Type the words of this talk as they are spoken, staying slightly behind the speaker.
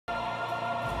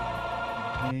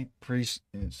Okay, priest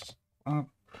is up.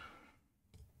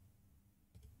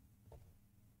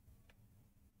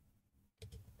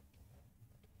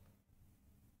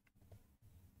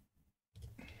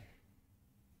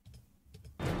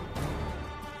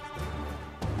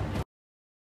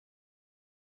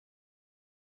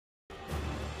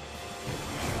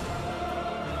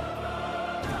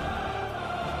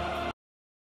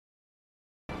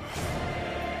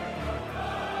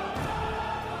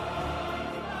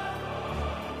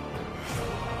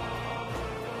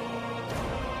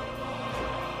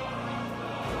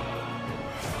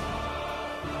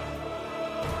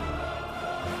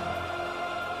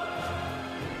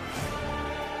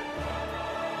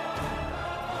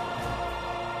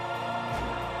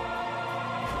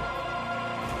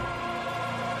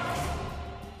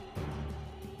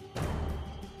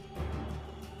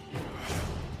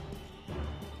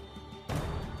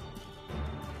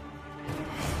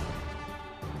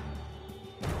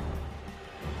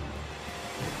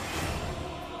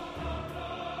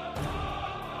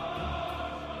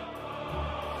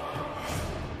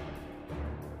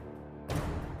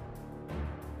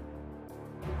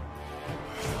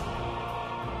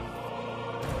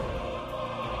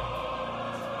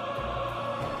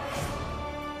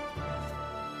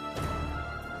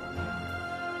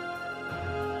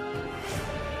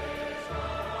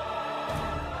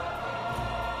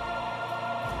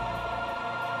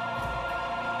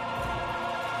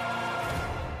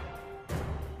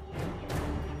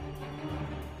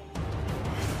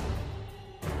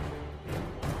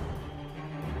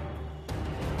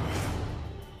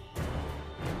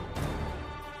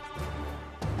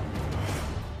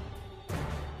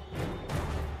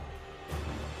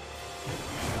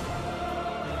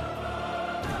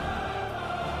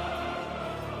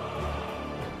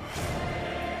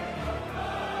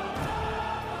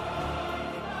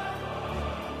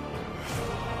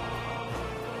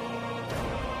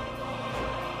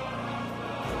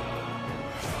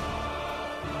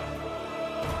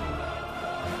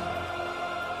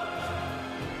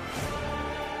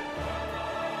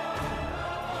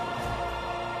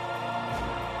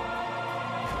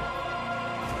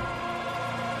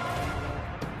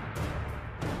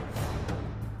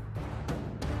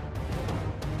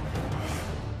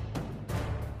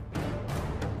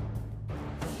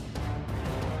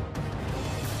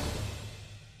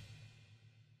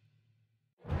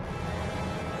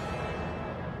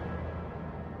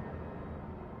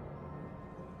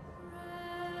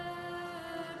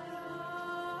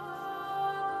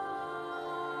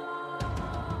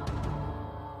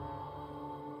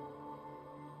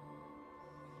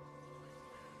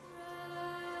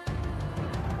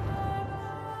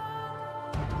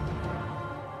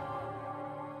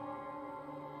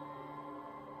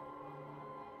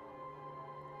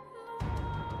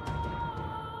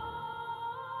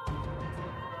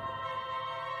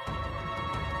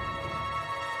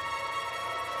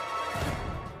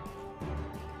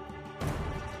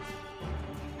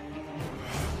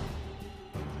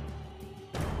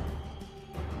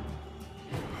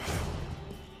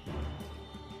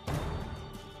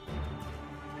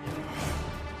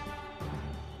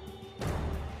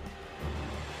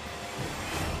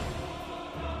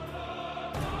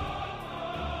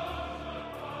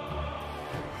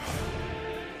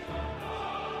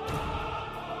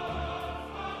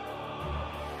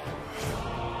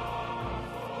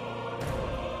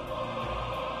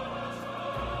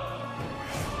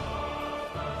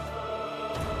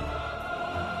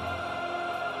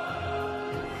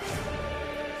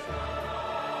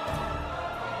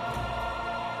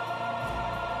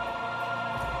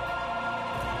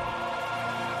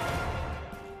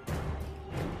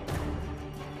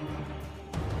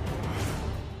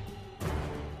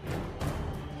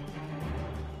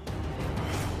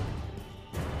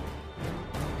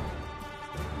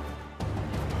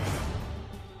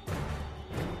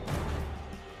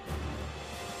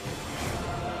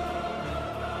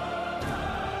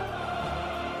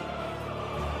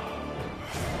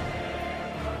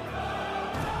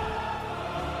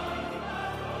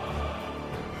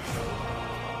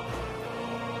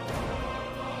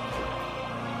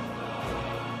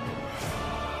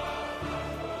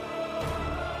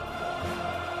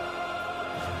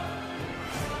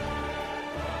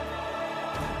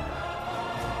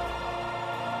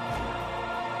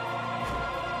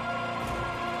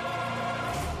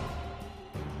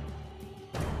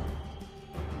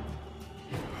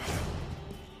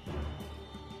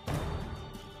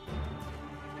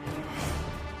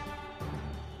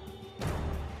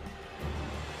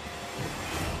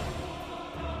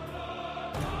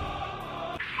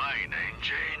 Main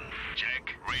engine,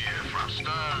 check. Rear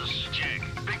thrusters,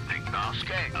 check.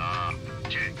 skank. Right,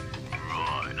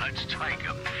 let's take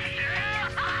him.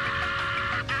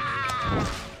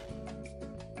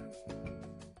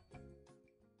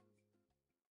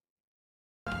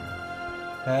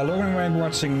 Hello everyone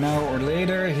watching now or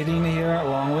later, Hillyan here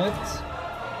along with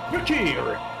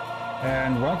Here.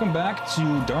 and welcome back to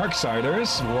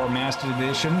Darksiders, War Master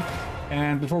Edition.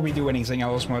 And before we do anything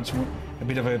else, a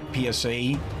bit of a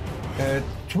PSA.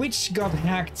 Twitch got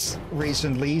hacked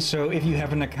recently, so if you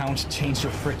have an account, change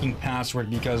your freaking password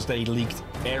because they leaked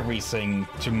everything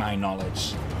to my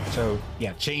knowledge. So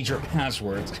yeah, change your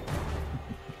password.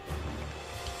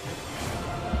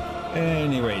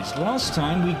 Anyways, last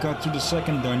time we got to the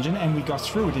second dungeon and we got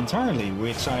through it entirely,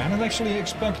 which I hadn't actually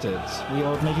expected. We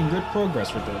are making good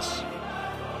progress with this.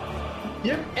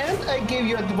 Yep, and I gave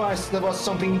you advice there was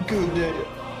something good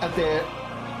at the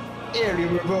area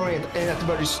we were in at the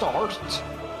very start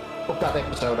of that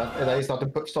episode. That is not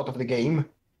the start of the game.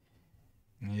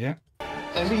 Yeah.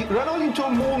 And we ran into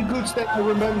more goods than I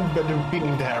remember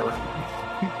being there.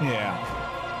 Yeah.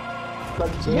 But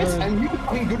yes, I knew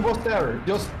something good was there.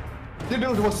 Just didn't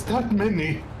know there was that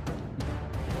many.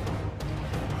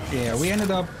 Yeah, we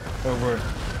ended up over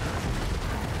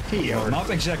Here. well, not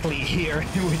exactly here,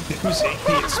 with those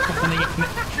idiots spawning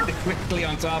quickly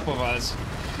on top of us.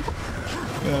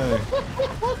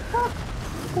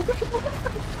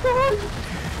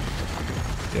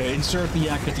 Insert the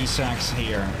equity sacks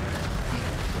here.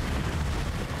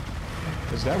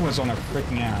 Because that was on a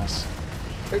freaking ass.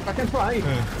 I can try.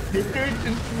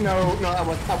 No, I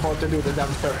was about to do the damn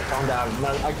perfect on that. No,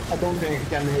 I don't think I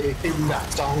can sing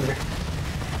that song.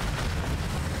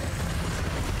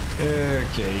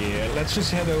 Okay, yeah, let's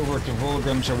just head over to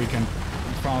Volgrim so we can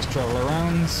fast travel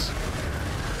around.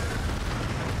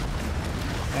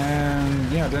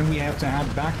 And yeah, then we have to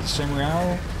head back to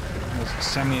Samuel.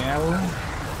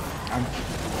 I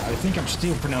think I'm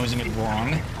still pronouncing it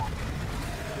wrong.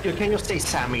 You can just say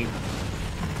Sammy.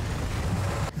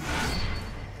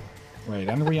 Wait,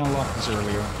 didn't we unlock this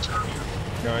earlier?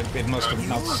 No, it must have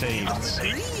not saved.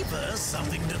 Reaver,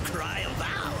 something to cry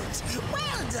about.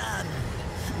 Well done.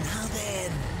 Now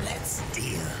then, let's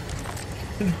deal.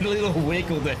 The little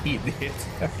wiggle that he did.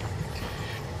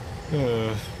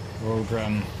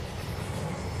 Volgrim.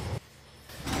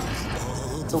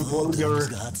 Vulgar.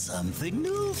 Got something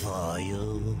new for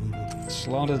you.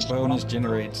 Slotted bonus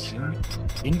generates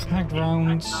impact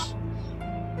rounds.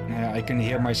 Yeah, I can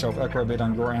hear myself echo a bit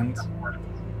on your end.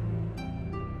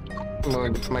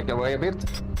 Make away a bit.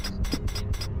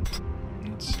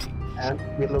 Let's see. And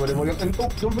we'll lower the volume. And oh,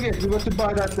 don't forget, we got to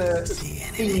buy that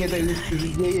thing that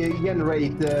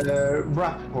generate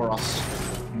wrap for us.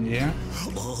 Yeah.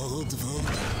 Old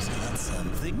Vulgar's got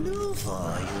something new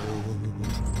for you.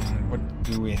 And what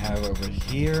do we have over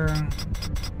here?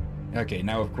 Okay,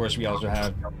 now of course we also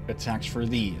have attacks for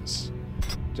these.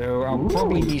 So I'll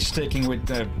probably be sticking with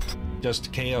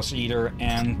just Chaos Eater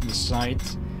and the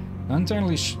Sight. Not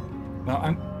entirely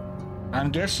well, I'm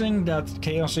guessing that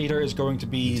Chaos Eater is going to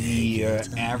be the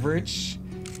average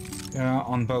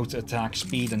on both attack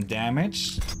speed and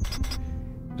damage.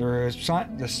 The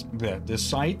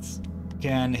Sight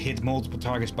can hit multiple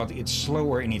targets, but it's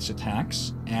slower in its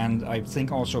attacks, and I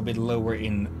think also a bit lower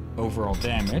in overall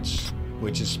damage,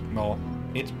 which is, well,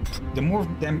 the more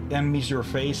enemies you're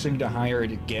facing, the higher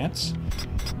it gets.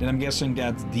 Then I'm guessing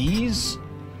that these,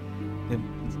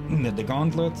 the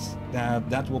Gauntlet,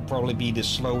 that will probably be the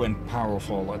slow and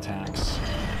powerful attacks.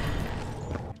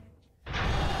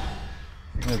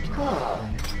 Okay.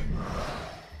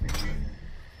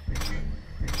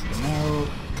 Now,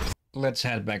 let's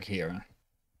head back here.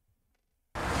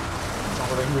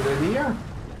 Sounds like a good idea.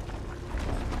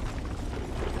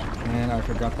 And I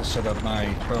forgot to set up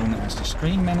my phone as the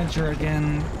screen manager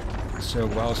again. So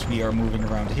whilst we are moving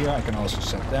around here, I can also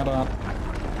set that up.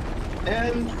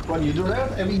 And when you do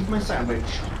that, I eat my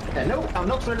sandwich. And no, I'm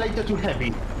not related to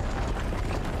Heavy.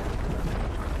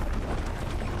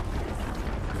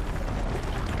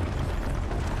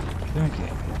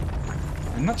 Okay.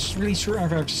 I'm not really sure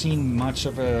if I've seen much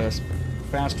of a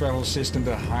fast travel system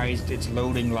that hides its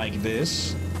loading like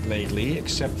this lately,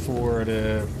 except for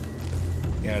the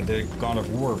God of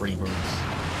War reboot.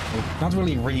 Well, not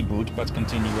really reboot, but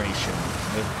continuation.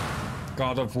 The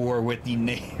God of War with the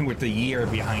name, with the year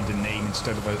behind the name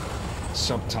instead of a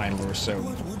subtitle or so.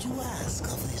 What would you ask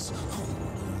of this humble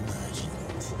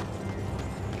merchant?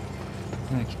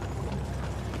 Okay.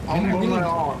 On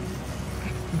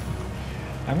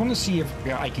I want to see if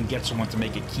I can get someone to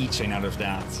make a keychain out of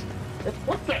that.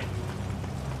 What the?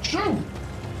 Shoot!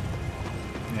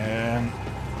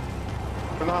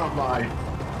 Banana fly.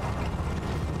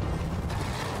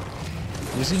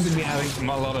 You seem to be having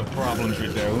a lot of problems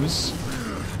with those.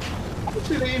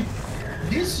 Actually,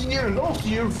 this year and last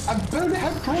year, I barely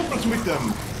had problems with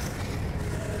them.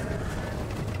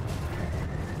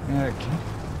 Okay.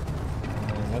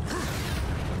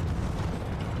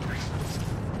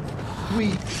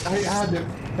 Sweet, I had a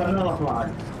banana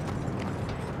flag.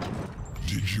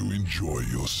 Did you enjoy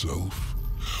yourself?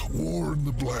 War in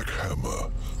the Black Hammer,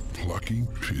 plucking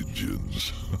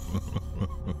pigeons.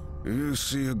 You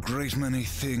see a great many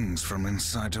things from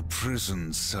inside a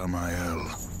prison, Samael.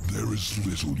 There is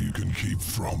little you can keep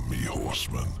from me,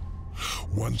 horseman.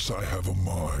 Once I have a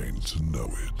mind to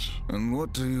know it. And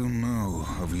what do you know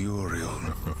of Uriel?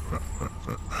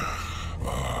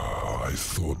 I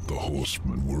thought the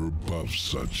horsemen were above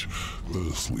such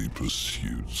earthly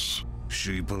pursuits.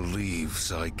 She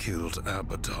believes I killed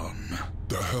Abaddon.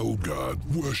 The Hellguard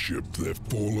worshipped their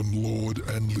fallen lord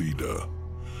and leader.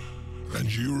 And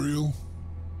Uriel?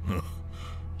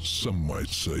 Some might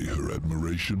say her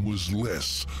admiration was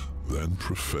less than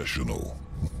professional.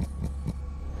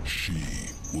 She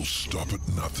will stop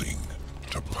at nothing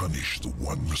to punish the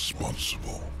one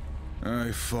responsible.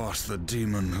 I fought the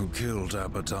demon who killed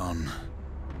Abaddon,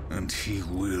 and he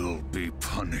will be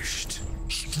punished.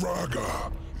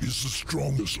 Straga is the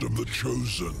strongest of the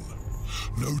Chosen.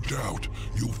 No doubt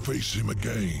you'll face him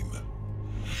again.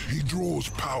 He draws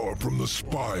power from the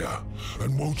spire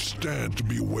and won't stand to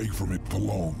be away from it for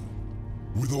long.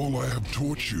 With all I have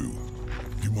taught you,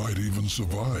 you might even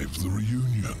survive the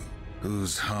reunion.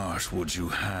 Whose heart would you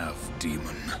have,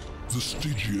 demon? The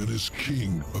Stygian is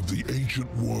king of the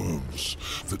ancient worms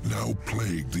that now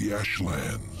plague the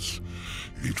Ashlands.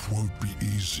 It won't be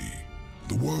easy.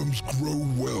 The worms grow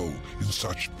well in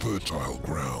such fertile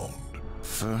ground.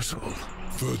 Fertile?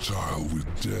 Fertile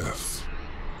with death,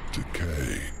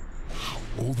 decay.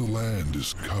 All the land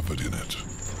is covered in it.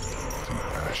 The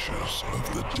ashes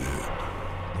of the dead.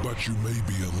 But you may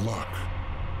be in luck.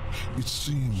 It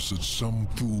seems that some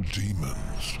fool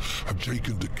demons have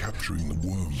taken to capturing the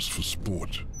worms for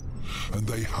sport, and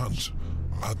they hunt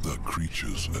other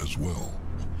creatures as well.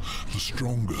 The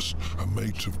strongest are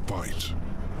made to fight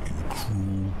in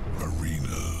cruel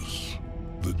arenas.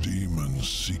 The demons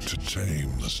seek to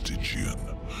tame the Stygian,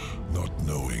 not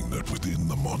knowing that within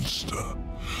the monster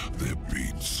there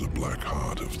beats the black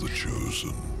heart of the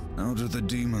Chosen. How do the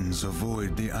demons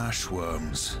avoid the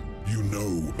ashworms? You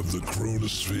know of the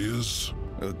chronospheres?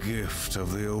 A gift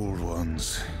of the old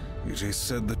ones. It is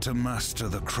said that to master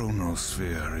the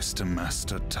chronosphere is to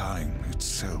master time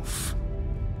itself.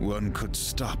 One could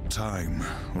stop time,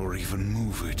 or even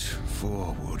move it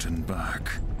forward and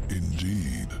back.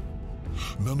 Indeed.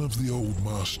 None of the old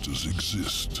masters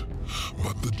exist,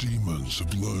 but the demons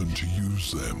have learned to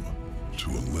use them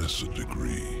to a lesser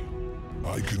degree.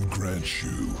 I can grant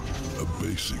you a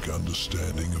basic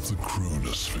understanding of the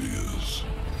chronospheres.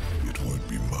 It won't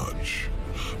be much.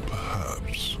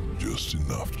 Perhaps just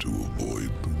enough to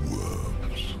avoid the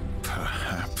worms.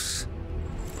 Perhaps.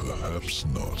 Perhaps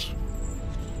not.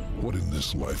 What in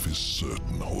this life is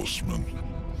certain, horseman?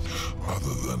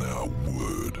 Other than our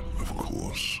word, of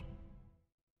course.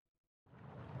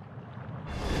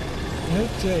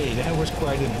 Okay, that was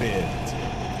quite a bit.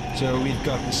 So we've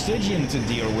got the Stygian to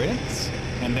deal with,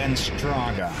 and then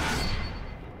Straga.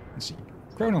 Let's see.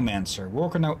 Chronomancer.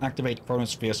 Walker now activate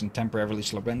chronospheres and temporarily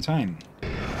slow down time.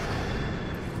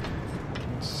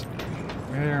 Let's see.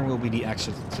 Where will be the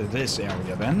exit to this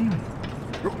area then?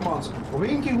 Monster.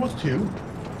 Winking was 2.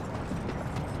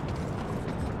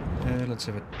 Let's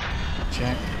have a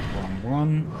check. Wrong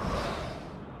one.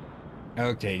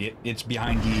 Okay, it's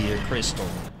behind the crystal.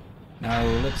 Now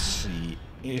let's see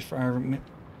if I remember.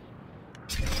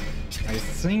 I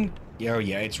think. Oh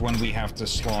yeah, it's one we have to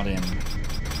slot in.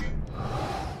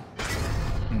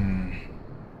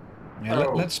 Yeah,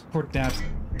 let's put that.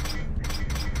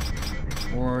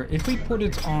 Or if we put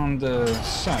it on the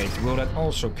site, will that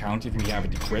also count if we have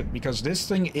it equipped? Because this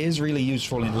thing is really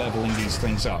useful in leveling these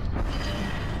things up.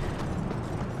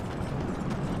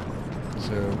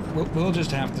 So we'll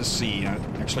just have to see.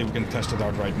 Actually, we can test it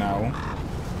out right now.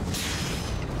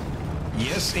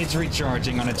 Yes, it's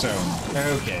recharging on its own.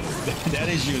 Okay, that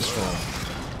is useful.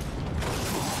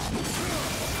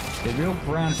 It will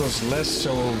grant us less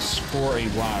souls for a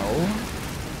while.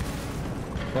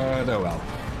 But oh well.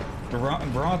 The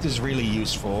Rod is really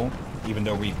useful, even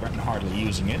though we've been hardly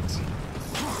using it.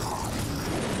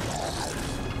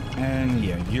 And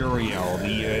yeah, Uriel,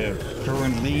 the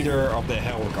current leader of the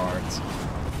Hellguard.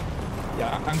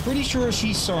 Yeah, I'm pretty sure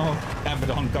she saw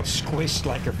Abaddon got squished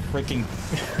like a freaking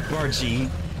Bargy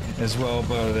as well,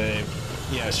 but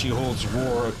yeah, she holds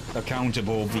War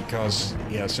accountable because,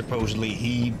 yeah, supposedly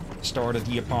he started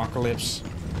the apocalypse.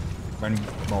 When,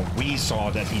 well, we saw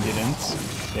that he didn't.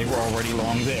 They were already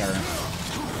long there.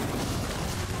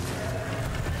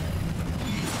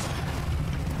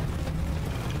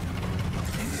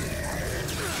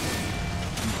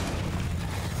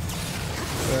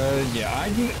 Yeah,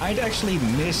 I'd actually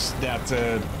missed that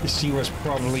she was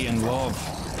probably in love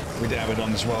with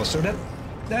Abaddon as well, so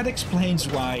that explains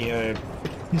why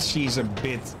she's a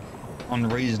bit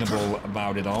unreasonable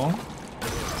about it all.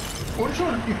 What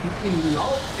sort of in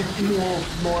love? It's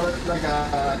more like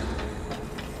a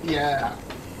yeah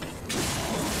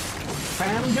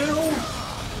fangirl.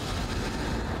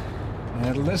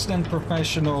 Less than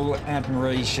professional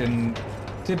admiration.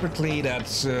 Typically,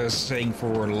 that's saying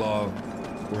for love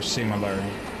or similar.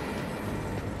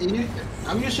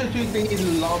 I'm used to being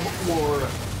in love or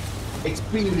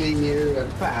experiencing a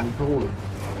fan tool.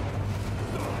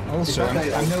 Also,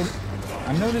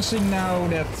 I'm noticing now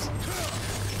that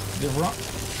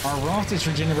our raft is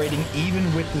regenerating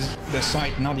even with the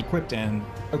site not equipped. And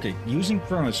okay, using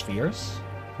chronospheres,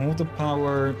 hold the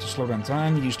power to slow down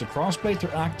time. Use the crossblade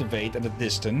to activate at a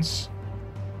distance.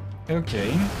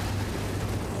 Okay.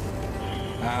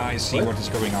 I see what is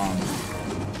going on.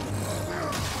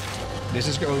 This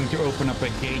is going to open up a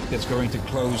gate that's going to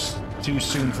close too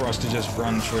soon for us to just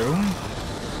run through.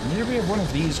 Maybe we have one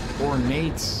of these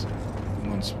ornate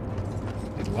ones.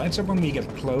 It lights up when we get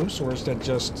close, or is that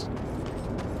just...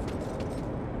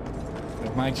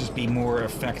 That might just be more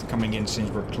effect coming in since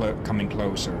we're coming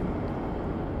closer.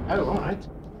 Oh, alright.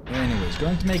 Anyways,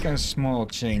 going to make a small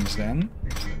change then.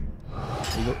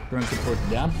 We're going to put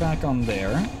that back on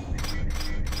there.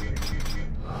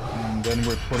 And then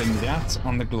we're putting that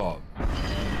on the glove.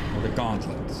 Or the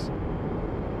gauntlet.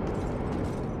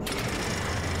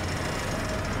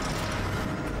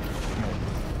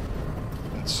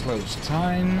 That slows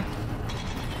time.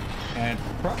 And...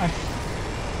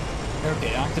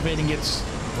 okay, activating it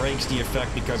breaks the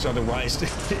effect because otherwise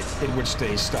it would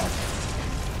stay stuck.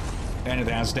 And it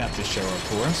has that to show, of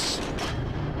course.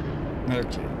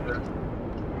 Okay.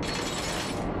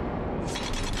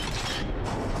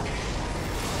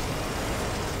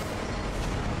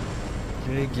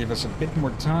 Okay, give us a bit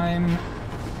more time.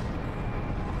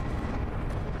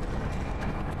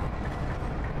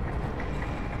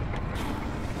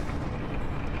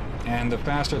 And the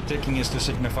faster ticking is to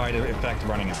signify the effect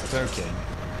running out. Okay.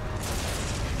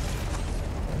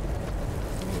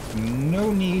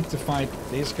 No need to fight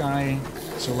this guy,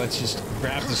 so let's just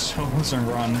grab the souls and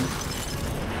run.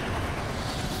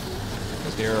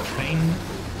 Because they're a pain.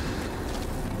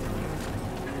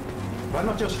 Why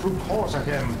not just throw cores at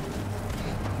him?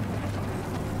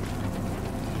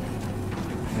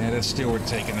 Yeah, that still would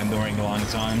take an annoying long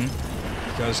time.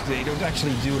 Because they don't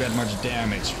actually do that much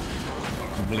damage,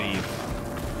 I believe.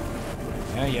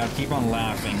 Yeah, keep on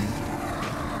laughing.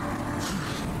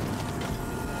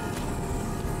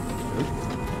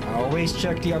 Always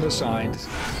check the other side.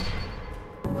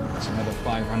 That's another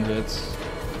 500.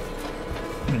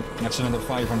 That's another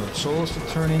 500 souls to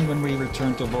turn in when we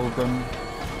return to Vulcan.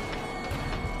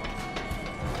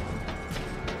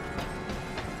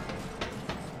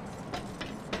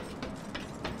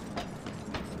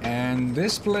 And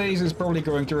this place is probably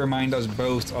going to remind us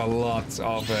both a lot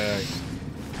of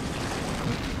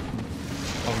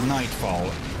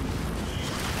Nightfall.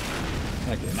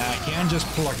 Okay, now I can't just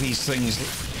pluck these things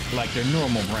like they're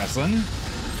normal wrestling.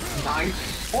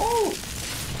 Nightfall?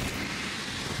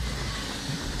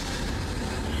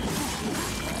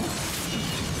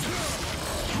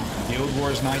 Guild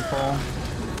Wars Nightfall.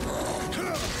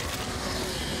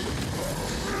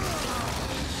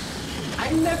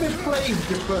 I never played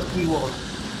the first Guild Wars.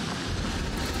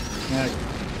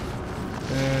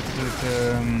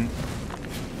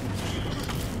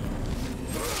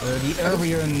 The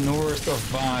area north of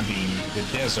Vadi, the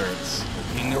deserts.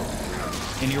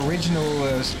 In the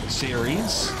original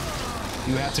series,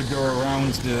 you had to go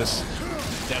around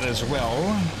that as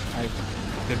well.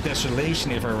 The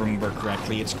Desolation, if I remember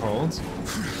correctly, it's called.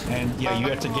 And yeah, you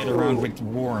had to get around with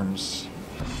worms.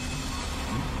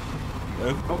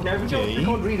 Okay, we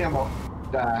can't read about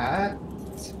that.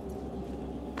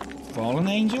 Fallen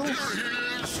Angels?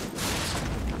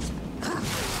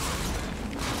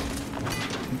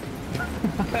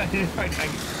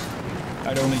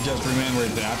 I'd only just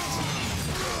remembered that.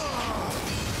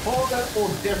 Fallen or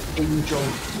Death Angel?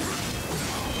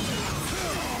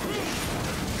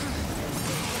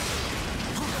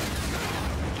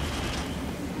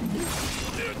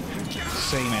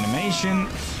 Same animation.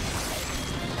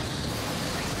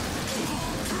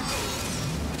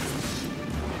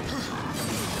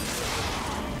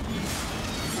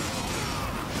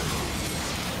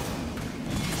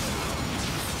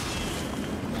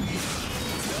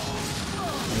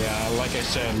 like I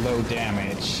said, low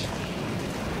damage.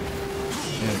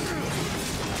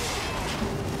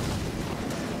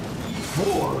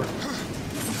 More.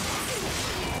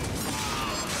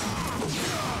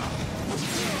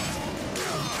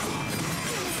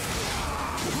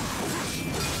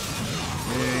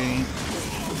 Okay.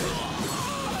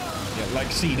 Yeah,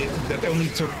 like see, that only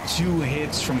took 2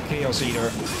 hits from Chaos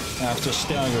Eater after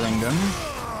staggering them.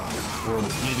 Or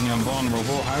leaving them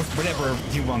vulnerable, whatever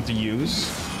you want to use.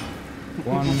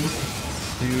 1, 2,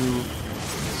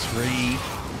 3,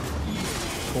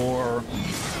 4,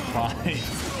 5,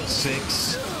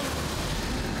 6.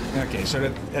 Okay, so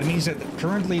that means that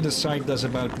currently the site does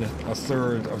about a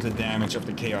third of the damage of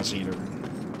the Chaos Eater.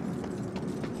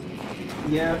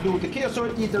 Yeah, do the Chaos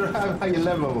Eater have higher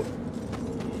level?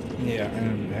 Yeah,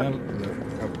 and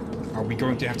are we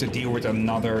going to have to deal with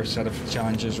another set of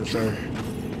challenges or so?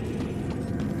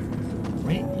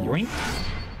 Wait, yoink.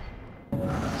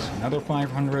 That's another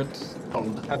 500.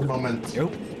 Hold at the moment.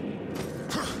 Nope.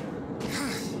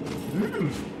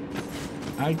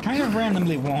 I kind of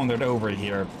randomly wandered over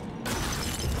here.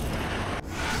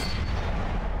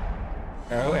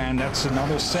 Oh, and that's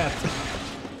another set.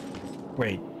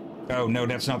 Wait. Oh, no,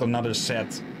 that's not another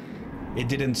set. It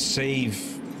didn't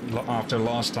save after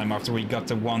last time, after we got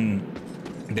the one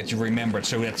that you remembered.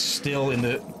 So that's still in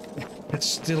the... It's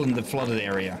still in the flooded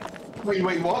area.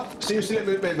 Wait, what? Seriously,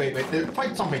 wait.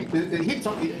 Fight something. Hit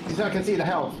something so I can see the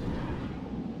health.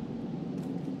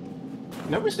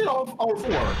 No, we're still off our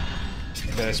 4.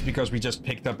 That's because we just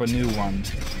picked up a new one.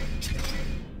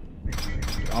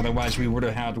 Otherwise, we would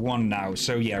have had 1 now.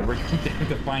 So yeah, we're going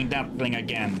to find that thing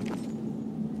again.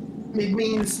 It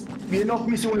means we're not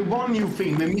missing only 1 new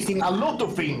thing, we're missing a lot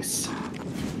of things.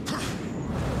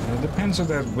 It depends on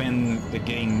that when the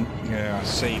game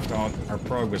saved our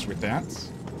progress with that.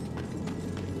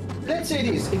 Let's say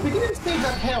this, if we didn't save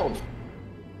that health,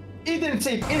 it didn't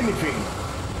save anything.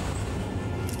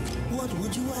 What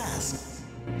would you ask?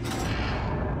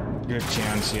 Good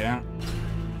chance, yeah.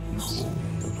 Oh,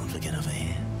 don't forget over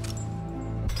here.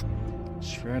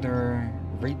 Shredder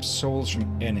reaps souls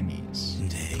from enemies.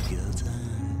 Take your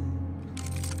time.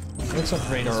 Let's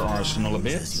upgrade our arsenal a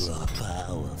bit. You are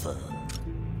powerful.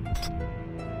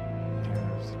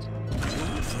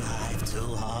 Drive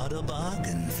too hard a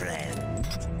bargain, friend.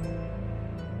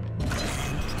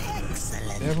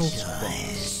 Excellent Devil's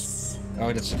choice.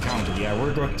 Oh, that's a counter. Yeah,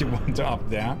 we're going to want to up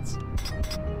that.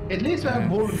 At least we have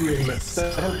Volgrim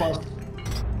to help us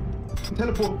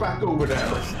teleport back over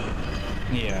there.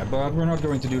 Yeah, but we're not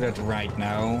going to do that right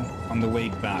now. On the way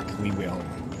back, we will.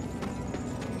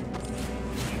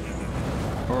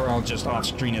 Or I'll just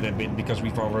off-screen it a bit because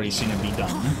we've already seen it be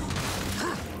done.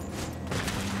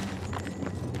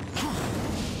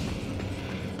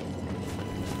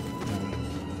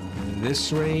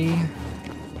 This way.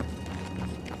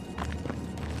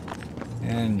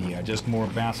 And yeah, just more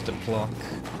bats to pluck.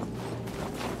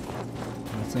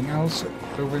 Nothing else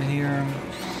over here.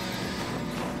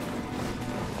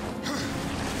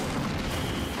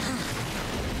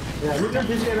 Yeah, look at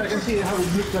this area, I can see how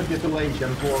it looks like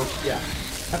Desolation for, yeah.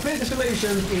 I played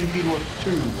Desolation in Guild Wars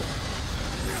 2.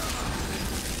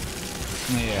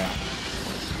 Yeah.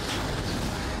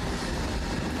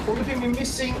 Only thing we're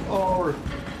missing are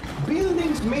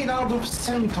buildings made out of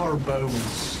centaur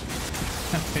bones.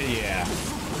 Yeah.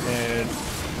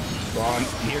 Well,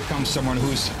 here comes someone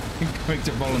who's going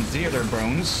to volunteer their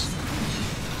bones.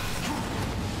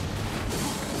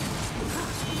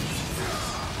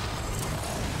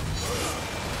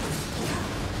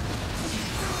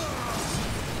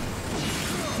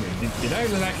 Did I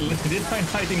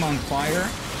light him on fire?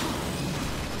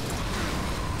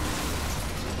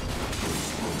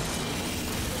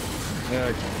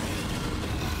 Okay.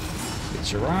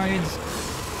 It's your ride.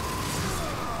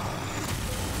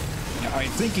 Yeah, I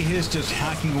think he is just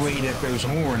hacking away at those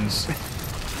horns.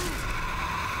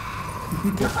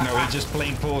 No, he just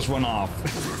plain pulls one off.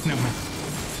 No.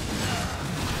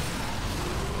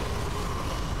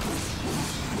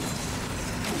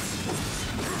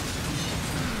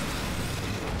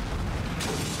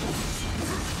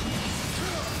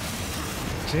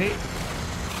 Okay.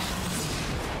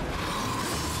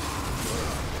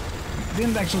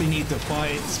 Didn't actually need to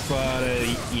fight, but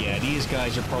yeah, these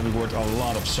guys are probably worth a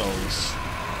lot of souls.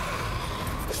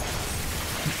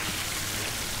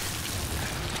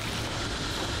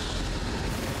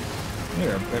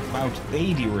 There, about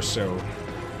 80 or so.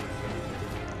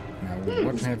 Now,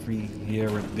 what have we here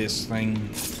with this thing?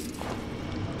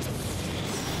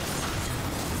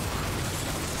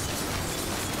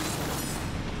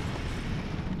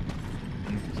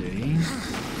 Okay.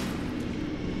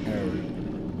 Oh.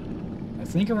 I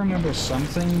think I remember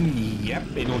something.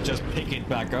 Yep, it'll just pick it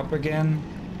back up again.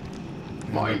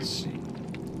 Now, let's see.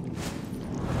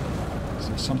 Is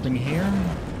there something here?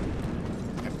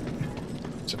 Yep.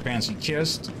 It's a fancy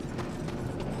chest.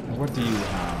 What do you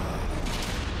have?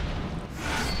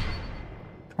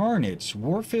 Carnage.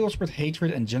 War fills with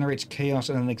hatred and generates chaos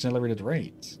at an accelerated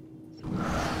rate.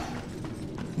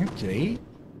 Okay.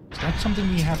 Is that something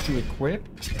we have to equip?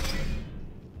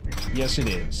 Yes, it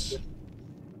is.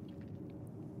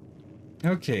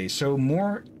 Okay, so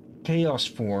more chaos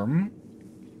form.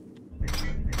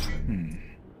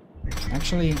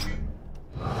 Actually...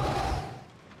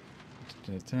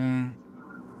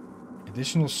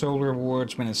 Additional soul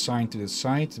rewards when assigned to the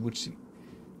site, which...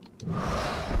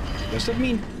 Does that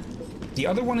mean... The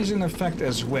other one is in effect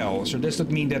as well, so does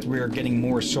that mean that we're getting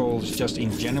more souls just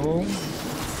in general?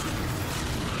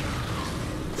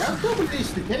 That probably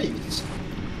is the case.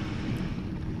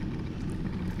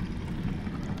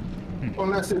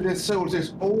 Unless the souls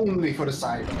is only for the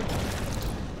side.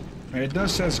 It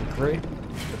does says great.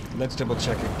 Let's double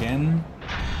check again.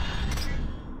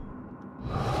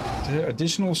 The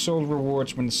additional soul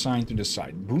rewards when assigned to the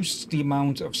site. Boosts the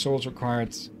amount of souls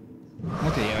required.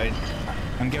 Okay,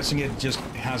 I'm guessing it just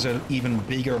has an even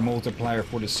bigger multiplier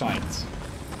for the site.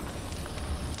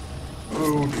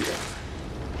 Oh dear.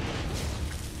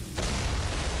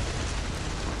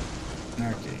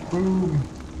 Okay. Boom.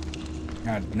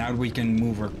 Now we can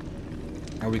move her.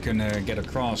 Now we can get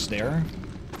across there.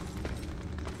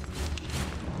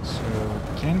 So,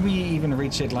 can we even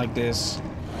reach it like this?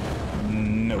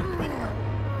 Nope.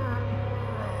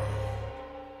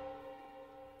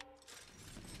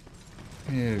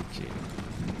 Okay.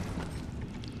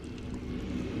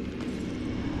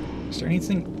 Is there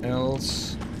anything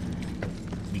else?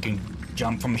 We can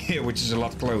jump from here, which is a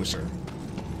lot closer.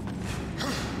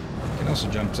 We can also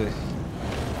jump to...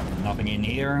 Nothing in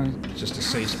here, just a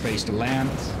safe space to land.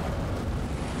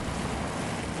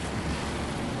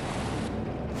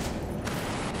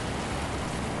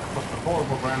 What the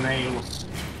horrible brand nails.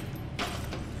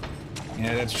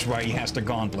 Yeah, that's why he has the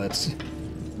gauntlets.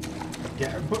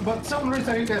 Yeah, but some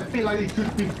reason I feel like it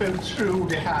could be felt through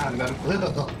the hand and...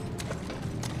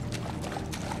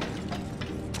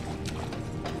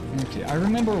 Okay, I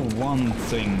remember one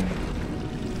thing.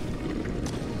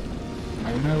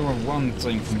 I remember one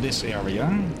thing from this area.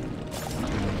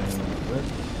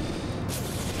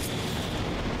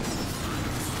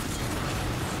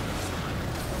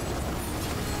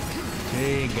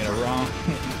 Okay, get around.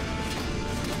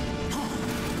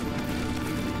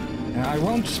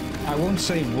 I won't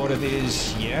say what it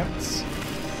is yet.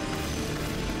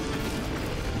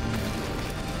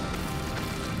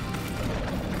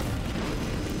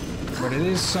 But it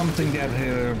is something that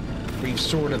we've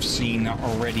sort of seen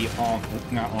already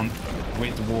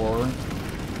with War,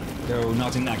 though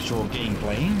not in actual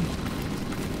gameplay.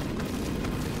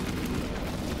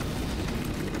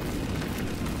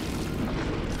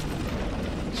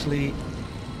 Actually,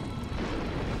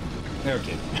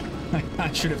 okay.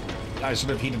 I should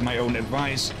have heeded my own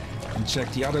advice and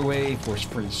checked the other way for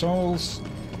free souls.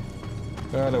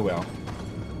 But oh well.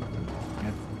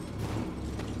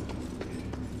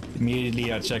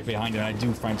 Immediately I check behind and I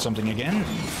do find something again.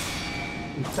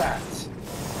 What's that?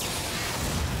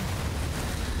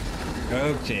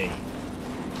 Okay.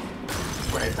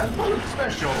 Wait, that's not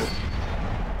special.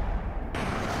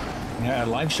 Yeah,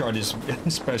 life shard is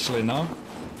special enough.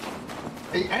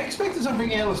 I expected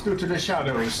something else due to the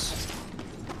shadows.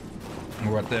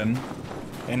 What then?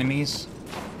 Enemies?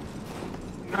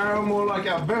 No, more like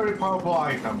a very powerful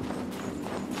item.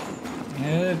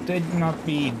 They'd not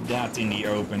be that in the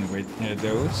open with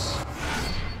those.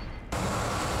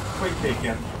 Quick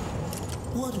taken.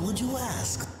 What would you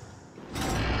ask?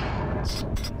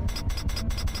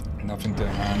 Nothing to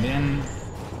hand in.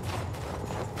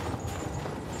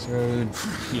 So,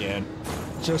 yeah,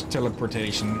 just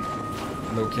teleportation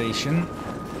location.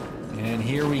 And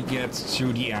here we get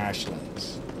to the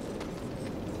Ashlands.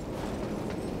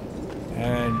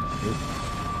 And...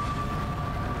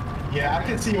 Yeah, I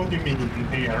can see what you mean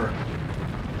here.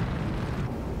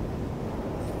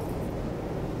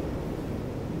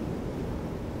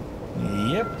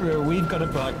 Yep, we've got a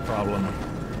bug problem.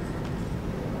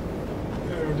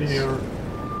 Oh dear.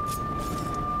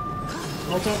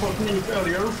 On top of me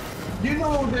earlier, you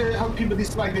know how people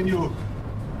dislike when you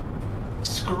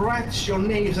scratch your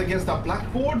nails against a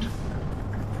blackboard?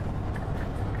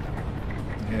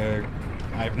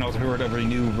 I've not heard of a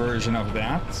new version of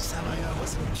that. Samuel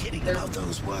wasn't kidding about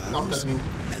those worms. Nothing.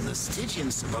 And the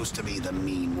Stygian's supposed to be the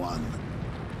mean one.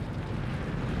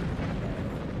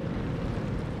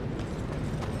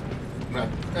 Right.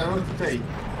 I want to say,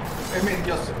 I mean,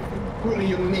 just pulling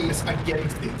your knees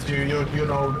against it. You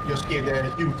know, just get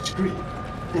a huge scream.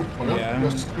 Yeah.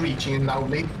 Just screeching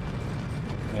loudly.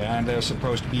 Yeah, and there's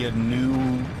supposed to be a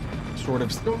new sort of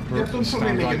Just don't tell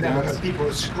sound me like you never that. heard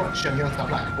people scratching against a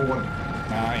blackboard.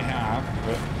 I have,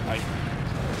 but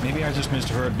maybe I just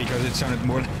misheard because it sounded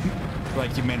more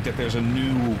like you meant that there's a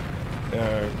new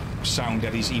sound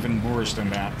that is even worse than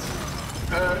that.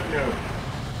 No.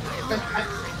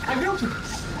 I don't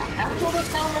have to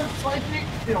understand slightly,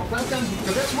 you know, because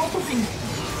that's one thing.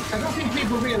 I don't think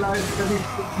people realize that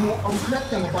it's more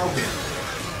unpleasant about it.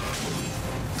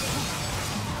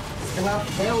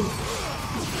 Well,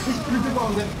 this is the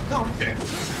one that something.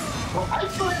 Well, I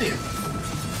tried it,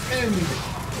 and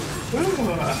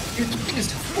it is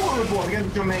horrible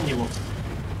against your manual.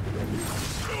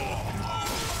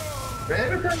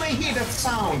 Every time I hear that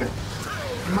sound,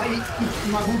 my ear.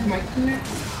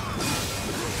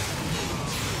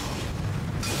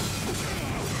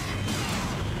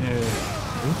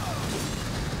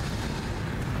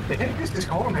 The heck is this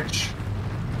carnage?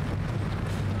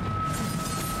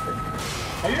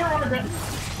 Are you alright?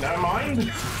 Never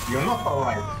mind. You're not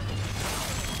alright.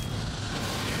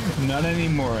 Not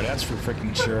anymore, that's for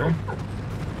freaking sure.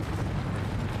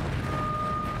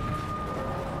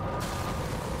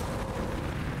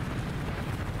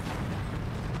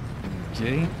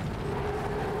 Okay.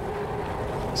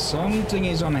 Something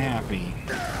is unhappy.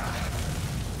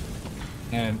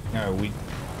 And we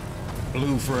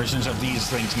blue versions of these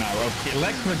things now, of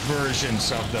electric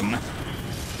versions of them.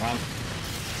 Well,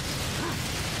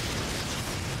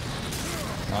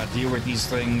 I'll deal with these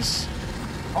things.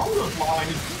 On the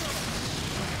line.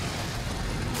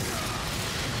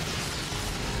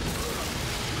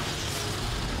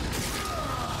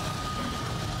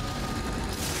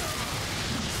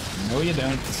 No, you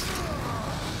don't.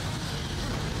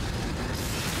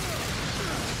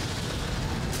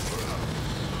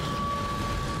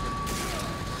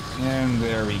 And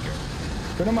there we go.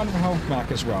 Good amount of health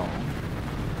back as well.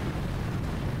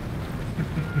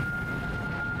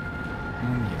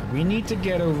 Yeah, we need to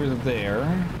get over there,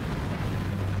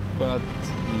 but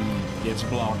it's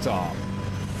blocked off.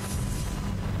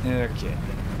 Okay.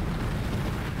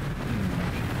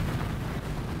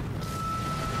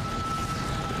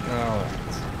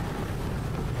 Alright.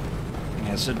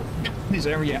 Yeah, so this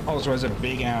area also has a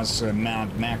big ass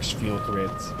Mad Max feel to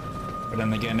it. But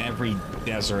then again, every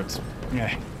desert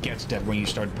gets that when you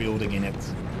start building in it.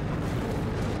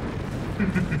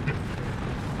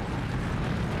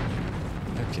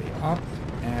 Okay, up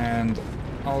and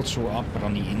also up, but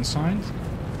on the inside.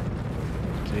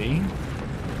 Okay.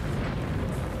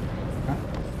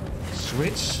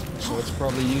 Switch, so it's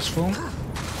probably useful.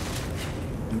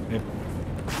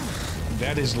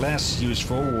 That is less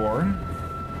useful, or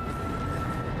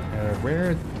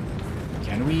where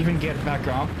can we even get back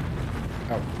up?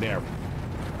 Oh, there.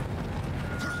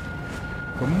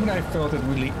 For a moment I felt it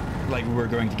really like we were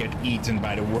going to get eaten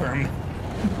by the worm.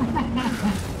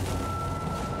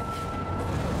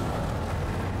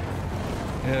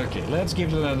 Okay, let's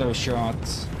give it another shot.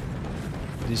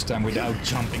 This time without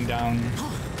jumping down.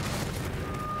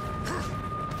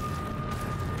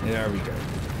 There we go.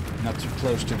 Not too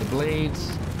close to the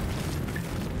blades.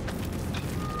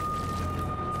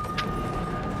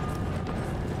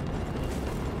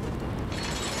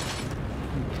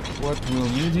 What will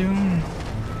you do?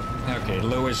 Okay,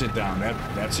 lowers it down.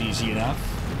 That's easy enough.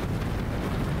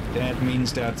 That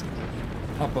means that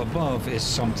up above is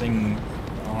something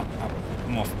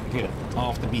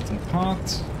off the beaten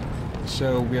path.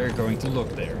 So we are going to look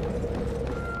there.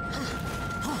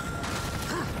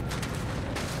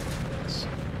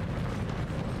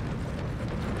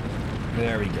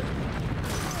 There we go.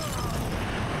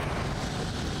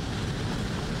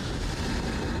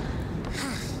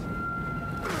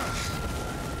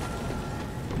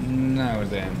 Now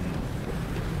then.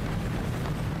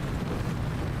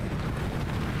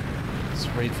 Let's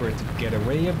wait for it to get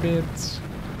away a bit.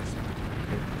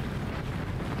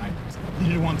 I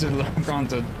didn't want to lock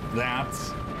onto that.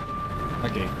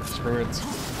 Okay, screw it.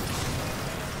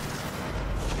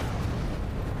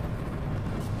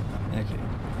 Okay.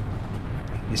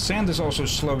 The sand is also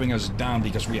slowing us down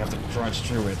because we have to trudge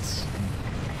through it.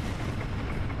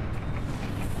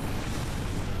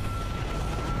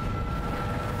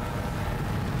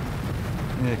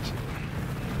 Okay.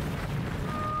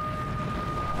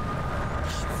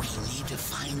 We need to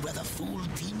find where the fool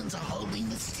demons are holding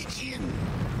the Stygian.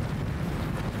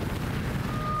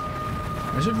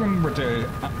 I should remember to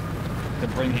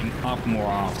bring him up more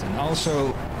often.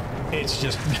 Also, it's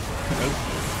just...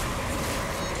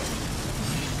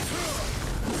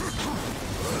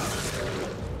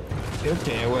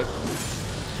 Okay, I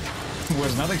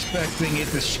was not expecting it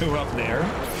to show up there.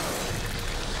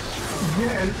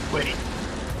 Yeah, and wait.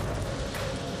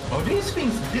 Are these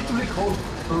things literally called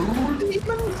food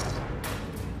demons?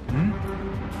 Hmm?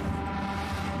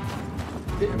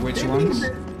 Which ones?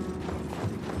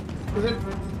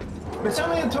 But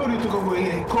somebody told you to go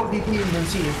away, call the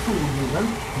demons here food demon.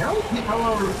 Now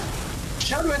our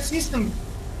shadow assistant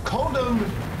called them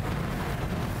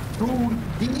food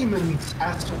demons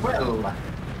as well.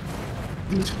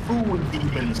 These food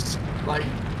demons. Like,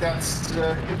 that's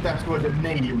if that's what the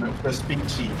name of the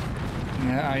species.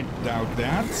 Yeah, I doubt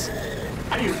that.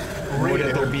 Are you Or really?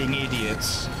 that they're being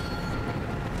idiots.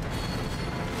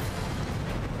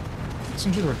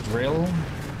 Some sort of drill.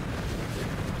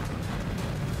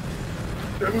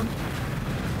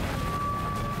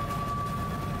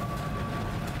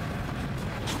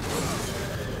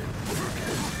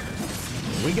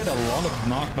 We get a lot of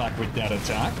knockback with that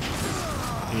attack.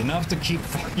 Enough to keep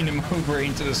fucking him over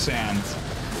into the sand.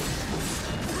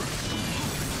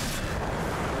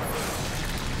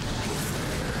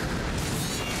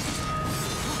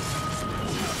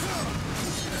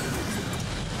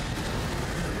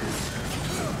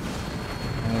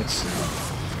 Let's see.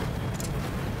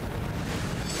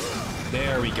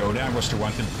 There we go, that was the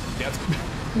one. That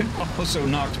also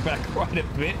knocked back quite a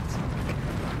bit.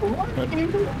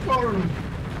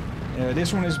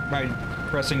 This one is by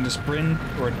pressing the sprint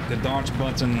or the dodge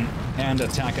button and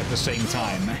attack at the same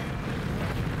time.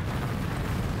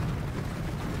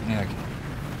 Yeah.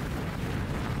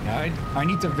 I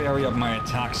need to vary up my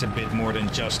attacks a bit more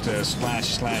than just slash,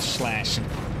 slash, slash.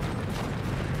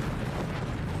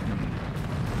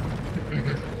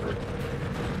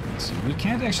 Let's see, we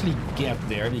can't actually get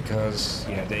there because,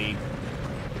 yeah, they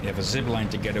have a zip line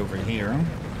to get over here.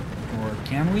 Or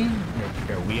can we?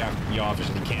 We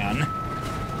obviously can.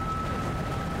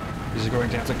 This is going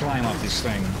to have to climb up this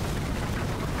thing.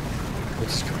 Which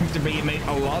is going to be made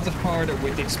a lot harder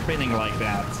with it spinning like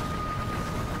that.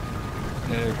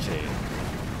 Okay.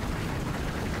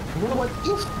 Well, what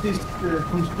is this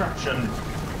construction?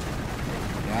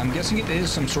 Yeah, I'm guessing it is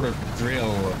some sort of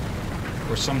drill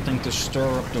or something to stir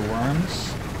up the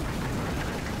worms.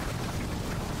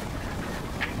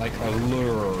 Like a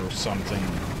lure or something.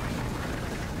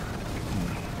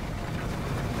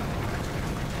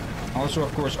 Also,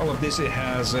 of course, all of this, it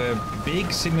has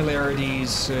big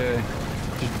similarities to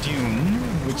Dune,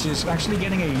 which is actually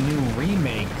getting a new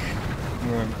remake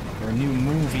or a new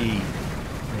movie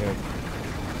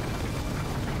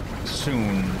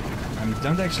soon. I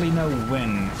don't actually know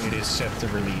when it is set to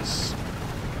release.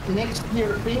 Next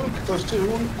year, I think, or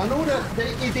soon. I know that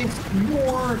it is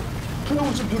more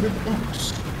closer to the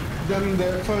books than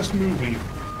the first movie.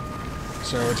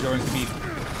 So it's going to be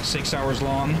 6 hours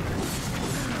long.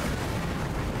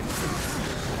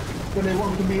 But they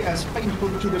want to be as faithful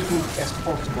to the book as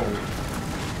possible.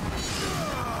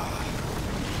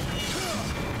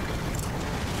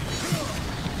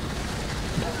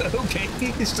 Okay,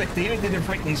 it's like the end of the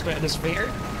freaking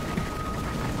stratosphere.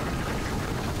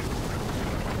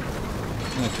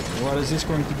 Okay, what is this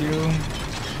going to do?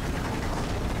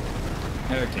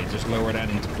 Okay, just lower that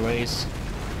into place.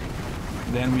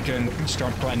 Then we can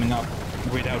start climbing up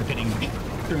without getting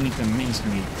turned into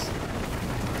mincemeat.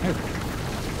 Okay.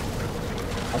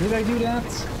 How did I do that?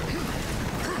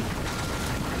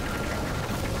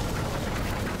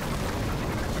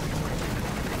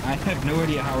 I have no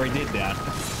idea how I did that.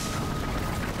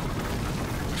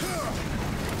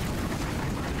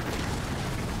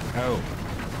 Oh.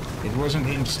 It wasn't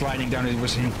him sliding down, it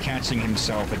was him catching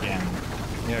himself again.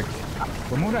 Yeah.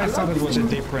 From what I thought it was a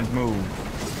different move.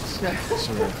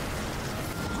 Sort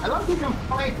of. I love you can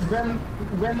fight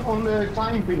when on the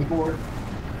climbing board.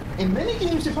 In many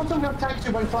games, if something attacks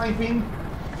you when climbing,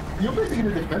 you're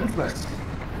basically defenseless.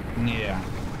 Yeah.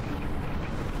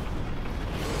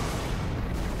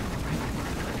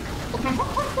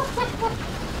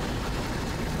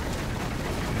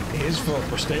 His fault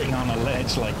for staying on a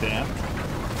ledge like that.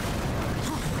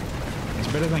 It's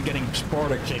better than getting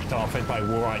Sparta kicked off it by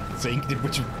War, I think,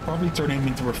 which would probably turn him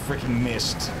into a freaking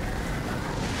mist.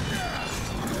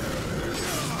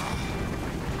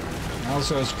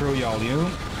 Also, screw y'all, you.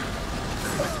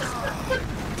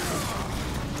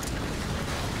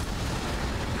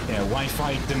 Yeah, why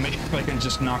fight them if I can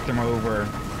just knock them over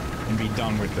and be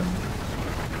done with them?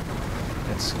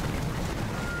 Let's see.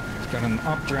 It's got an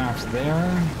updraft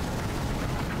there.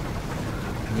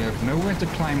 We have nowhere to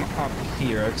climb up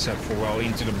here except for, well,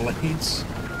 into the blades.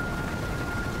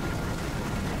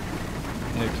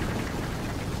 Okay.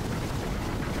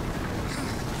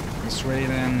 This way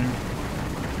then.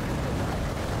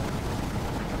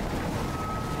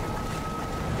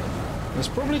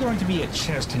 There's probably going to be a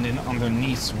chest hidden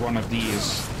underneath one of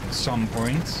these at some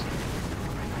point.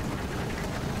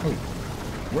 Oh,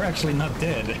 we're actually not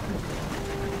dead.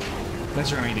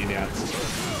 Let's remedy that.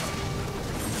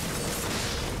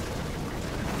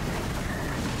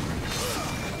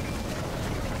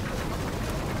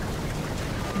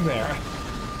 There.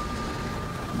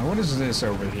 Now what is this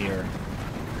over here?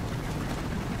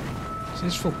 Is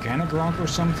this volcanic rock or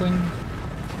something?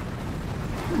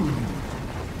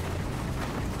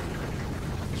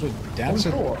 So that's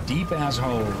a deep ass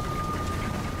hole.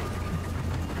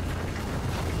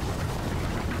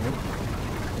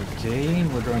 Okay,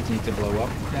 we're going to need to blow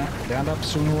up that up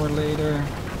sooner or later.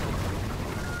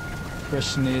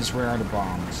 Question is, where are the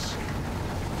bombs?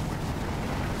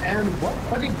 And what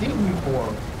are they digging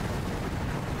for?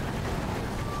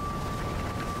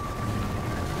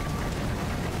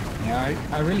 Yeah,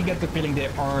 I really get the feeling they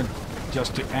are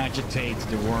just to agitate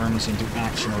the worms into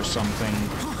action or something.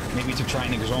 Maybe to try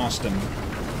and exhaust them.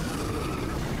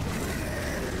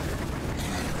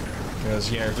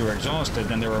 Because, yeah, if they're exhausted,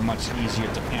 then they were much easier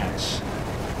to catch.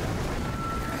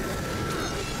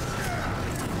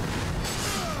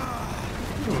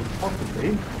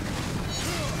 Possibly.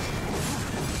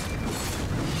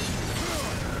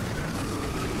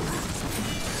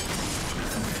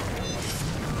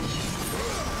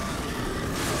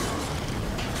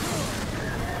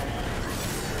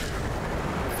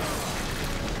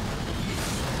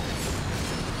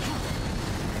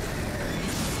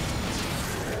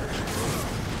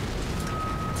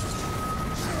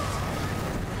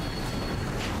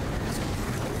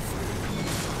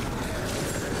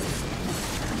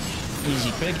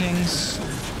 Easy pickings.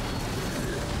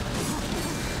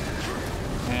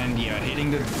 And yeah, hitting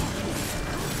the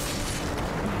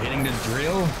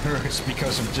drill hurts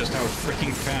because of just how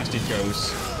freaking fast it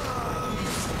goes.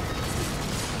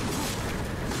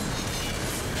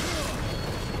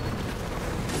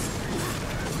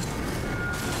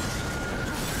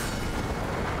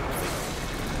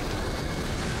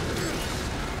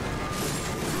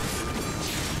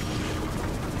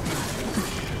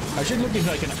 I should look at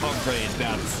like an upgrade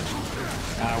that,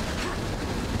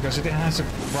 because it has a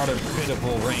rather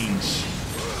pitiful range.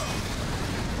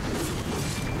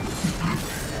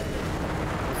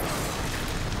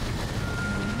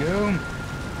 There we go.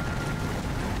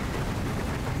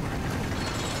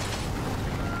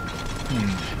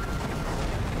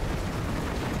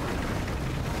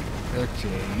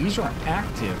 Okay, these are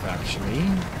active actually.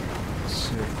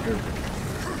 So,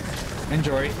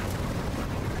 enjoy.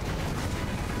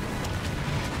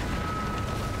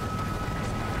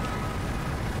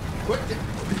 What?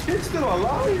 It's still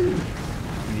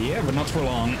alive? Yeah, but not for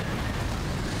long.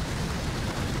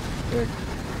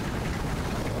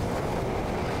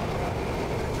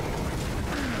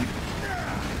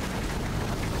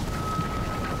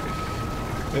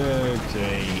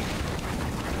 Okay.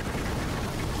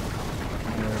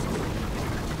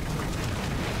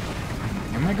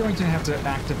 Am I going to have to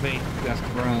activate that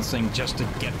ground thing just to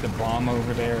get the bomb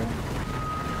over there?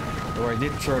 Though I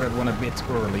did throw that one a bit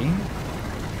early.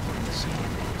 Let's see.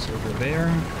 It's over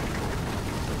there.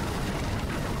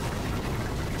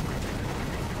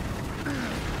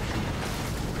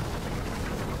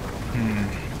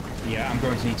 Yeah, I'm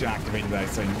going to need to activate it, I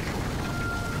think.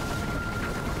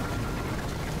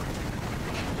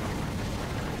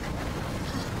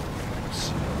 Let's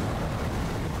see.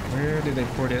 Where did they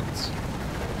put it?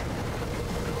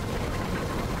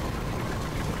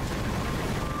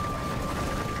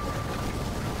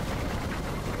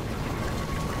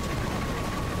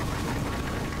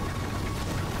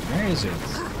 Where is it?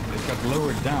 It got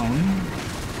lowered down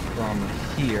from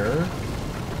here.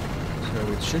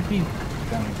 So it should be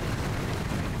down.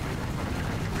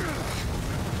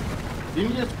 Did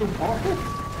you just go off it?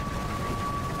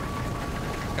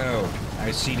 Oh,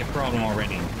 I see the problem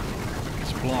already.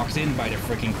 It's blocked in by the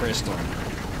freaking crystal.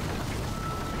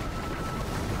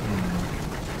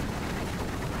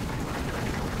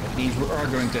 That means we are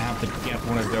going to have to get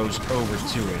one of those over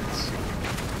to it.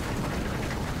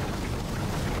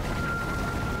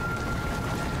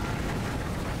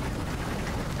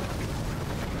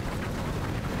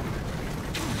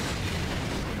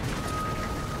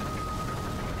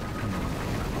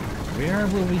 Where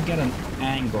will we get an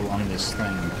angle on this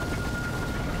thing?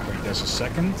 Wait, there's a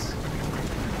second.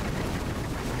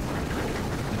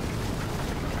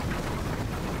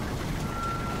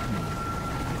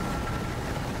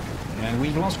 And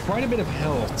we've lost quite a bit of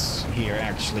health here,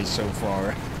 actually, so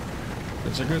far.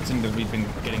 It's a good thing that we've been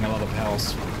getting a lot of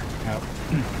health. A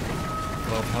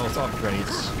lot of health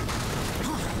upgrades.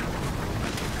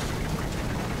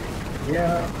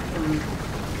 Yeah.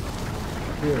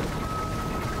 here.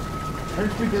 I'm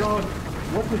figuring out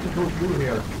what we're supposed to do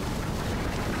here.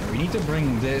 We need to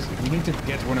bring this. We need to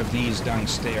get one of these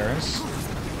downstairs.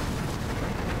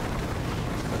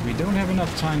 But we don't have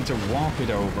enough time to walk it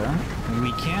over. And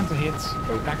we can't hit...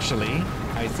 Oh, actually,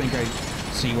 I think I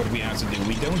see what we have to do.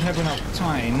 We don't have enough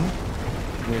time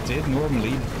with it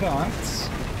normally, but...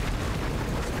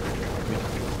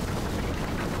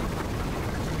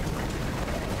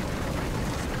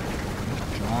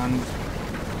 Come on.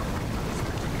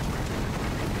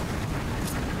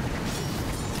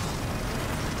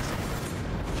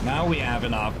 Now we have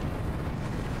enough.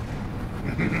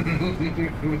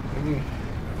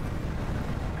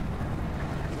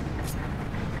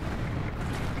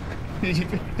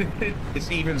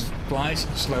 It's even flies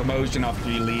in slow motion after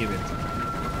you leave it.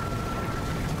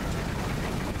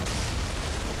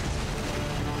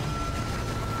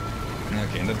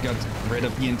 Okay, and that got rid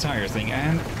of the entire thing.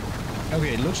 And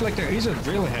okay, it looks like there is a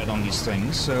drill head on these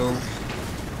things, so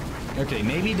okay,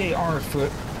 maybe they are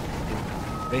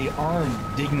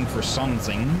digging for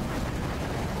something.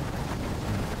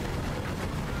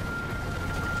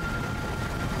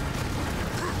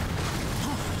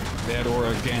 That, or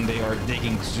again, they are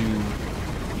digging to,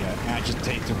 yeah,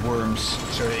 agitate the worms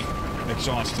so they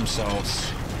exhaust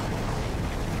themselves.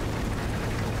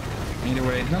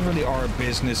 Anyway, it's not really our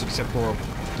business except for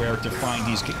where to find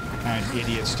these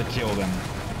idiots to kill them.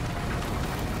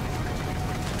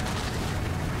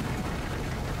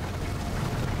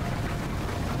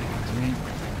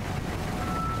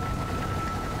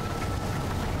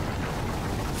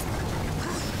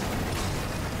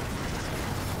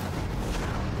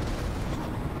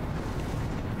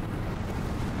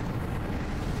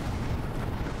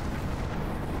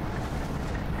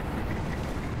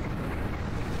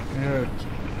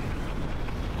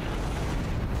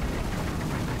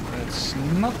 Let's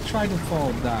not try to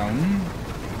fall down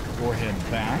or head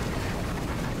back.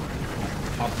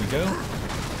 Up we go.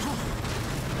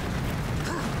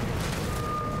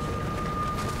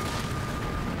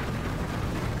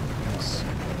 Let's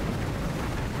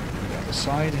the other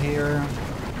side here,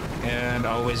 and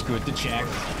always good to check.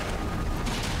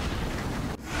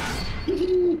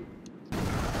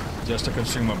 Just a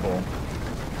consumable.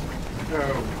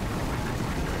 No.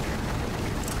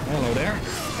 Hello there,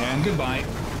 and goodbye.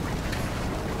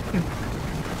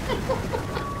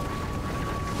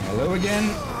 Hello again,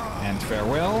 and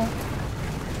farewell.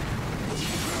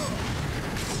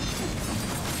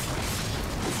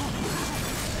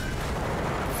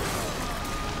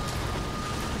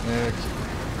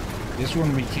 This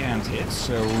one we can't hit,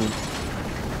 so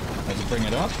let's bring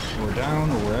it up, or down,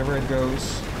 or wherever it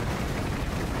goes.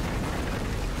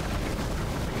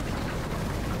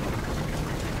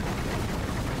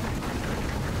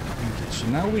 So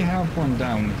now we have one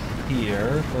down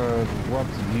here, but what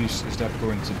use is that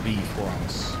going to be for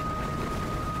us?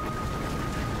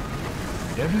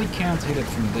 Definitely can't hit it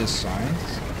from this side.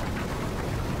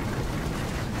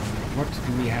 What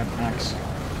do we have access?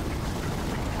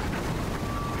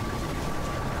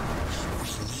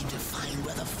 We need to find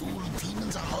where the fool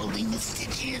demons are holding the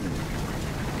Stygian.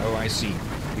 Oh, I see.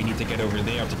 We need to get over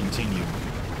there to continue.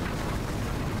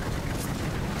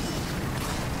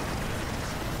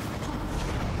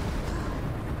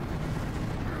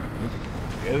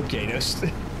 Okay,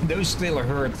 those still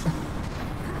hurt.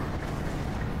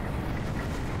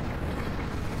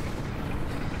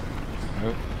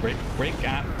 Oh, break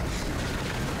up.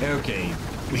 Okay,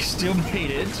 we still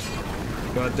made it,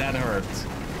 but that hurt.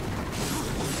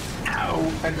 Ow,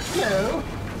 and hello.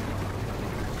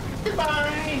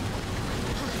 Goodbye.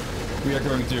 We are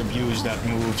going to abuse that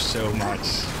move so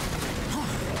much.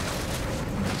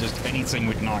 Just anything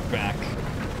with knockback.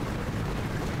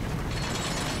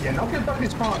 Yeah, knockback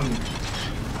is fun.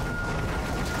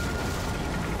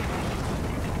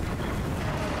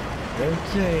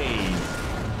 Okay.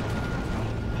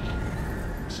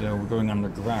 So we're going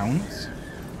underground.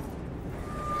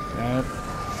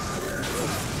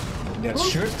 That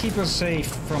should keep us safe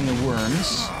from the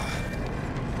worms.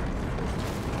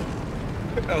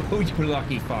 Oh, you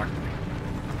lucky fuck.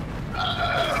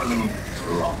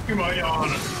 Lucky my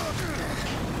honor.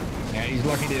 Yeah, he's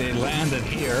lucky that it landed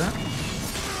here.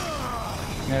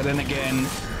 Yeah, then again,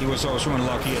 he was also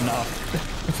unlucky enough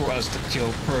for us to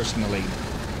kill personally.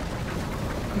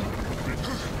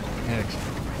 Heck.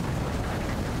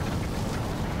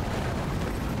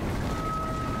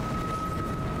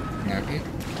 Okay.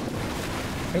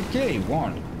 Okay,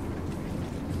 one.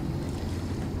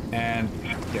 And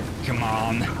yeah, come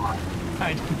on.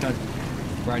 I did that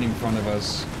right in front of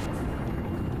us.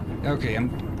 Okay,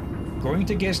 going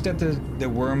to guess that the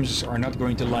worms are not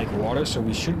going to like water, so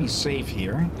we should be safe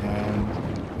here.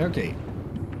 And okay.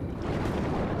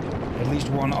 At least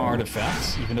one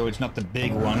artifact, even though it's not the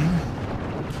big one.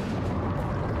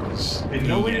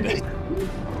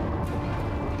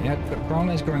 Yeah, the problem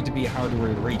is going to be how do we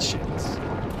reach it?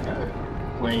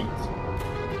 Wait.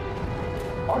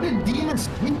 Are the demons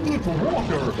needing for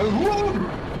water?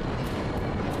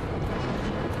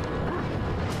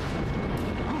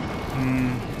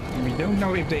 We don't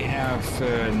know if they have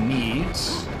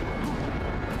needs.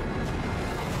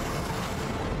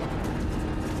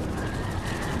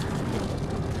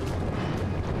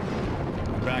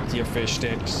 Back to your fish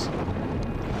sticks.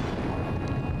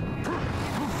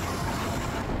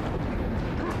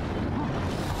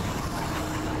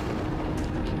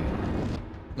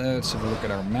 Let's have a look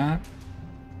at our map.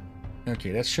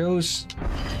 Okay, that shows...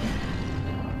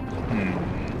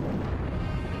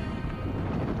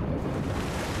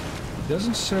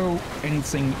 Doesn't show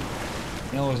anything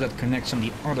else that connects on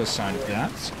the other side of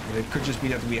that. But it could just be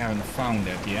that we haven't found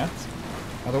that yet.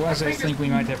 Otherwise, I think we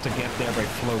might have to get there by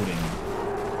floating.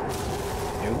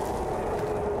 Nope.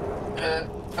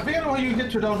 I think I know how you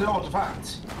get to the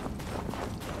artifact.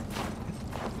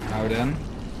 How then?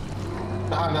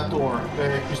 Behind that door,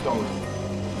 the crystal.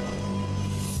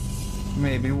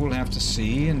 Maybe we'll have to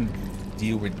see and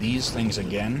deal with these things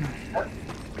again.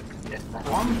 Yes, that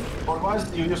one.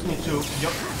 Otherwise, you just need to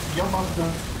jump up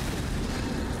the...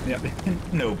 Yeah,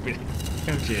 nope.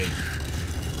 Okay.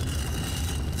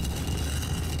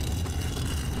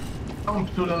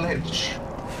 Jump to the ledge.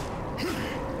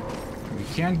 We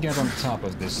can't get on top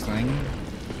of this thing,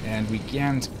 and we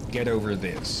can't get over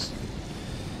this.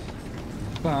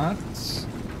 But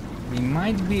we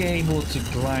might be able to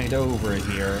glide over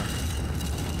here.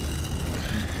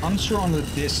 Unsure on the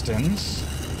distance,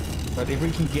 but if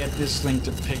we can get this thing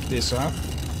to pick this up,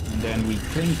 and then we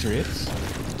cling to it.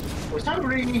 We're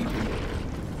hungry.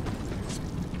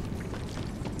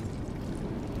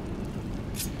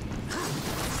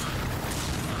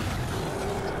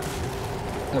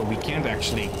 Oh, we can't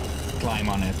actually climb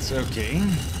on it. Okay.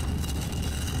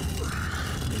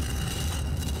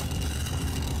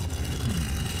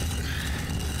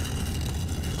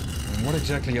 And what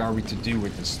exactly are we to do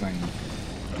with this thing?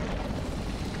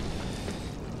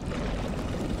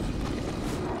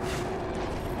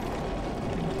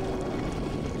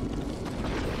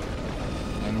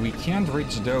 And we can't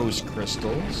reach those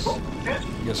crystals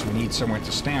because we need somewhere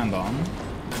to stand on.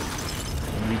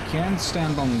 And we can't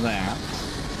stand on that.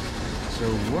 So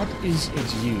what is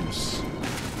its use?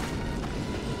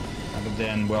 Other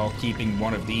than, well, keeping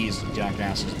one of these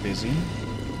jackasses busy.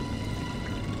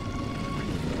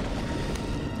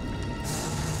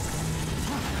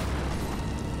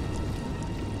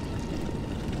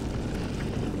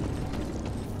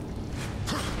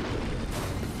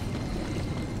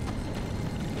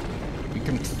 We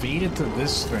can feed it to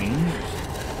this thing.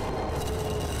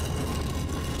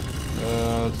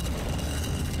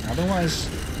 Otherwise...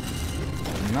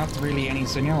 not really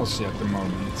anything else at the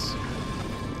moment.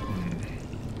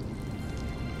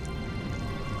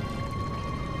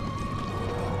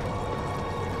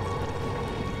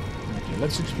 Okay,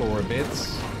 let's explore a bit.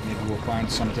 Maybe we'll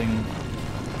find something.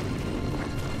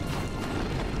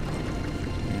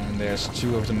 And there's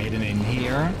two of them hidden in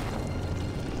here.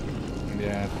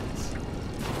 That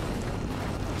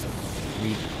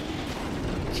we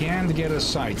can't get a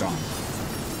sight on.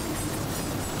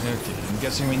 Okay, I'm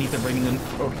guessing we need to bring it.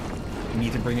 Oh, we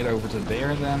need to bring it over to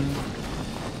there then.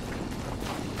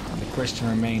 And the question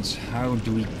remains: how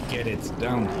do we get it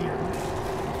down here?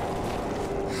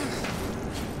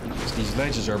 Because these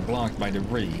ledges are blocked by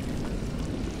debris.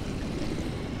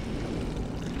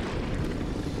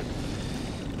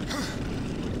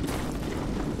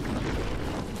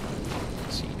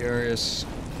 Let's see, there is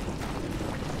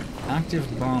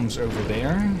active bombs over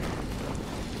there.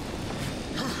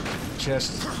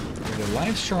 Chest with a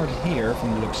life shard here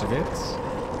from the looks of it.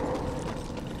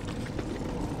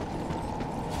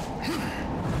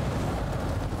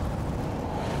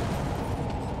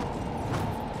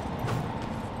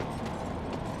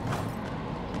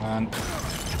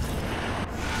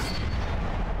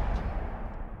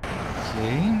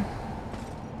 Okay.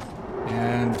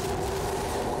 And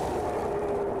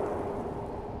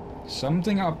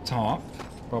something up top,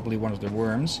 probably one of the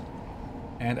worms.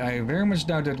 And I very much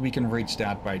doubt that we can reach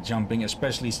that by jumping,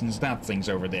 especially since that thing's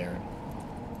over there.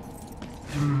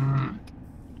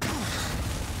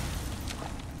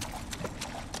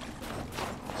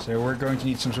 So we're going to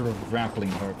need some sort of grappling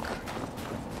hook.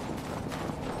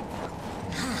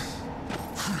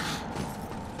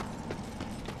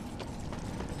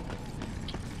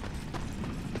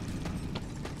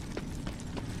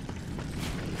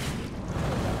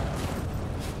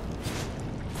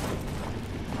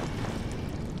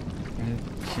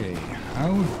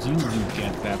 How do you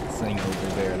get that thing over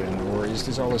there then? Or is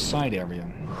this all a side area?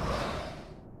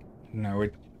 No,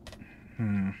 it...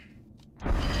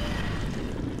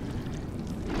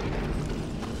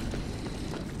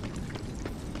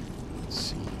 Let's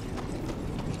see.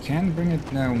 We can bring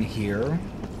it down here.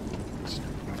 It's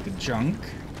like the junk.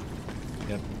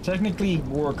 Yeah, technically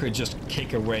war could just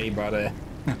kick away, but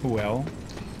well.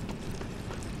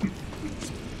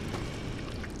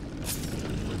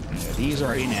 Yeah, these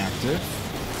are inactive.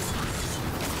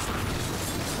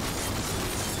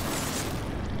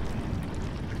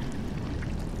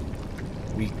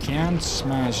 We can't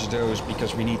smash those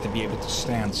because we need to be able to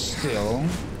stand still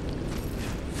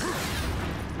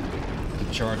to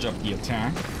charge up the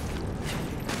attack.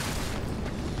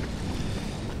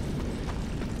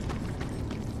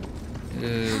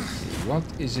 What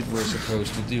is it we're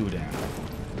supposed to do then?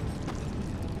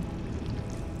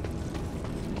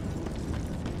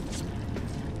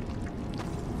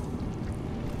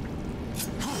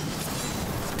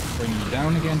 Bring you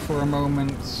down again for a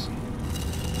moment.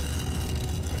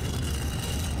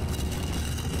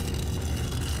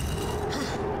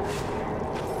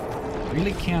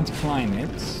 Really can't climb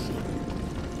it. So,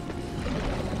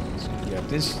 yeah,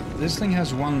 this thing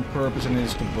has one purpose, and it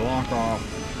is to block off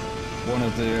one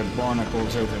of the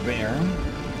barnacles over there.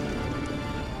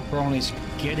 Problem is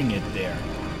getting it there.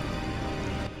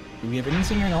 Do we have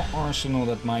anything in our arsenal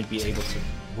that might be able to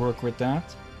work with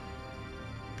that?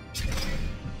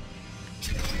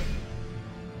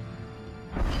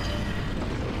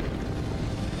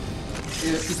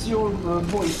 Is your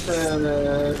voice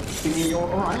thingy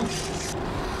alright?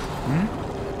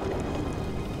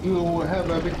 You have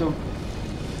a bit of...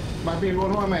 Might be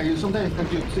wrong, man. You sometimes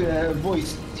let your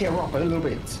voice tear up a little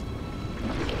bit.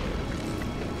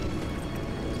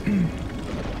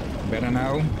 Better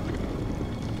now?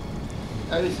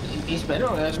 It's better.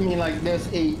 I mean, like, there's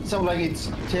a... Sound like it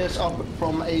tears up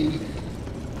from a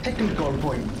technical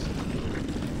point.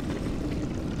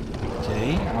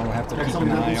 Okay, I'll have to keep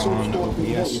an eye on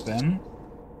OBS then.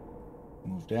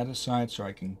 Move that aside so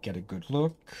I can get a good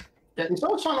look. Yeah, it's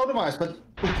not fun otherwise, but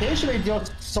occasionally it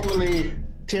just suddenly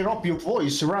tear up your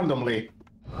voice randomly.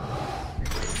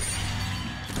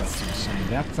 Let's see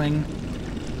that thing.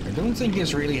 I don't think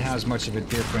this really has much of a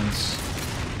difference.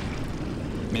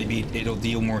 Maybe it'll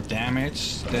deal more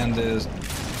damage than the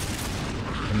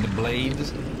blade.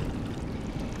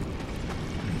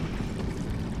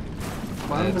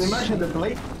 Well, I can imagine the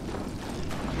blade.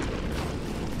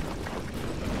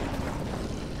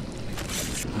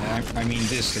 I mean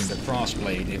this thing, the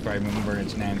crossblade, if I remember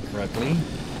its name correctly.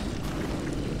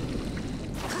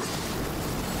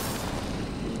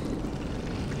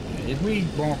 If we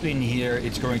walk in here,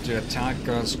 it's going to attack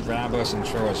us, grab us, and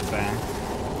throw us back.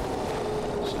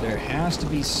 So there has to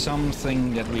be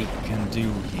something that we can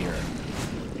do here.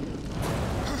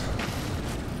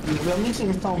 We're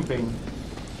missing something.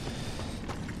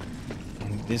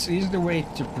 And this is the way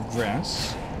to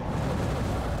progress.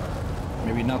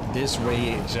 Maybe not this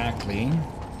way exactly.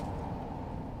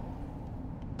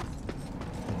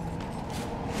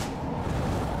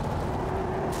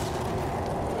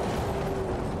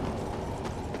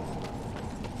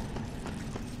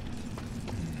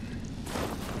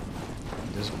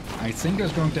 I think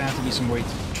there's going to have to be some way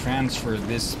to transfer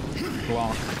this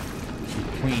block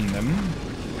between them.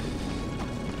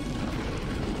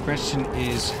 The question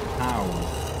is how?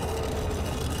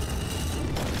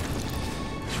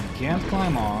 So we can't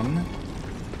climb on.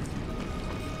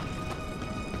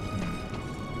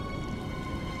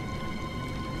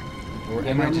 Or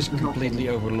am I just completely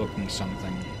overlooking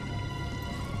something?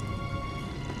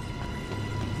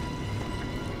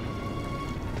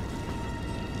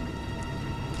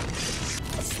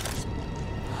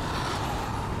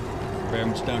 Very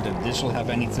much doubt that this will have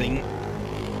anything.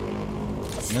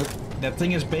 Nope. That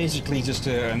thing is basically just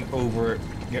a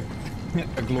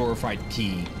glorified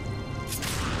key.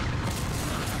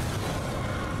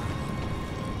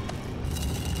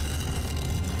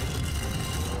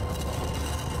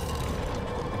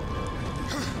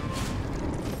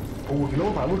 Oh,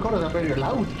 glorified. We call it a very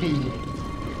loud key.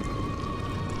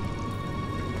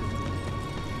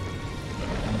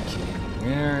 Okay,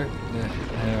 where the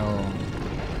hell?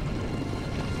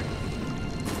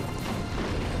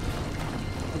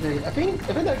 Okay, I think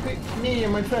that me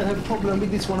and my friend had a problem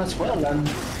with this one as well, and...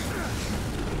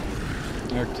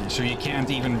 Okay, so you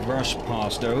can't even rush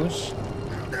past those.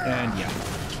 And yeah,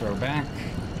 throw back.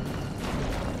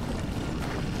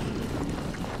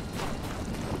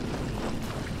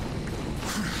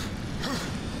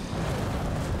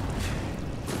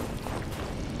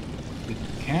 We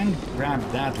can grab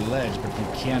grab that ledge, but we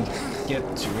can't get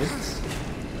to it.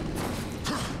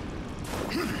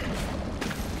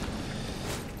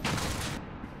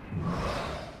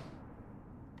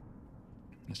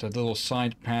 There's that little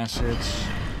side passage.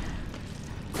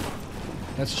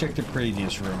 Let's check the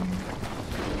previous room.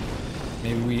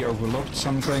 Maybe we overlooked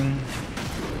something.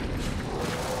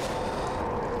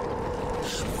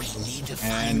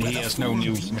 And he has no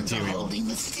new material. Okay,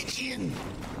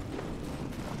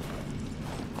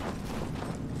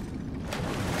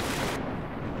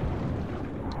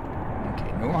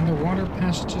 no underwater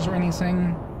passages or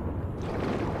anything.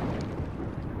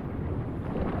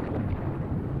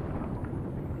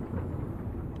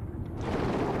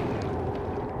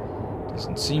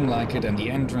 Doesn't seem like it, and the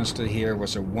entrance to here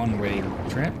was a one-way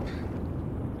trip.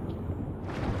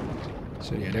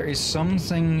 So yeah, there is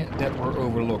something that we're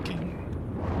overlooking.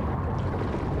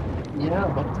 Yeah,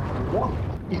 but what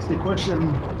is the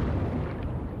question?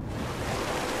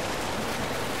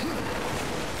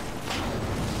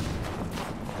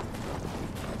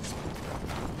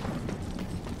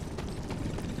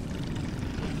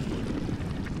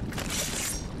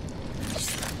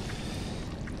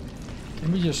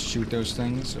 Can we just shoot those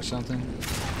things or something?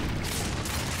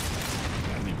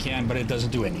 Yeah, we can, but it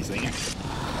doesn't do anything.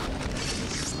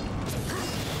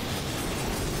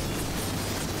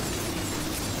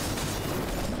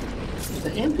 Is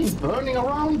there anything burning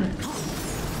around?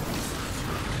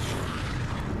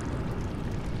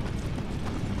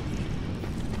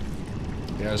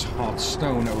 There's hot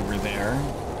stone over there.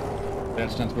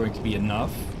 That's not going to be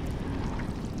enough.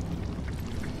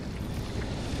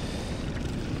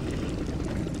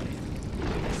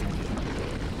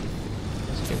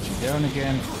 Let's get you down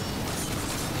again.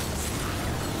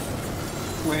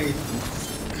 Wait.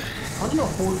 How do you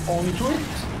hold on to it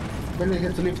when it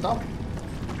gets to lift up?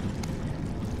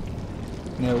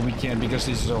 No, we can't because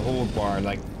this is a hold bar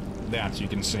like that, you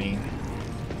can see.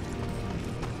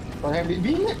 But have we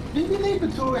been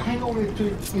able to hang on to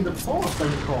it in the past, I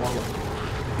recall?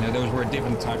 No, those were a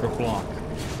different type of block.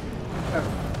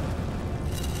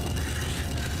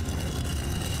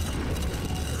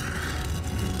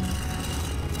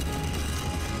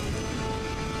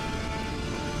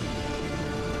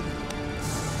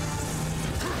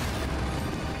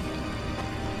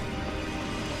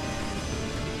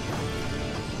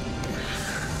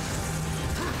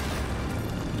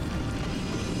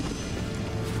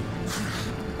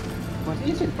 What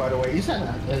is it, by the way? Is that an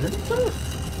elevator?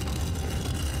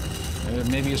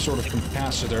 Maybe a sort of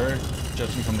capacitor,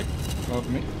 judging from the... Oh,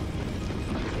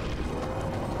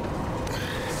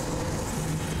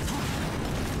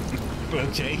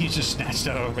 okay, he just snatched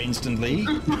that off instantly.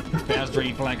 Fast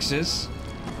reflexes.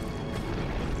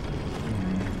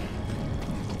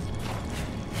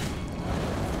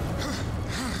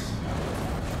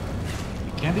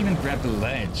 Can't even grab the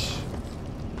ledge.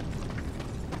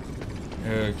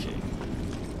 Okay.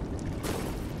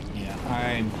 Yeah,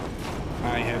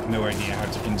 I have no idea how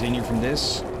to continue from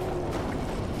this.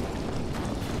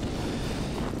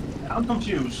 I'm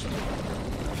confused.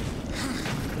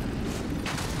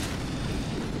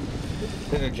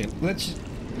 Okay, let's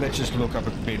just look up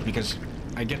a bit, because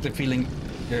I get the feeling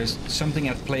there's something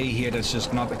at play here that's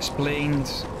just not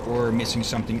explained, or missing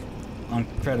something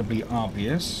incredibly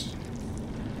obvious.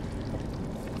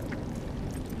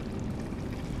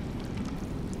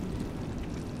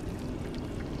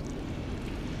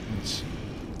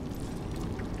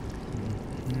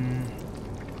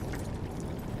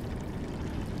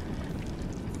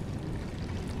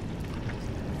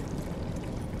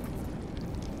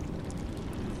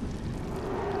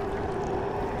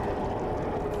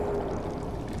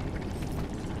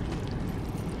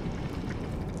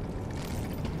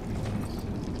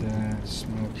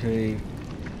 Okay.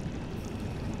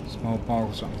 Small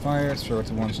bottles on fire, throw it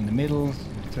the ones in the middle.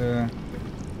 Okay,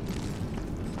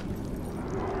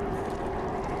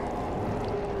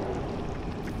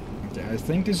 I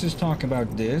think this is talk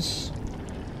about this.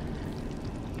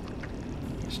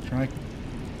 Strike.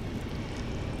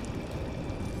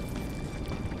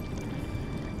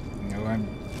 No,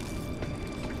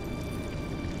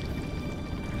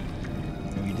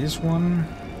 maybe this one.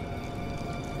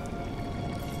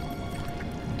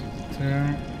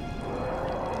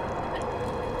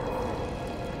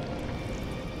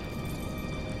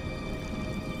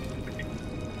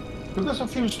 There's a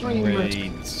few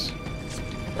streams.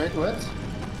 Wait, what?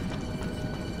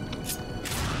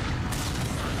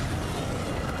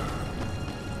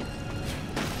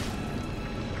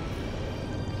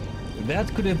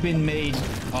 That could have been made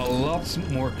a lot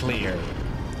more clear.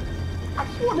 I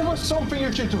thought there was something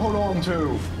you should hold on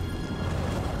to.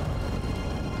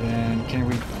 And can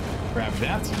we Grab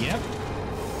that, yep.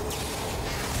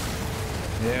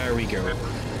 There we go.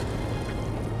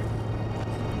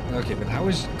 Okay, but how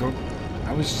is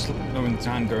slowing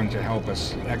time going to help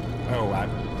us?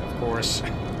 Of course.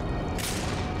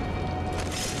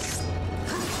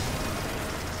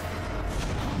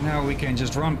 Now we can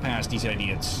just run past these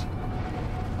idiots.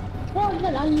 La la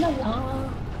la la la.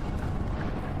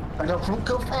 I don't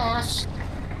go fast.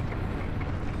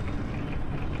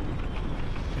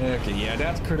 Okay, yeah,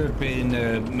 that could have been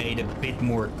made a bit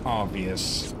more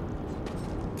obvious.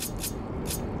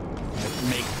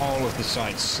 Make all of the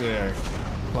sides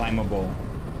climbable.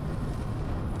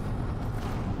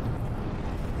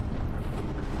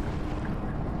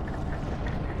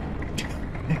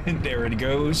 There it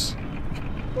goes.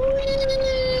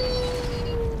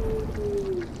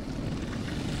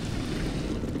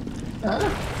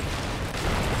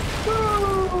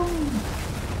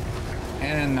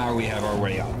 And now we have our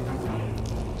way up.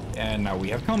 And now we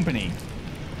have company.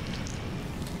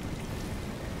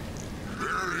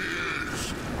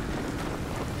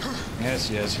 Yes,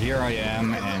 yes, here I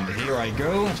am, and here I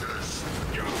go.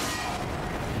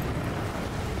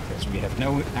 Because we have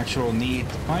no actual need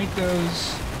to fight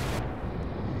those.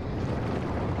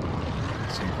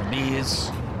 Same for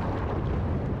these.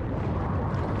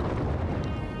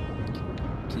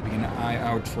 Keeping an eye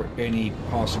out for any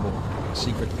possible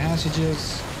secret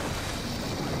passages.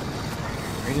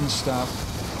 Hidden stuff.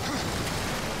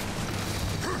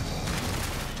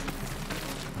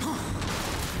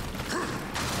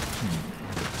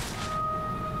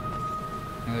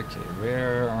 Okay,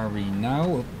 where are we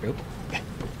now? Oh,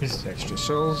 there's extra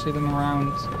souls hidden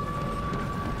around.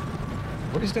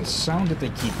 What is that sound that they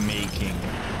keep making?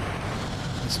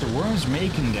 It's the worms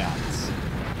making that.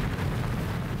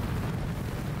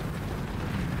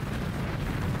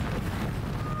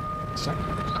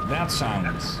 That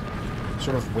sounds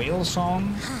sort of whale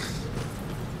song,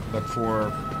 but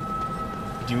for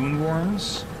dune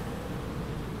worms.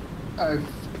 I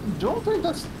don't think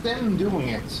that's them doing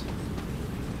it.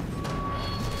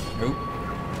 Nope.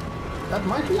 That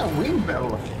might be a wind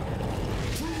bell.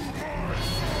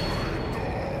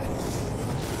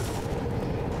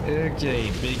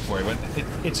 Okay, big boy, but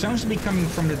it sounds to be coming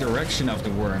from the direction of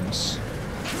the worms.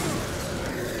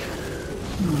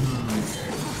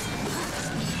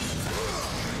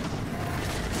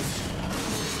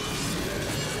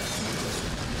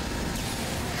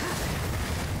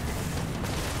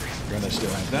 Gonna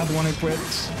still have that one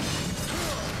equipped.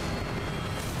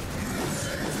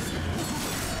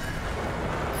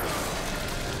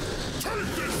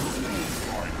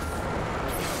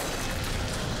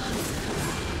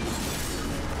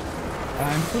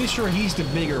 I'm pretty sure he's the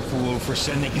bigger fool for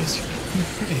sending his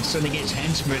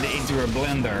henchmen into a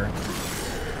blender.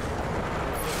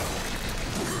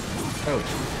 Oh,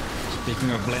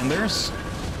 speaking of blenders.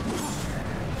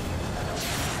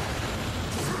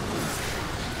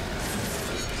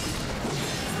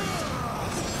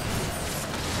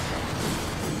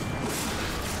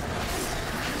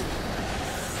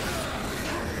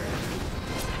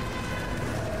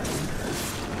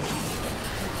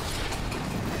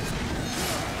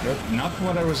 Not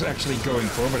what I was actually going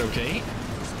for, but okay.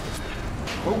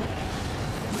 Oh.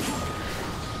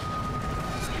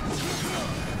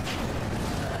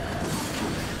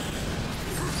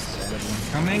 That one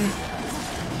coming.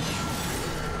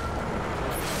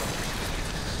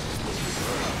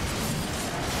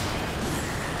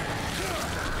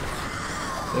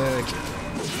 Okay.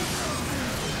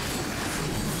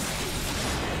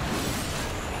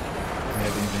 I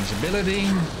have invincibility.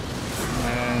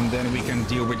 And then we can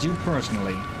deal with you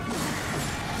personally.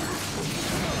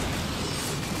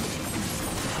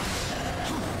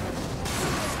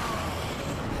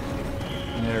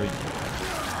 There we go.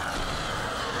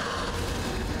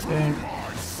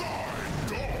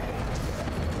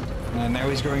 And now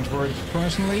he's going towards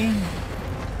personally.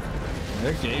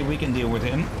 Okay, we can deal with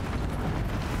him.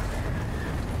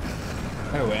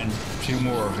 Oh, and 2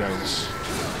 more of those.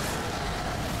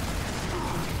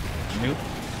 Nope.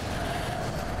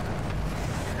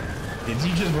 Did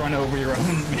you just run over your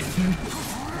own men?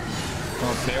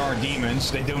 Well, if they are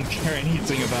demons, they don't care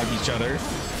anything about each other.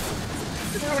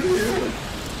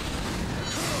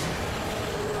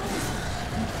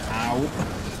 Ow.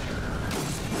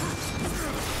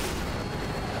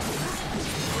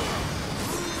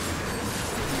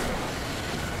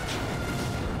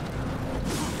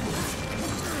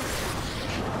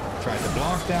 Try to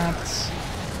block that.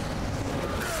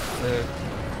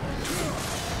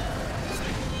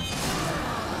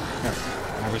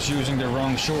 I was using the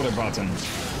wrong shoulder button.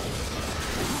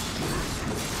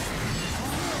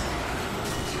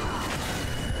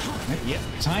 Yeah,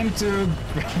 time to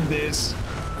grab this.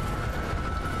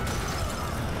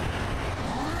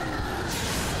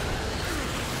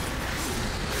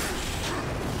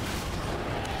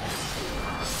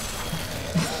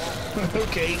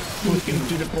 Okay, looking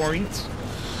to the point.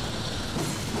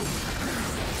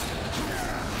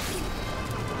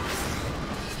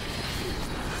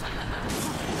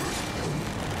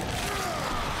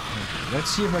 Let's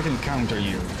see if I can counter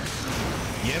you.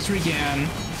 Yes, we can.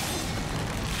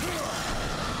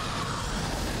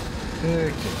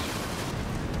 Okay.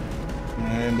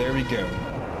 And there we go.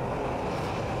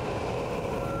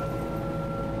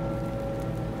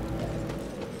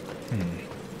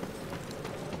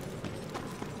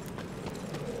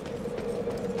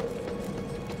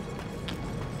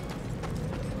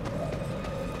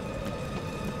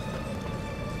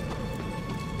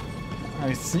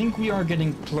 I think we are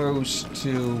getting close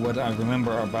to what I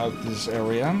remember about this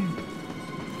area.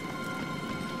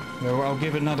 Though I'll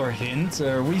give another hint.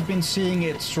 We've been seeing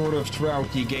it sort of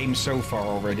throughout the game so far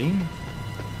already.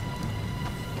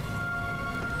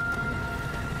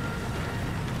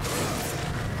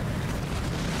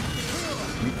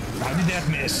 How did that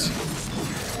miss?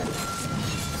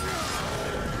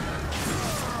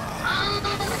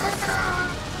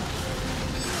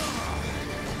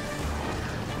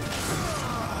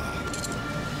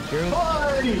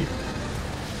 Hi!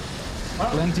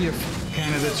 Plenty of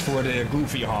candidates for the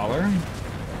goofy hauler.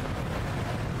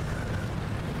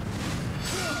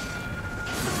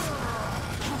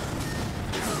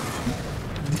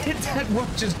 Did that one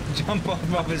just jump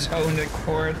off of his own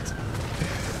accord?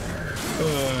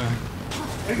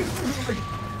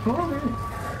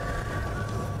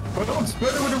 But don't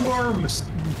spread it with the worms!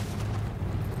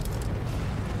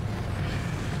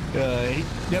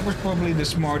 That was probably the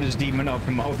smartest demon of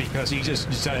them all because he just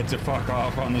decided to fuck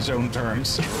off on his own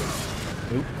terms.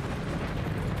 Oop.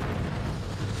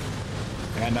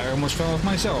 And I almost fell off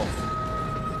myself.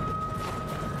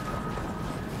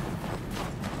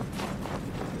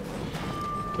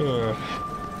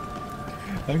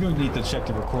 I'm going to need to check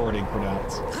the recording for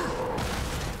that.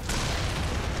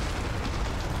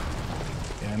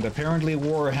 And apparently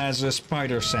War has a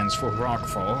spider sense for rock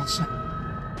falls.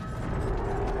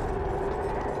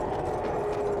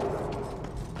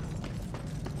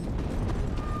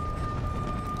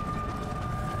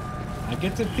 I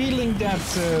get the feeling that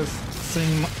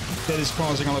thing that is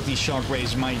causing all of these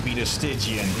shockwaves might be the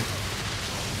Stygian.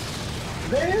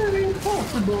 Very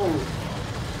impossible!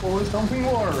 Or something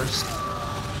worse.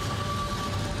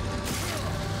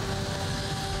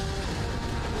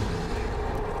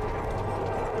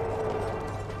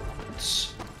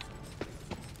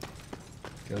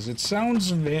 Because it sounds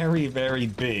very, very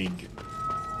big.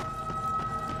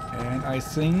 And I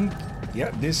think,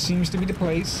 yeah, this seems to be the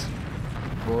place.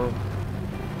 Or...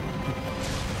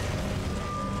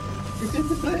 Is it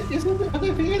what I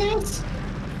think it is?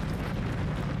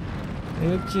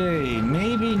 Okay,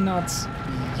 maybe not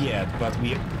yet, but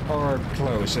we are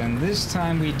close. And this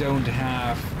time we don't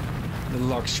have the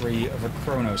luxury of a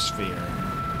chronosphere.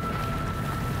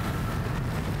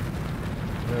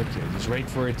 Okay, just wait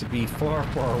for it to be far,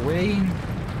 far away.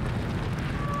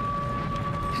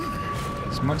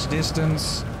 As much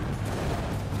distance.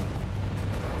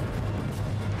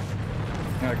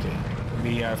 Okay,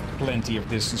 we have plenty of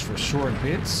distance for short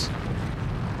bits.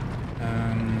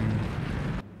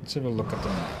 Let's have a look at the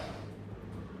map.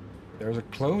 There's a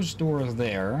closed door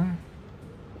there.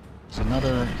 There's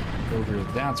another over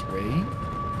that way.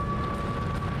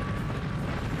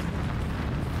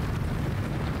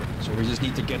 So we just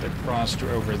need to get across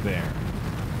to over there.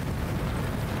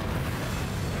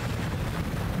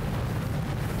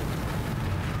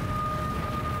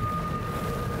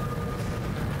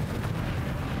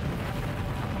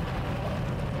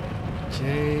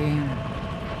 Okay.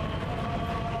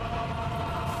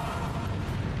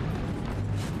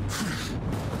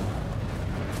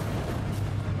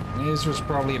 This was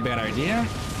probably a bad idea.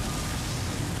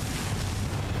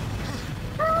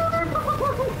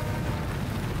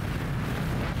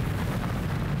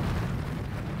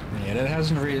 Yeah, that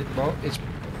hasn't really... Well,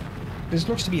 this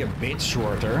looks to be a bit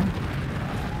shorter.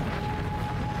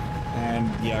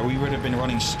 And yeah, we would have been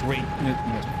running straight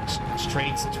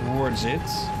towards it.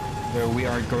 Though we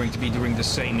are going to be doing the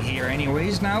same here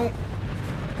anyways now.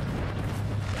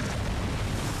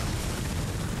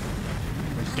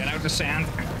 Get out the sand.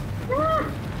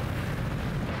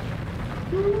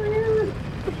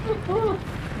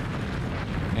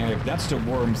 And if that's the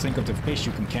worm, think of the fish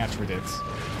you can catch with it.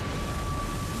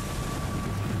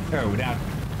 Oh, that...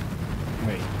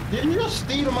 Wait. Did you just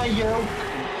steal my yoke?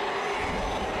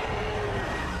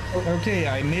 Okay,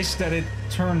 I missed that it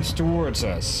turns towards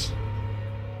us.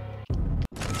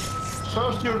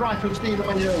 First your right hook steal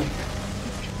on you.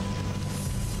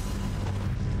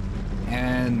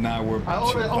 And now we're... I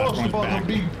already asked about how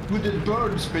big would the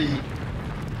birds be.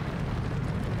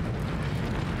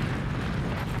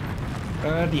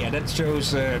 Yeah, that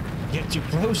shows get too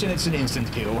close and it's an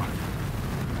instant kill.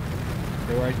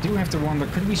 So I do have to wonder,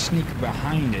 could we sneak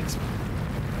behind it?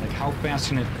 Like, how fast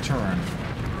can it turn?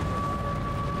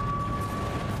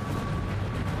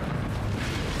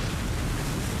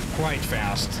 Quite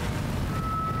fast.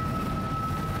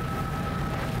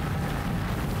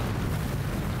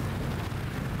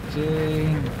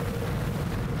 Okay.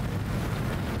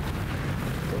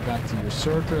 Go back to your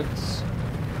circuits.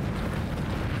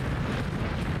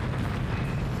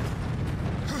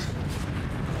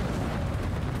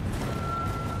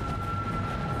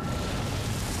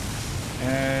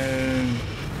 And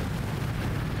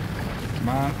come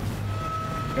on.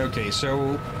 Okay,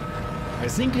 so I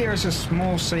think there's a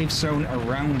small safe zone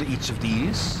around each of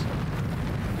these.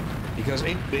 Because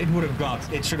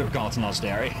it should have gotten us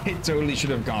there. It totally should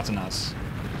have gotten us.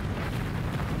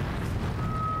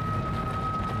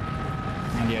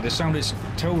 And yeah, the sound is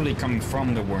totally coming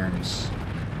from the worms.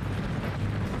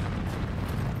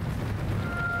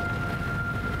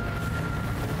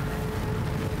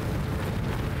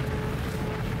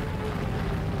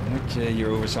 Okay, your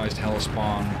oversized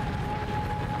hellspawn.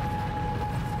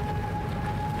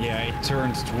 Yeah, it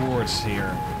turns towards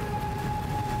here.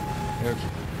 Okay.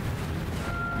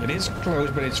 It is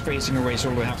close, but it's facing away, so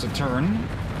we'll have to turn.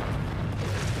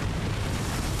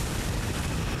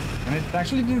 And it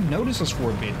actually didn't notice us for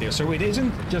a bit there, so it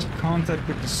isn't just contact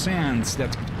with the sands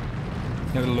that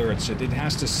alerts it. It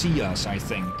has to see us, I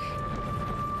think.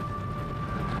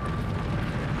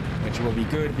 Which will be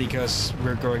good, because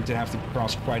we're going to have to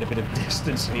cross quite a bit of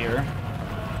distance here.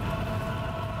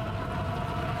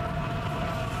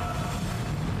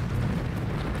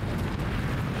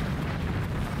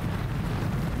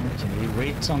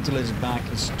 Wait until its back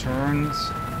is turned.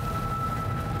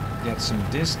 Get some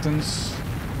distance.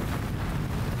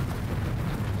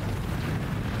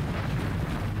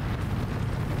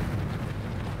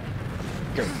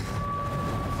 Go.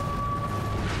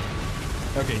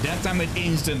 Okay, that time it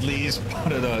instantly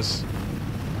spotted us.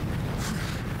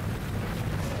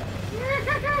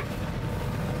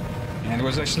 And it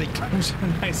was actually closer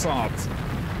than I thought.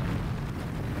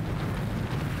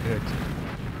 Okay.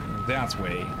 That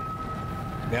way.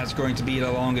 That's going to be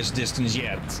the longest distance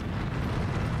yet.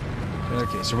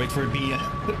 Okay, so wait for it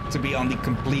to be on the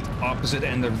complete opposite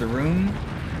end of the room.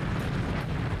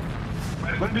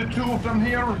 When the two of them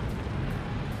here?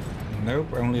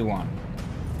 Nope, only one.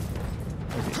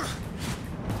 Okay.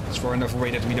 It's far enough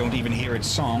away that we don't even hear its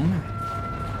song.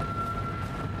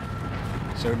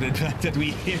 So the fact that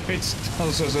we hear it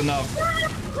tells us enough.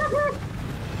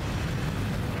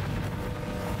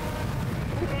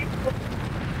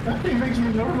 That thing makes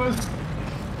me nervous.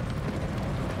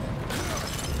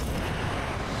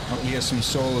 Oh, here's some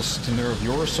souls to nerve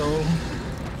your soul.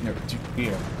 No,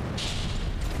 here.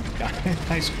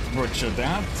 Nice butcher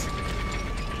that.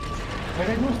 But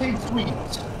I do say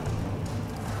sweet.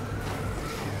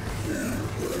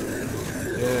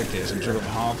 Okay, some sort of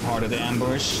half-hearted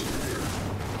ambush.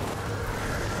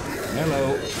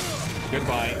 Hello.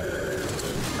 Goodbye.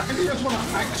 I just want to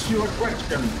ask you a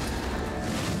question.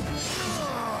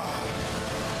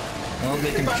 Well,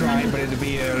 they can try, but it'll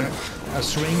be a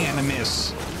swing and a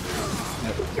miss.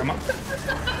 No, come on.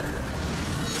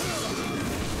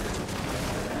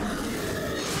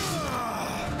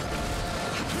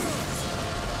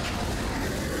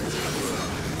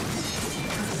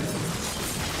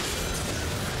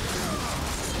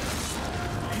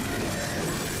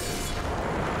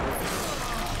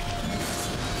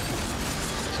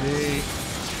 Okay.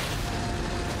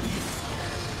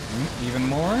 Even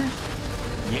more?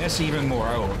 Yes, even more.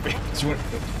 Oh,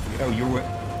 oh, you were.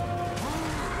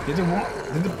 Did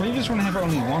the previous one have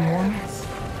only one?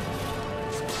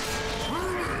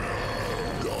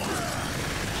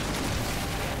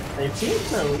 I think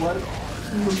so. What?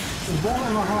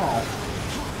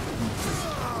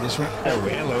 1.5. This one? Oh,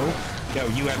 hello. Oh,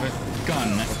 you have a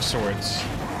gun of sorts.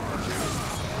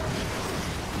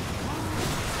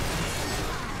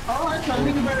 Alright, I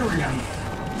think better again.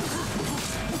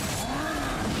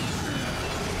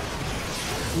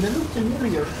 They look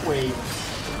familiar. Wait.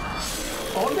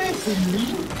 Are they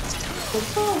elite? What's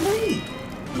so elite?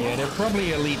 Yeah, they're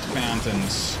probably elite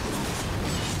phantoms.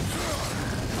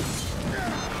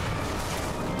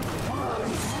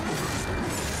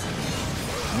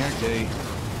 Okay.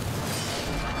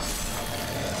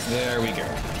 There we go.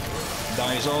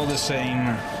 Dies all the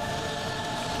same.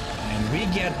 And we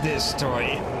get this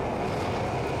toy.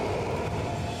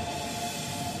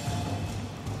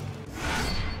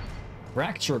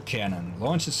 Fracture cannon.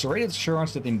 Launches serrated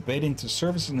shards that embed into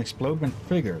surfaces and explode when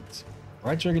triggered.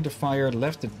 Right trigger to fire,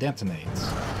 left to detonate.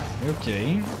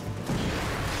 Okay.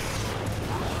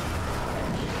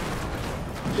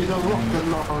 It's a rocket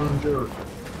launcher.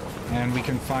 And we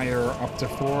can fire up to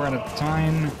 4 at a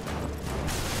time.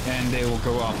 And they will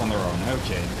go off on their own.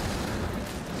 Okay.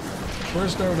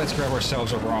 First though, let's grab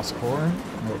ourselves a Wrath core.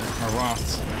 A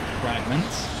Wrath fragment.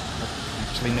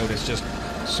 Actually, no, that's just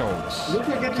souls. Let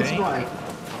me get this right.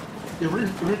 The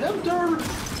Redemptor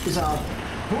is a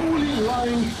holy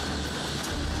line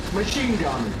machine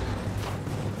gun.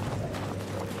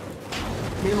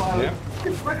 Meanwhile,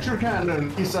 the fracture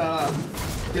cannon is a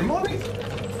demonic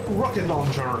rocket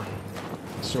launcher.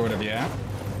 Sort of, yeah.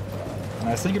 And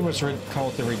I think it was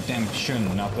called the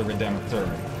Redemption, not the Redemptor.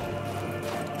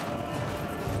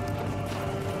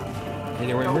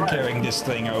 Anyway, we're carrying this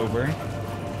thing over.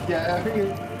 Yeah, I think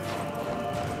it...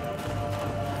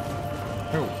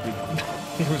 Oh,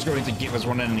 it was going to give us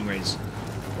one anyways.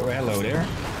 Oh, hello there.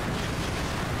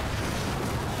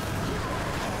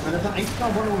 But there's an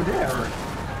extra one over there.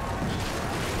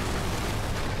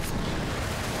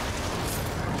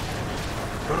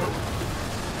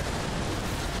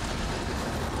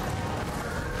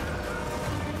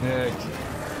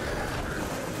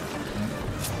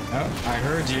 Oh, I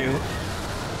heard you.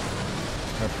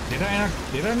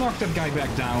 Did I knock that guy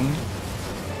back down?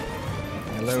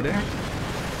 Hello there.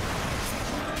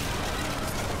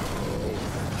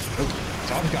 Oh,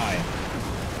 tough guy.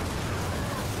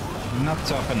 Not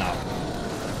tough enough.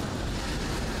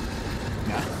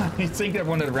 I think that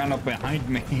one that ran up behind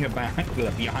me,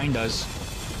 behind us,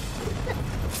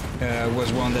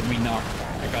 was one that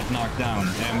got knocked down.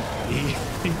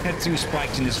 He had 2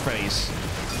 spikes in his face.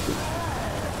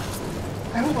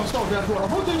 I hope I saw that one.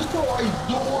 How do you saw a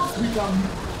door with an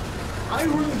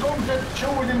iron gauntlet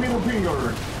showing the middle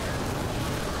finger?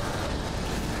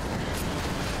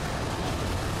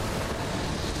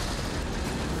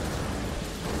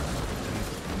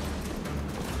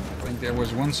 I think there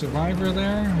was one survivor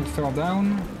there who fell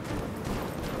down.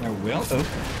 Oh, well. Oh.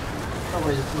 Oh,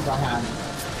 wait, it's a hand.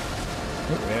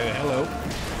 Oh, hello.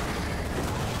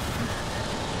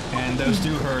 And those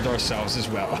 2 hurt ourselves as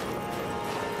well.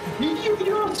 Did you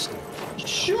just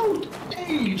shoot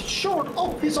a short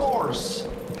off his horse?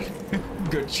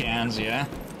 Good chance, yeah.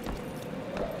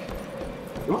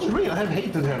 It was real, I have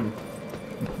hated him.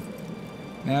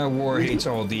 War hates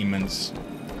all demons.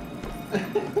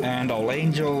 And all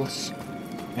angels.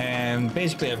 And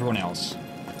basically everyone else.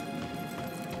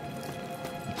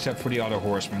 Except for the other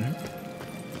horsemen.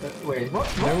 Wait, what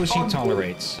Those he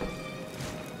tolerates.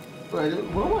 Wait,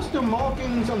 what was the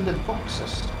markings on the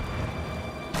boxes?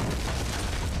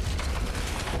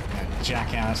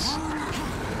 Jackass.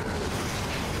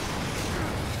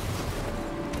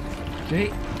 Okay.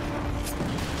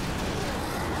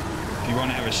 If you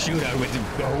want to have a shootout with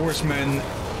the horsemen,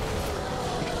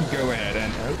 go ahead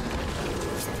and...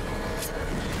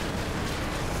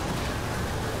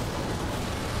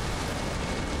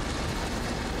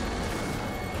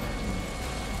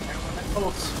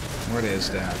 What is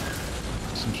that?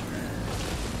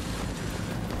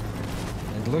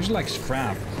 It looks like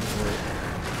scrap.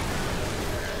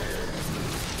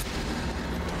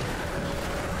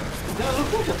 That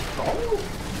looks like a skull?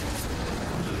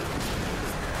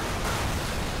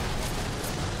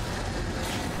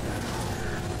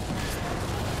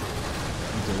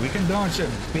 So we can dodge a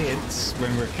bit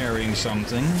when we're carrying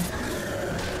something,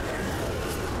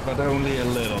 but only a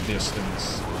little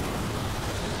distance.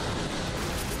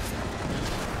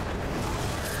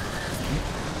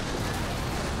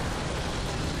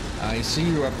 I see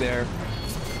you up there.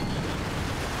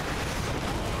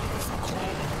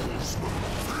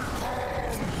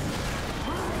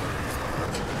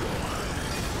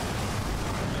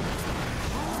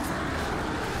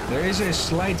 There is a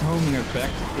slight homing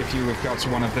effect if you have got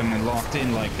one of them locked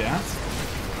in like that.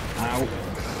 Ow.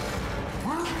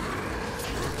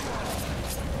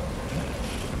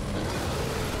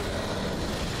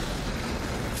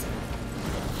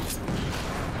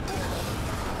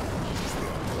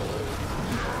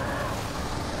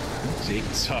 See,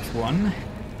 tough one.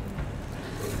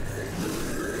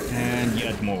 And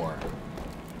yet more.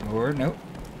 Or, nope.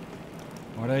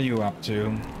 What are you up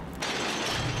to?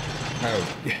 Oh,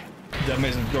 that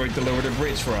isn't going to lower the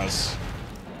bridge for us.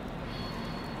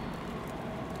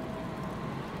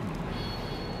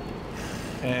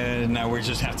 And now we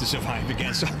just have to survive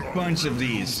against a bunch of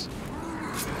these.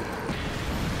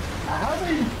 have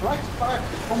a flashback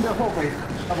from the Hobbit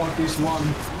about this one.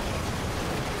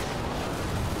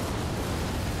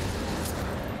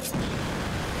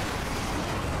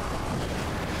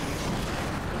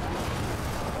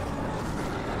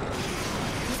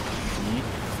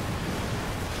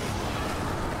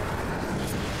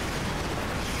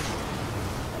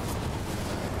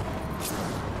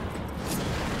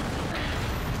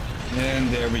 And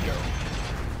there we go.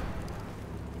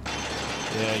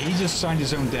 Yeah, he just signed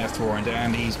his own death warrant,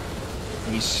 and he's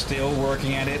still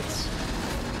working at it.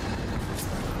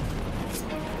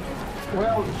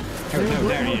 Well, Oh no,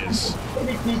 there he is.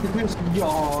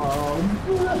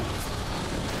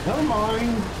 Never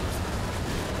mind.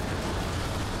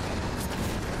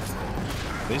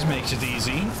 This makes it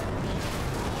easy.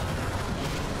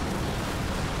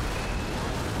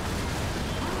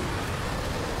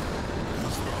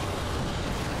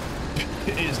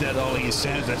 Is that all he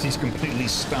says? That he's completely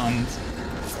stunned?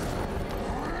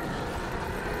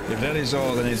 If that is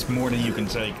all, then it's more than you can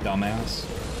take, dumbass.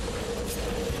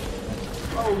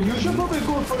 Oh, you should probably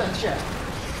go for that chest.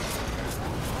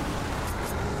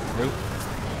 Nope.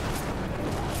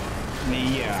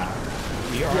 Yeah.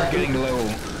 We are getting low.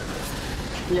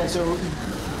 Yeah, so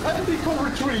I think on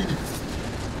retreat.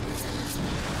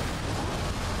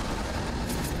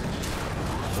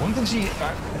 I want to see.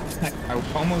 I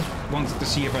almost wanted to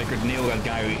see if I could nail that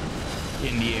guy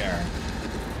in the air.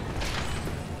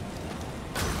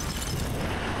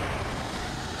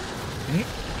 Okay.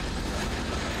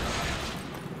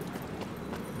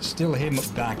 Still him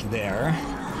back there,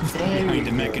 behind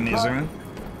the mechanism.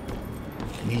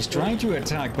 And he's trying to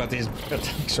attack, but his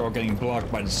attacks are getting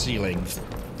blocked by the ceiling.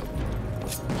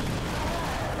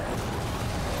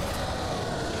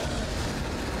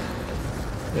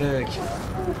 Okay.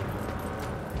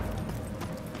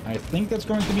 I think that's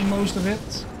going to be most of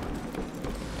it.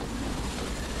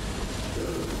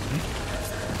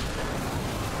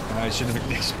 I should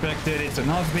have expected it to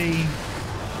not be.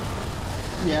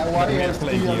 Yeah, why But we have else do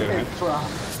plenty you of have it. extra?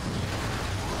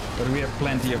 But we have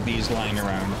plenty of these lying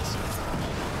around.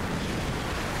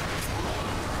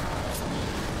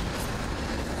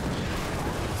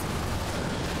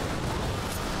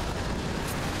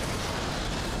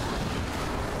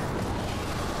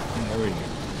 There we go.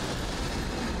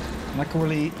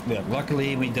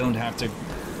 Luckily we don't have to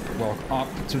walk up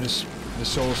to the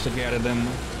souls to gather them.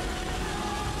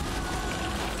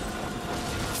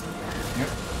 Yep.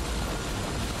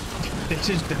 They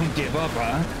just don't give up,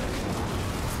 huh?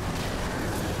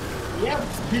 Yep,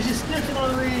 this is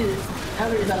definitely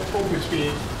having that focus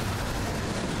speed.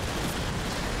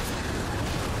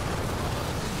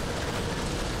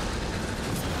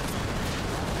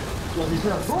 So it's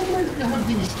not always to have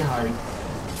these guys.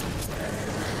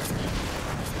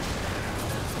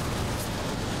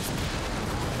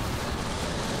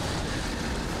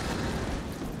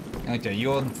 Okay,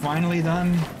 you're finally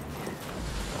done?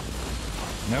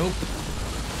 Nope.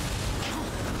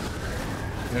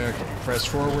 Okay, press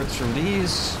forward through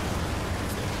these.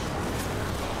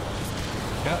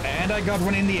 Yeah, and I got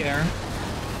one in the air.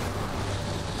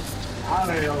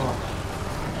 Ariel.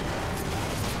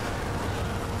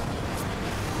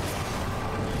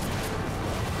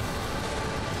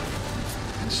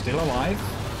 Still alive.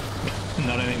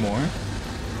 Not anymore.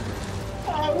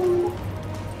 Oh.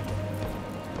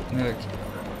 Okay.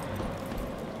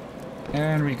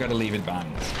 And we gotta leave it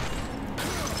behind.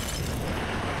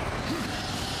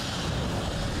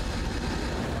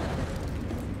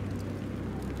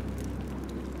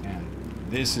 And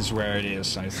this is where it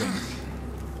is, I think.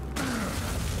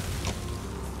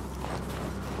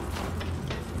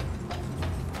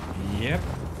 Yep.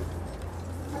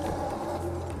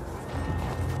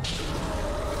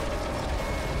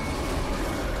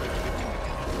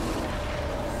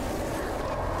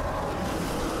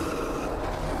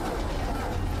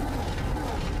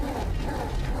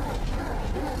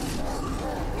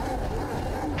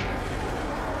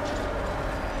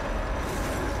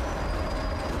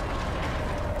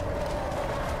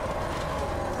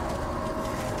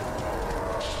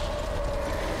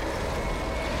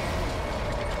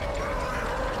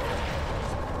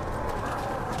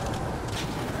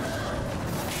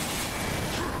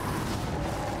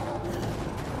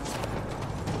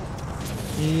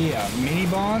 Yeah, mini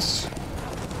boss.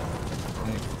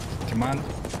 Come on.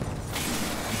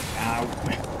 Ow.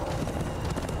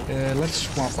 Let's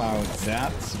swap out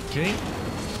that. Okay.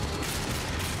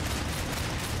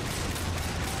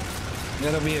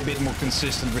 That'll be a bit more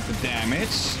consistent with the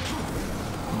damage.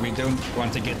 We don't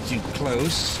want to get too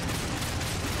close.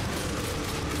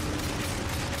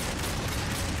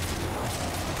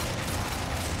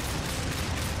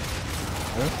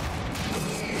 Oh.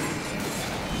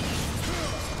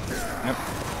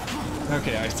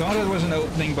 Okay, I thought it was an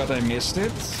opening, but I missed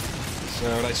it. So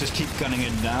let's just keep gunning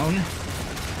it down.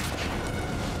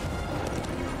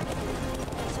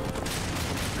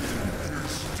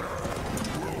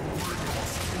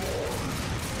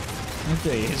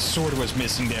 Okay, his sword was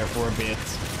missing there for a bit.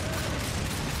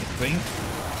 I think.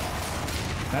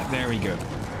 There we go.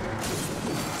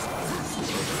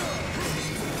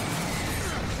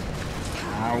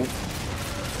 Ow.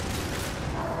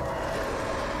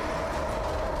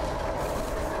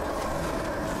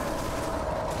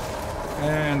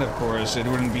 And of course, it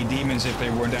wouldn't be demons if they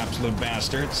weren't absolute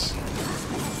bastards.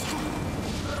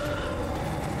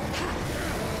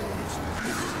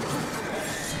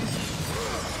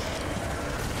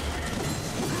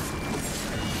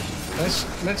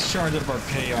 Let's charge up our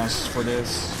chaos for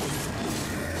this.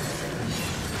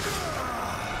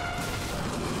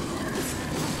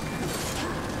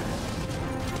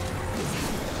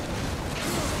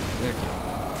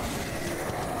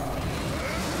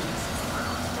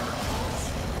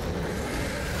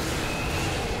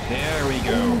 There we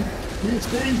go. It's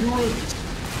dangerous.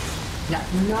 Yeah,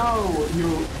 now you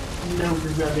know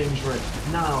you are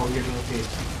dangerous. Now you know this.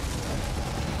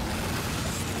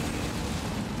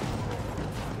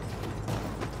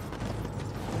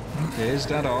 Okay, is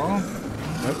that all?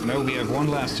 Oh, no, we have one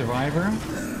last survivor.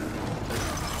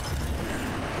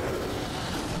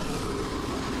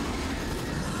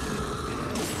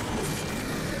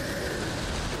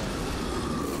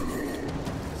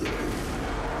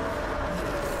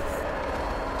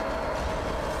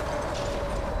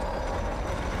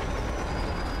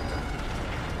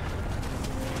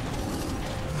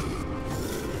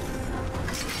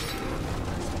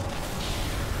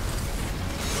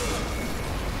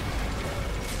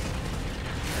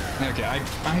 Okay,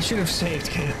 I should have saved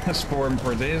Chaos Form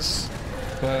for this,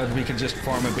 but we could just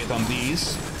farm a bit on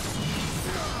these.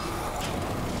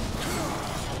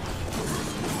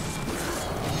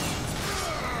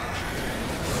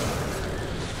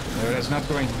 No, that's not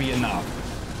going to be enough.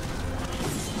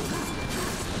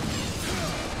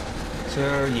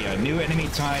 So yeah, new enemy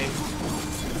type,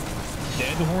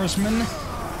 Dead Horseman.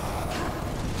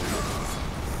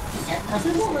 I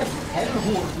think what was Dead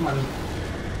Horseman?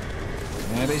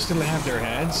 Yeah, they still have their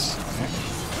heads.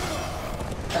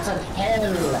 That's a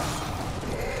hell.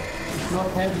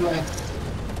 Not headless.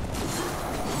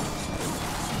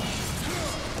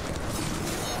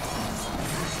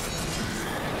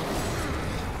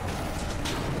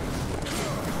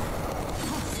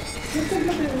 This is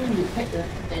really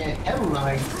hell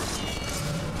line.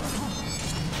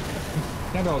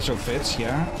 That also fits,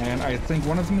 yeah. And I think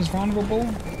one of them is vulnerable.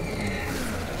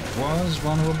 Was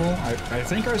vulnerable. I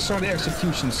think I saw the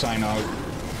execution sign out.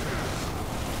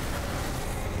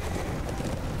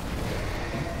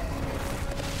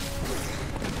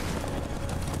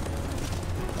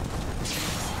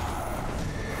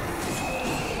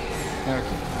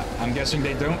 Okay, I'm guessing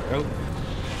they don't. Oh.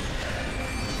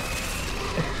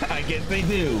 I guess they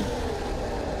do.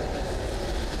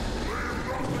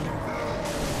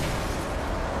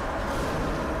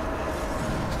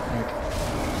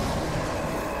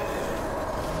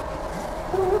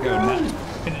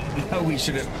 No, we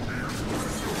should have.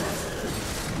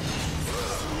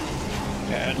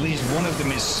 Yeah, at least one of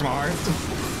them is smart.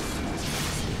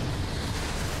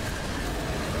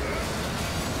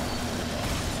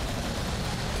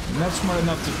 Not smart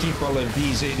enough to keep all of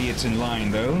these idiots in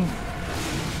line, though.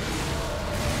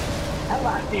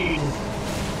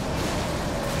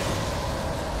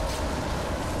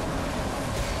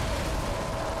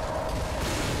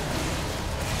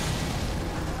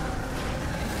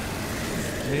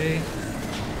 Okay.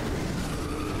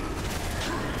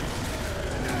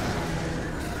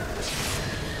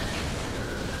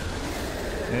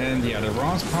 And yeah, the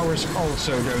Ross powers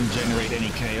also don't generate any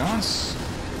chaos.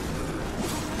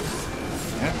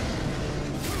 Yep.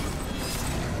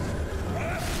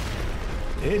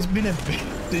 It's been a bit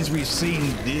since we've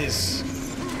seen this.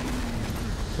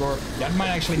 Or that might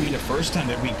actually be the first time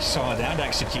that we saw that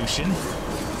execution.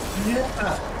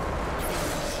 Yeah.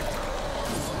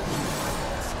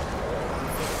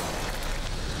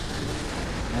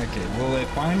 Okay, will it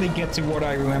finally get to what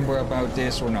I remember about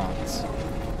this or not?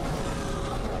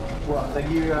 What, that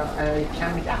you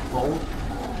can't apple?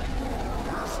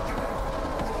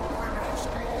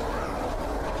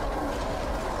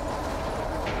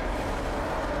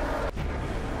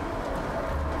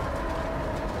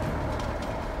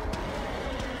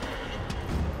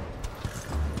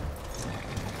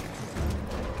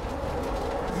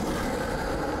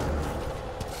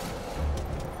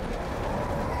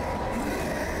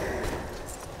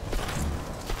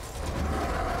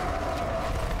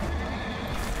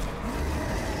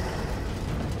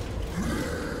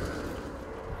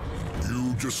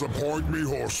 disappoint me,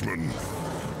 horseman.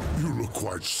 You look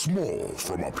quite small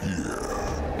from up here.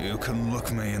 You can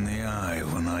look me in the eye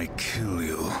when I kill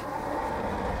you.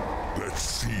 Let's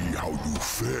see how you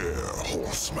fare,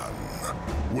 horseman,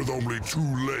 with only 2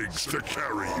 legs to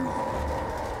carry you.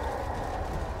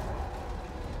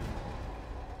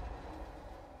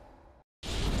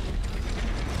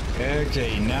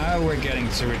 Okay, now we're getting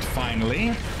to it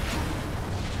finally.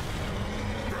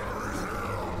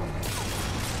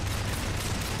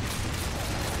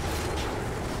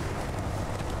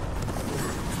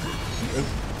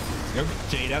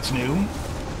 Okay, that's new.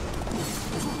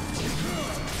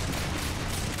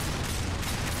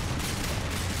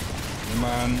 Come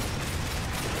on.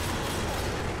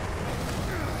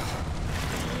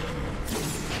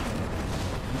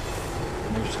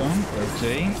 No stun?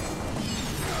 Okay.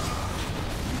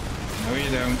 No, you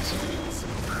don't.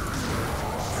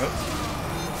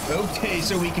 Oh. Okay,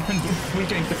 so we can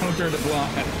counter the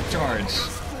block charge.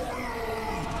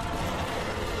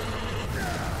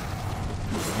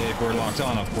 If we're locked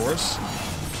on, of course.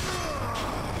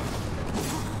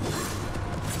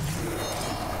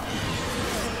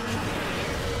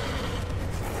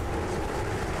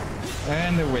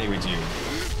 And away with you.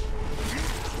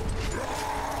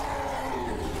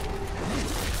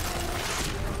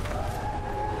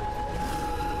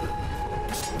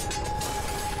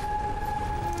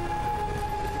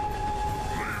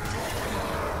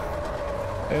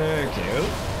 Okay.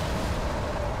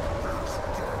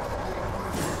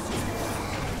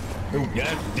 Oh,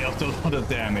 that dealt a lot of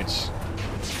damage.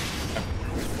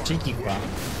 Cheeky fuck.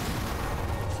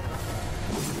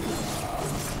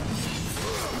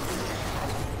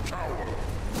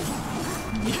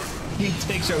 He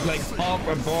takes out like half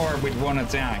a bar with one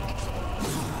attack.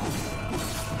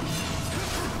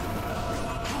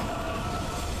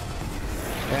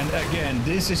 And again,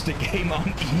 this is the game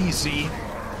on easy.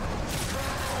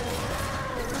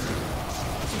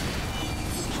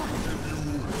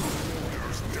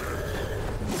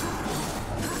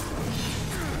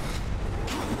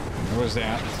 What was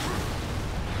that?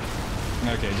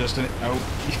 Okay, just an... Oh.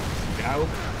 Ow.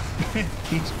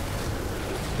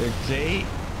 Okay.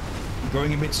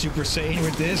 Going a bit Super Saiyan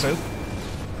with this. Oh.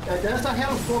 There's a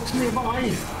health box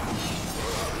nearby.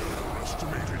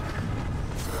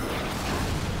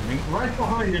 Right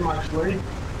behind him, actually.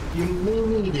 You may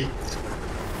need it.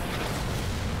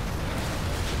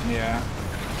 Yeah.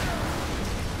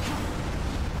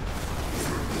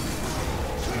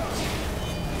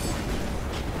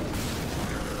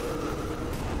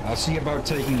 I'll see about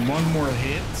taking one more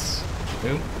hit.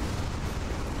 Oh.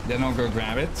 Then I'll go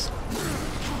grab it.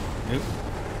 Oh.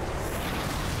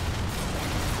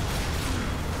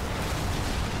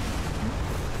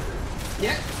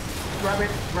 Yeah. Grab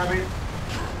it. Grab it.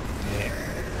 Yeah.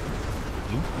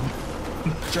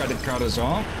 Try to cut us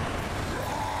off.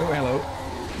 Oh, hello.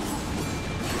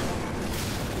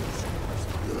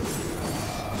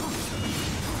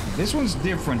 This one's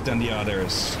different than the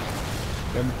others.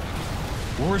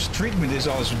 Worse treatment is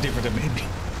also different than maybe.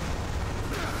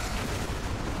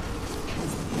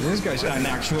 This guy's an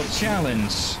actual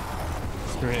challenge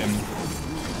for him.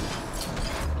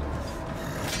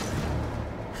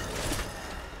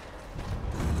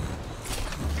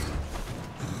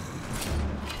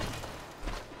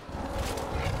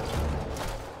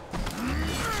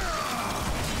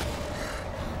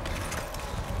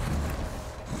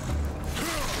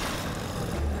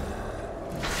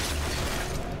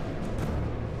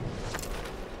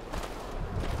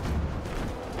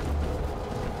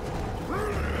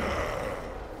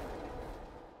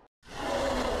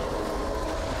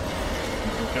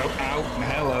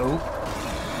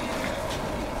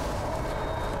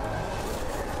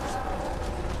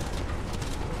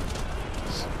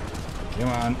 Come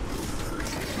on.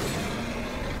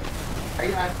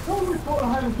 I don't recall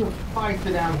having to fight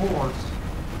the damn horse.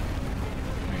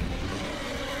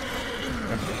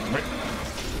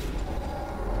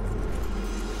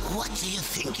 What do you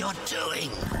think you're doing?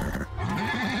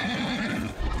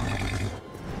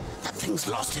 That thing's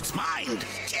lost its mind.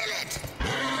 Kill it!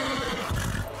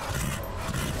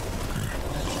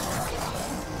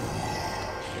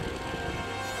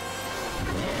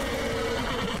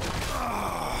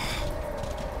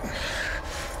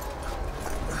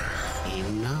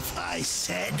 Enough, I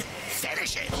said.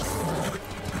 Finish it!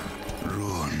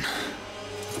 Ruin.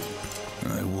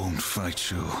 I won't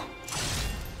fight you.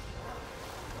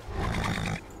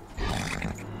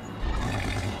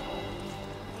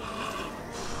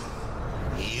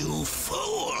 You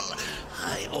fool!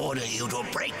 I order you to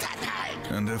break that hand!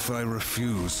 And if I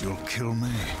refuse, you'll kill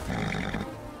me.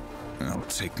 I'll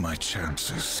take my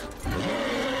chances.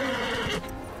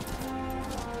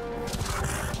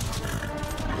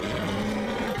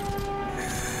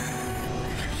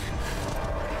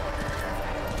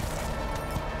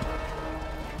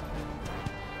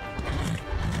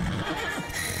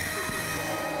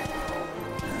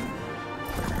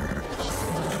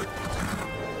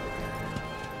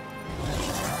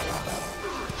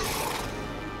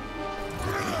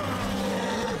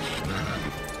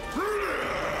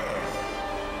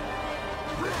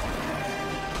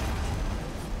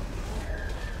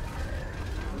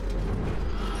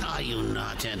 you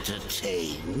not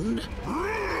entertained?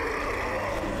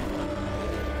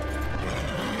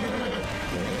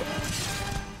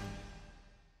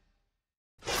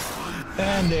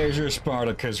 And there's your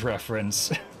Spartacus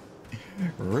reference.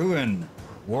 Ruin.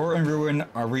 War and Ruin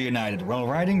are reunited. While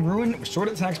riding Ruin, sword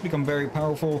attacks become very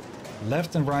powerful.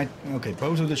 Left and right, okay,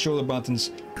 both of the shoulder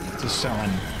buttons to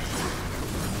summon.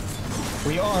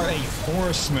 We are a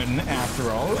horseman after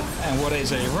all, and what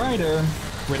is a rider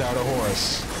without a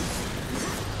horse?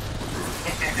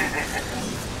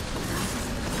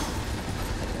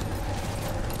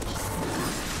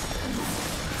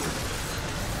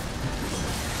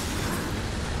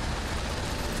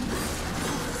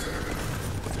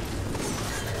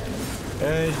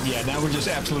 Yeah, now we're just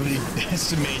absolutely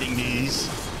decimating these.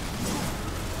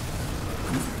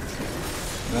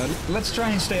 Let's try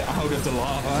and stay out of the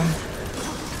lava.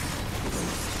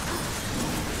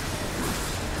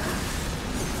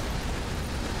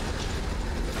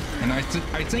 And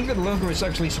I think that logo is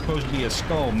actually supposed to be a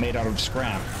skull made out of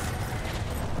scrap.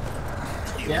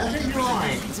 Yeah, I think you're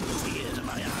right. Tears in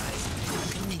my eyes. How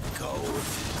can we go?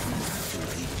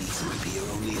 These might be your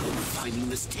only hope of finding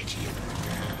the Stygian.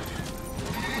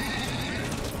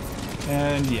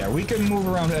 And yeah, we can move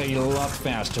around a lot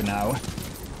faster now.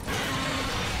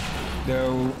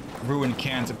 Though Ruin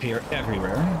can't appear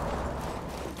everywhere.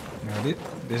 Now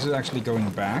this is actually going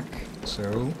back,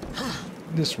 so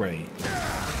this way.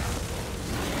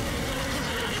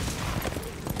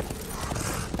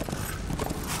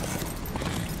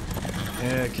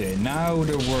 Okay, now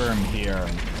the worm here.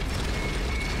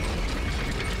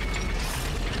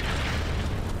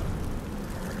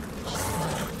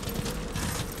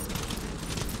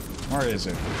 Where is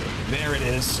it? There it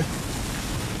is.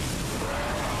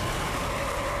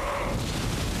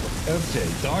 Okay,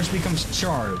 dodge becomes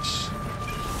charge.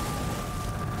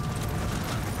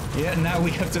 Yeah, now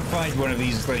we have to fight one of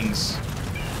these things.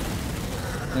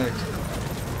 Okay.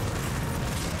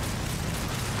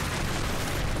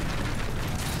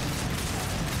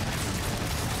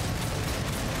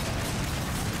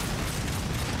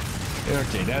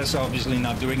 Okay, that's obviously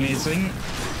not doing anything.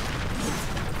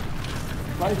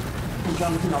 Right, we're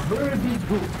jumping a very big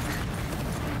group.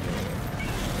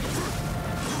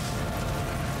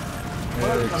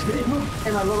 Well, a big group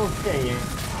and a little cave.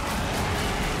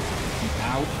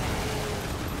 Ow.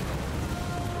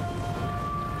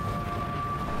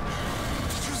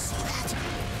 Did you see that?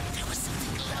 There was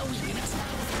something glowing in its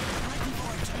mouth right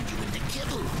before it turned you into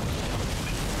kibble.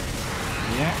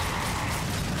 Yeah.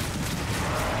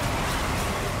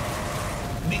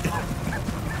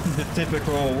 The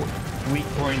typical weak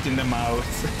point in the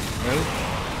mouth. Nope.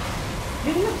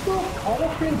 Did you stop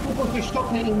coughing because you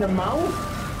shot me in the mouth?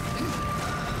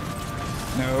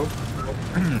 No.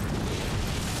 I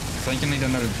think I need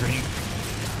another drink.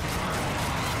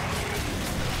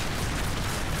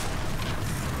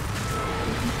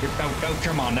 Oh,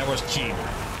 come on, that was cheap.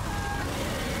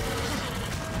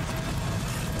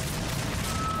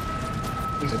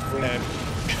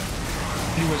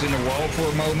 He was in a wall for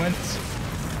a moment.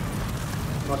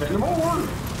 Not anymore.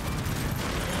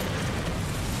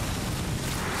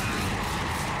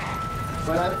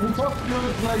 But we talked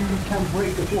about how you can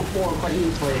break the fourth wall quite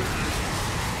easily.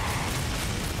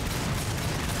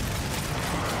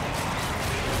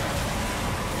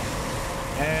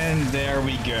 And there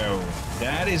we go.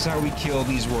 That is how we kill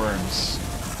these worms.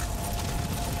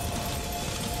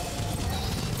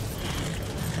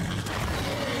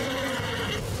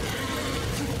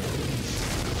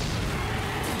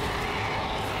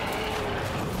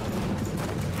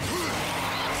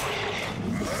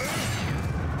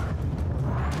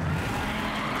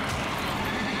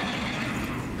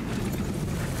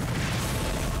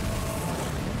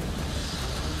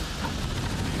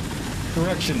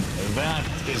 Correction, that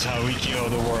is how we kill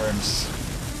the worms.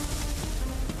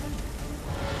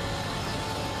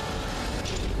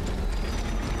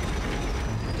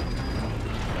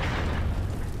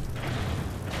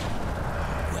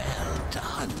 Well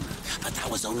done. But that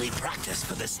was only practice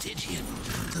for the Stygian,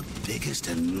 the biggest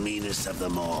and meanest of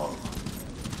them all.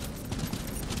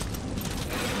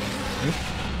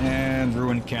 And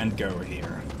Ruin can't go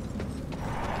here.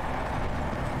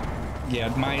 Yeah,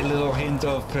 my little hint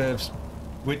of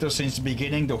with us since the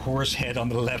beginning, the horse head on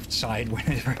the left side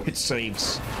whenever it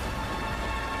saves.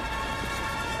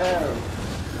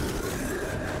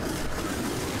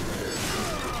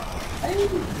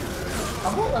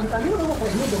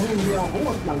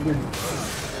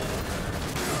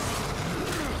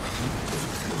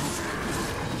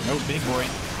 No, big boy.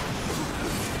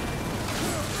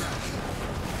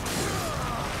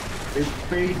 It's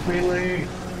speed, Billy.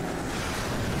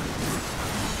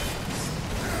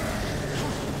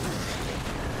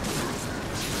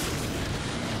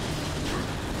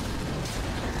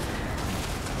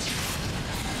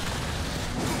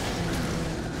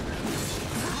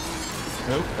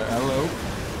 Oh, hello.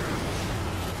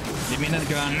 Give me that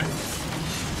gun.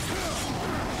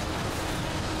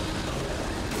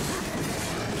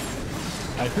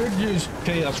 I could use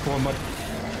Chaos Form, but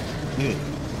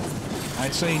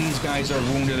I'd say these guys are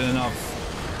wounded enough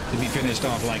to be finished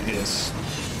off like this.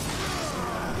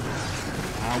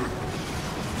 Ow.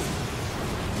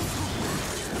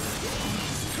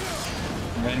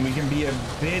 And we can be a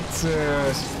bit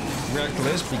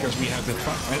reckless because we have the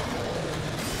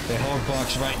health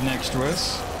box right next to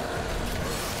us.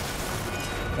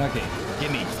 Okay,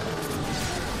 gimme.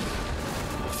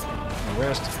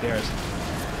 Where's there's.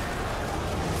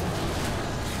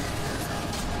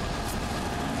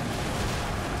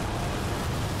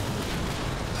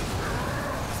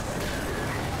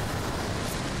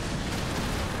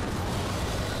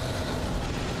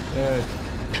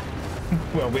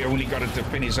 Well, we only got it to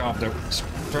finish off the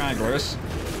stragglers.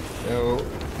 So,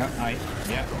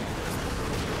 yeah.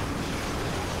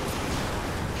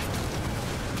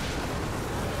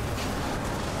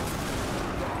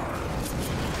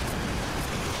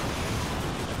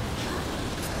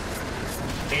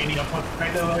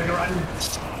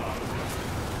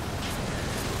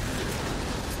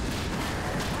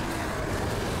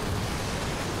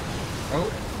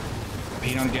 Oh,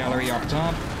 peanut gallery up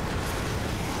top.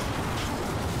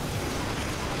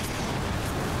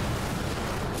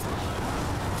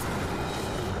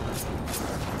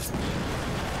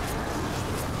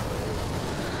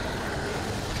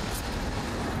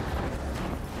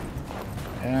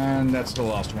 And that's the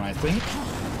last one, I think.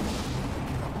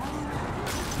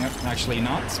 Yep, actually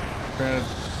not. But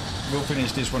we'll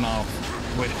finish this one off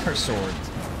with her sword.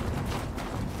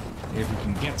 If we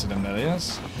can get to them, that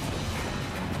is.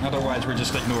 Otherwise, we're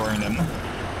just ignoring them.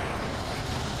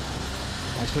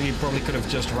 Actually, you probably could have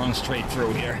just run straight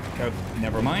through here. Oh,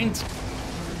 never mind.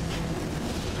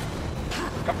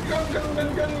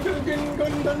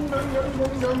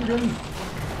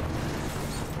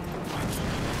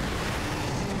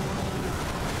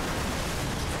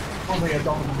 Only a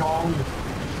Donkey Kong.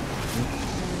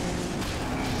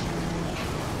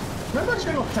 Maybe I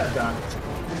should not have that.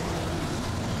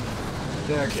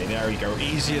 Okay, there we go.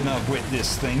 Easy enough with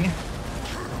this thing.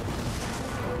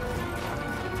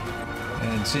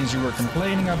 And since you were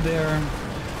complaining up there...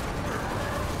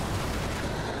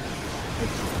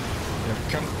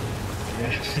 Come... A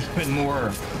little bit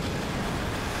more...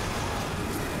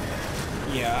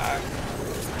 Yeah...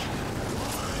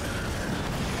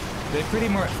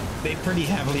 They pretty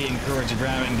heavily encourage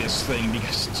grabbing this thing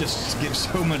because it just gives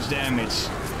so much damage.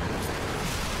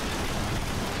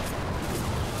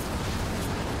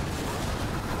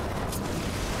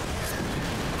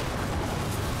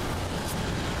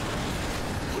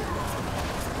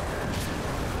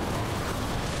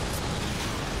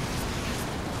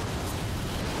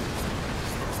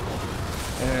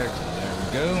 There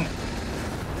we go.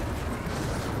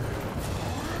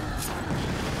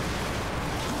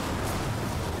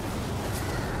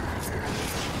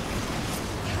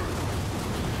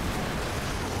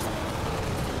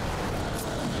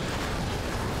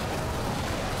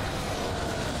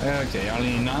 Okay, are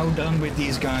you now done with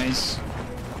these guys?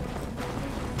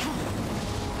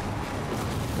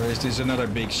 Or is this another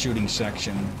big shooting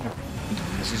section?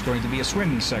 This is going to be a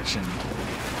swimming section.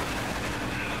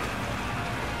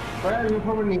 Well, you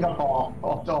probably need a ball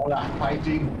after all that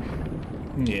fighting.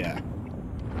 Yeah.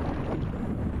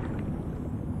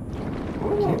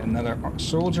 Okay, another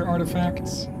soldier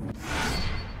artifact.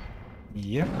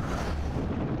 Yep.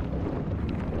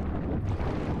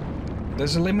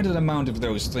 There's a limited amount of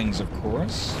those things, of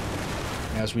course,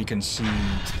 as we can see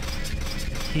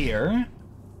here.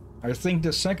 I think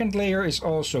the second layer is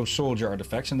also soldier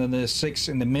artifacts, and then the 6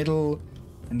 in the middle,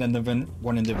 and then the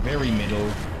one in the very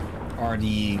middle are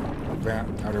the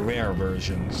rare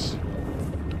versions,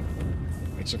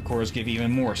 which of course give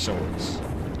even more souls.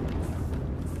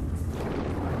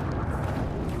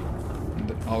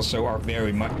 And also are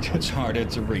very much harder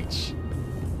to reach.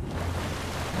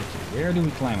 Okay, where do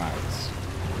we climb out?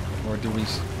 Or do we...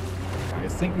 I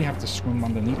think we have to swim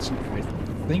underneath some... I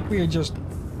think we are just...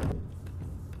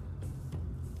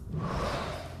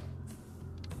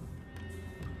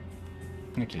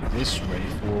 Okay, this way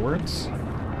forwards.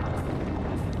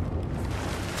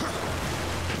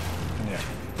 Yeah.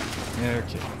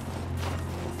 Okay.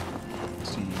 Let's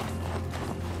see.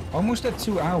 Almost at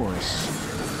 2 hours.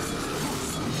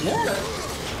 Yeah.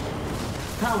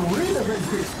 How really big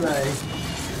display.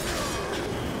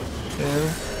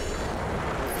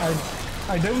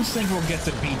 I don't think we'll get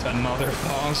to beat another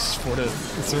boss for the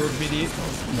third video,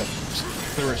 the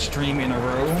third stream in a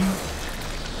row.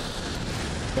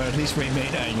 But at least we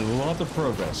made a lot of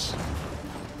progress.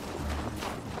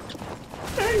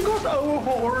 and got our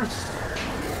horse.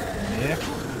 Yep.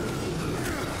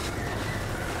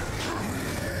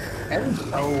 And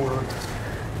soul.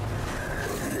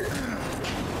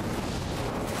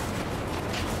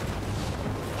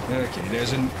 Okay,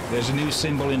 there's a new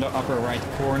symbol in the upper right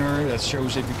corner that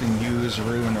shows if you can use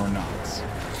Ruin or not.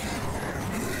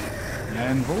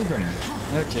 And Volgun.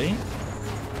 Okay.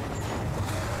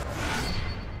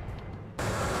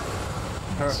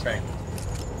 Perfect.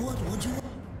 What would you?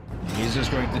 He's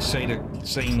just going to say the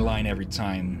same line every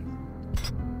time.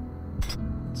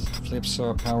 Flip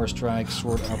saw, power strike,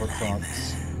 sword uppercut.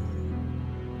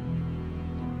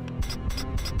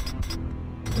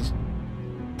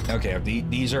 Okay,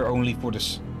 these are only for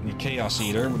the Chaos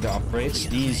Eater with the upgrades.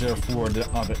 These are for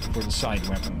the side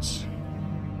weapons.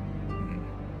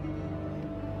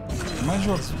 Might as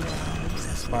well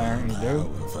fire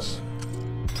those.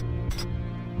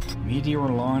 Meteor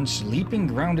launch, leaping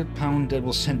grounded pound that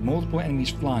will send multiple enemies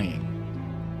flying.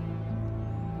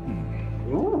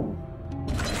 Ooh.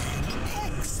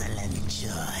 Excellent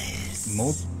choice.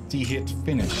 Multi-hit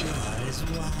finisher. You are as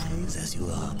wise as you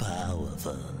are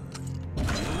powerful. Don't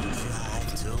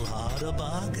drive too hard a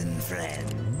bargain,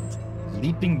 friend.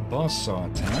 Leaping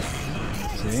buzzsaw attack.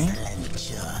 Okay. Excellent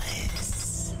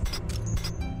choice.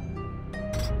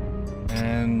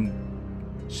 And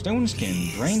Stone Skin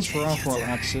drains for off while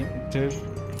active.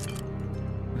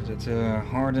 That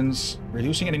hardens,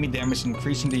 reducing enemy damage,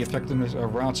 increasing the effectiveness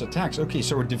of Raat's attacks. Okay,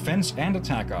 so defense and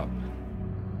attack up.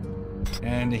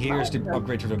 And here's the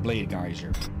upgrade to the Blade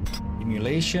Geyser.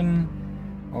 Emulation,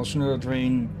 also another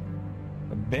drain.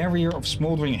 A barrier of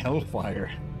smoldering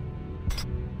hellfire.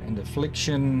 And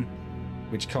affliction,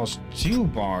 which costs 2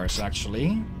 bars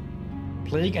actually.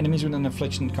 Plague enemies with an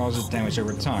affliction causes damage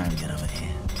over time. Get over here.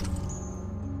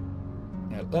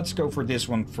 Yeah, let's go for this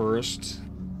one first.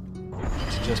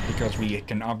 It's just because we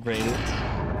can upgrade it.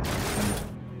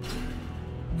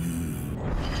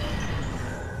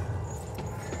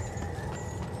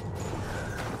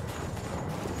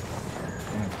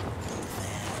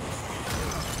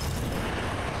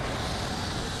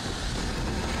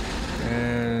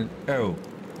 Oh,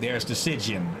 there's the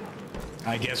Stygian.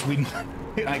 I guess we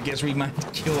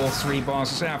might kill all 3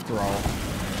 bosses after all.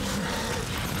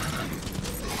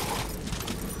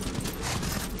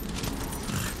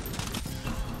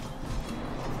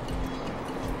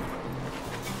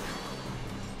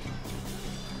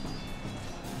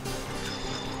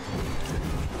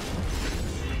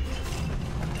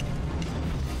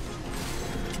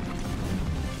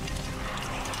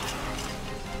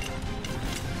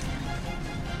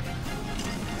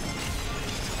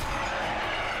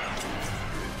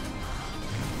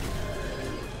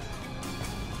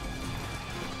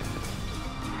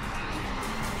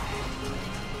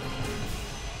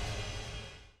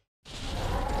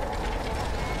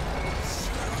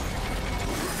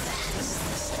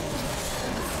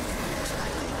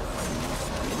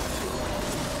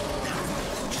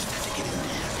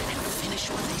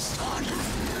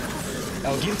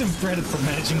 I'll give them credit for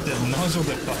managing to nozzle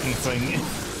the fucking thing.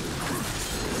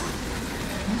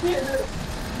 Yeah,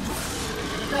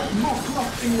 that's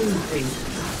not moving.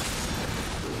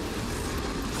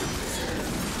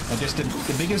 I guess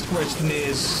the biggest question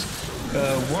is,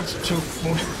 what took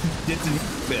more...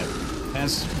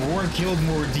 Has War killed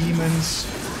more demons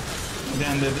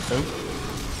than the... Oh.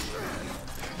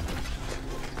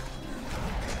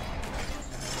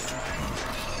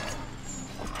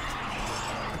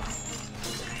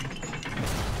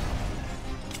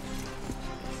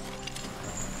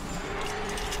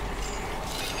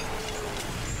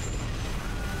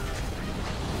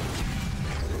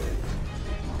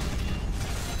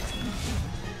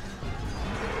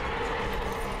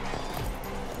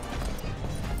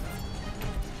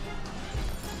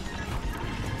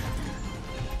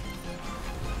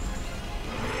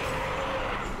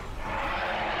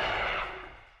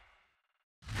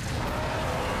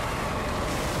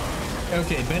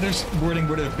 Okay, better wording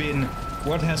would have been,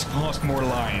 what has cost more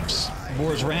lives?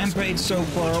 War's rampage so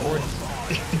far, or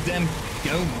them,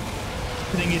 you know,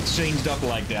 getting it changed up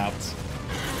like that?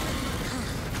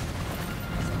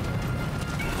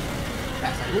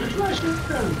 That's a good question.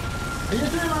 I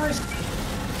just realized,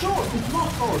 sure, it's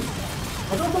not gold.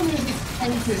 But also means it's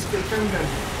endless defender.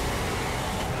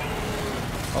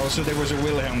 Also, there was a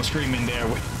Wilhelm screaming there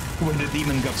when the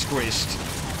demon got squished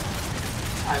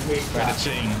I missed by that. the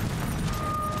chain.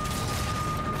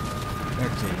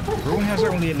 Okay, Rune has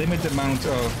only a limited amount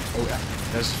of... Oh,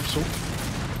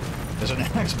 there's an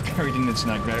axe buried in its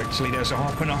neck. Actually, there's a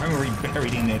half an armory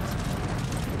buried in it.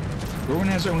 Rune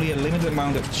has only a limited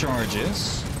amount of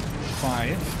charges.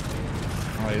 5.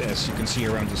 As you can see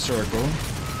around the circle.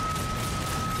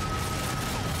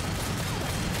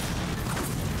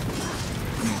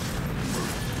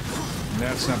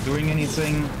 That's not doing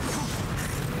anything.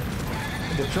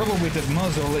 The trouble with that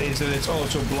muzzle is that it's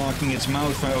also blocking its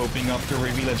mouth by opening up to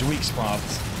reveal its weak spot.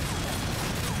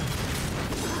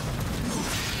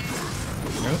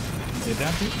 Nope. Did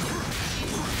that do?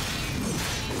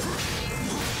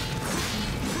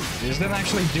 Is that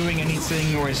actually doing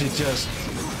anything, or is it just...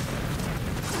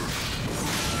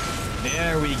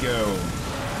 There we go.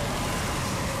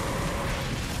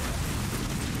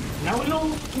 Now we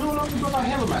no longer got a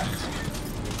helmet.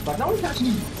 But now we can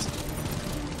eat.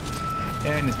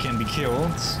 And it can be killed.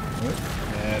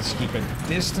 Let's keep a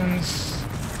distance.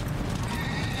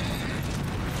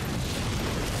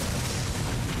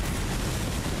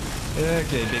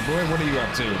 Okay, big boy, what are you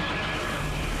up to?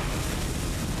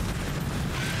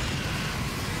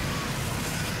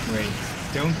 Wait,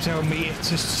 don't tell me it's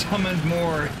just summoned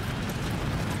more.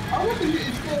 Oh,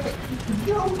 it's the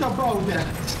joke about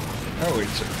that.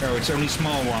 Oh, it's only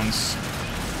small ones.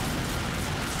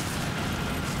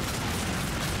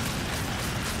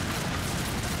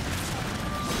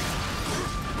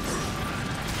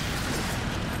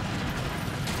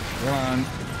 Come on.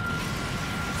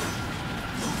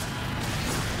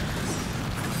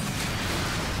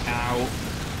 Ow.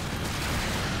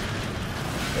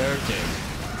 Okay.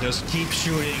 Just keep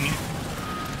shooting.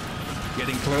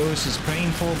 Getting close is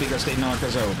painful because they knock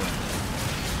us over.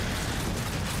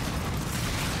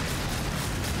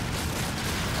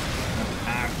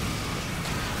 Ow.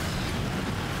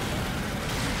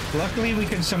 Luckily we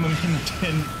can summon him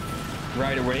again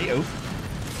right away. Oh.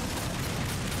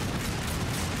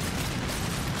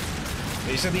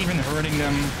 Is that even hurting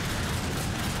them?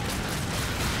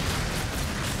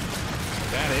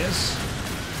 That is.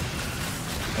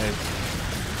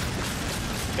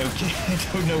 Okay, I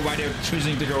don't know why they're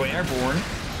choosing to go airborne.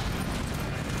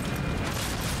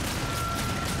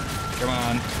 Come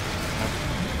on.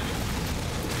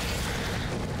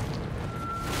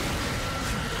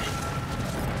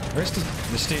 Where's the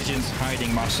Stygian's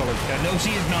hiding my solid... no,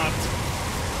 she is not!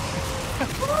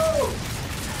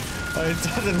 I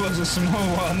thought it was a small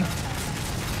one.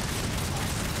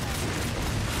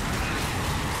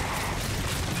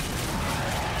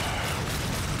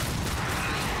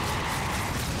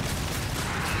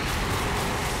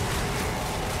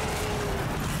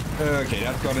 Okay,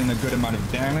 that got in a good amount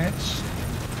of damage.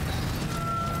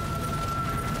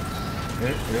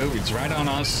 Oh, it's right on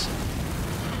us.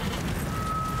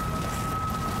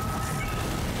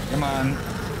 Come on.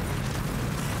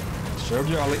 Show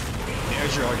your ugly.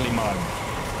 There's your ugly mug.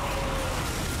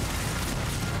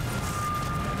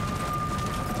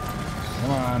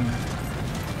 Come on.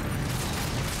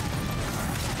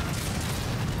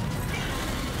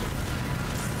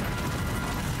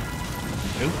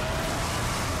 Nope.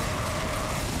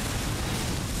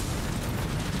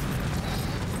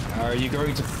 Are you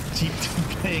going to keep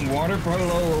playing water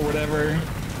polo or whatever?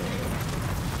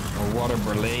 Or water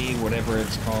ballet, whatever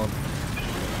it's called.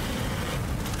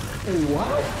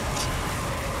 What?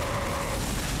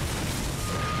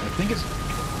 I think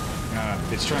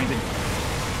it's trying to...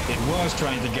 It was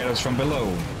trying to get us from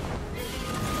below.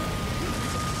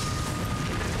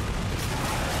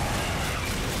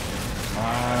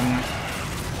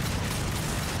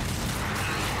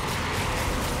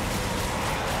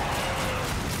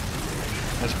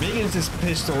 As big as this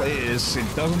pistol is,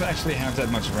 it doesn't actually have that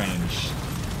much range.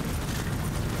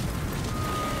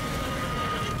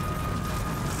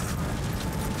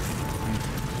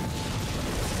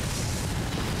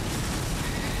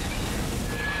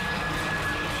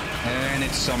 And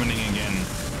it's summoning again.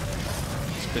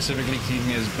 Specifically keeping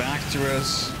his back to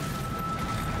us.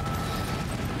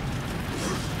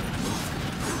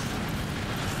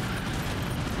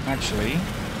 Actually...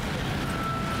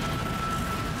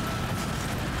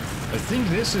 I think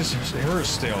this is her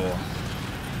still.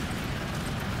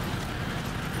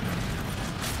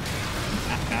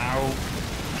 Ow.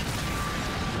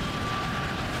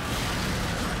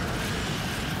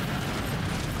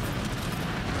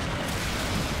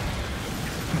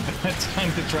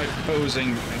 Time to try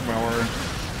posing more.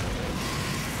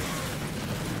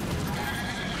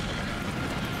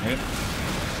 Yep.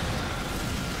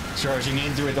 Charging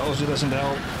into it also doesn't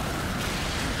help.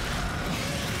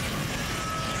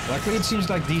 Luckily, it seems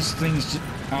like these things,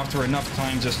 after enough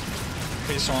time, just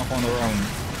piss off on their own.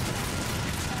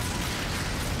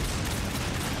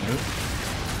 Nope.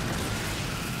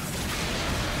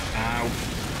 Ow.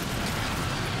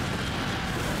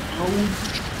 Oh.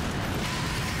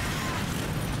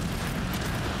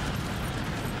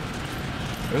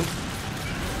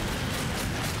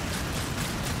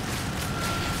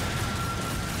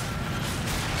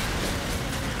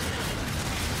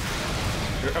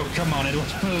 Oh. Oh, come on, it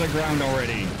was under the ground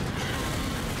already.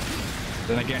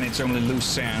 Then again, it's only loose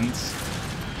sand.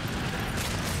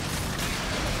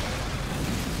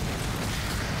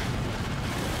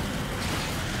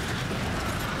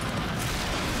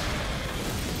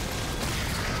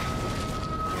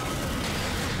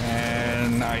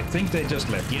 And I think they just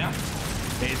left. Yeah,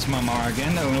 it's Mama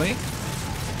again only.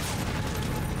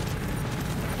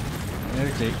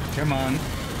 Okay, come on.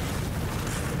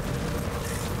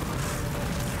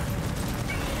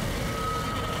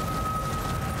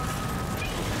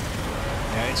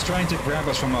 Yeah, it's trying to grab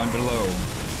us from below.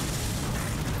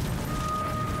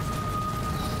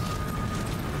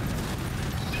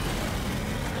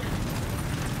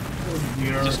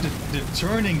 Just the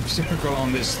turning circle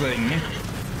on this thing.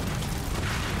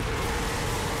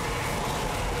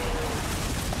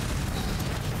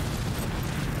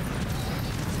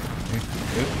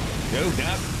 Oh,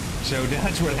 so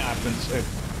that's what happens.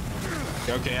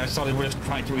 Okay, I thought it was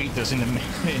trying to eat us in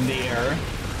the air.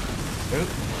 Oh.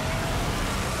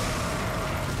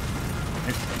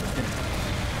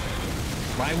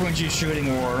 Why weren't you shooting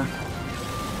more?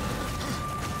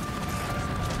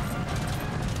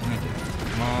 Okay,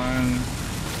 come on.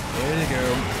 There you go.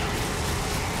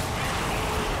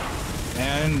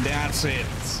 And that's it.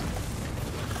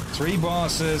 3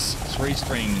 bosses, 3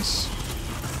 strings.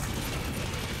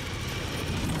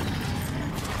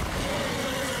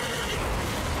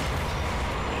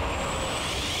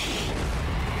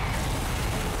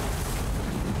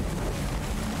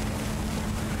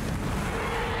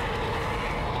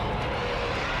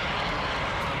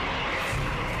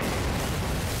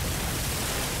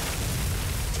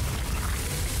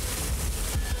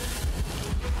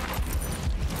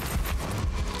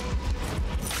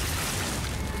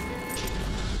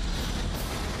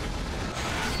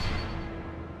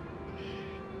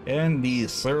 And the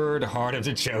 3rd Heart of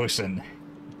the Chosen.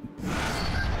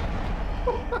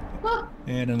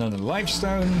 And another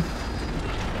Lifestone. Well,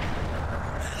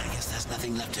 I guess there's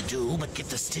nothing left to do but get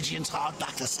the Stygian's heart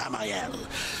back to Samael.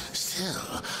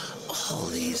 Still, all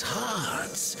these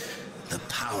hearts, the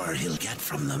power he'll get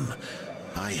from them.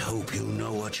 I hope you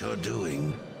know what you're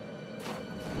doing.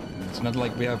 It's not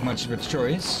like we have much of a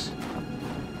choice.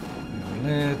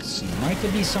 Let's see. Might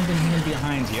there be something hidden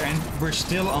behind here? And we're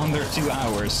still under 2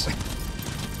 hours.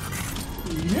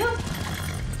 Yep.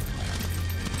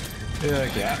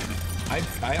 Okay.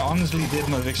 I honestly did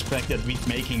not expect that we'd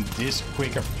making this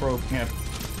quick a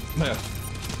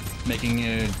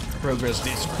making progress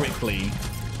this quickly.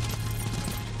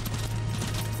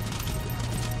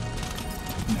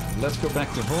 Now, let's go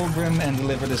back to Volgrim and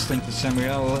deliver this thing to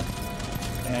Samuel.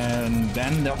 And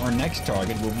then our next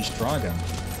target will be Straga.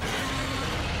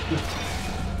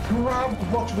 Grab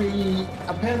what we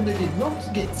apparently did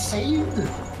not get saved.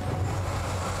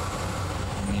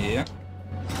 Yeah.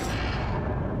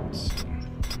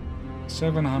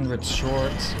 700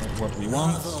 short of what we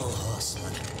want. Bravo,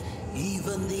 horseman.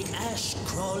 Even the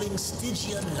ash-crawling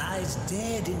Stygian lies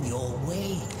dead in your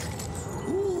wake.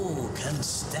 Who can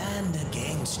stand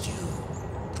against you?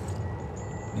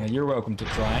 Yeah, you're welcome to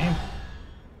try.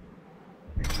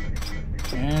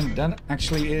 And that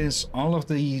actually is all of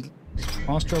the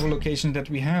fast travel locations that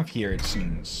we have here, it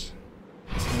seems.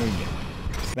 There we go.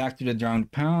 Back to the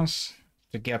Drowned Pass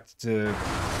to get the...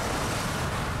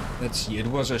 Let's see, it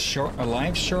was a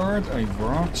life shard, a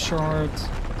rock shard,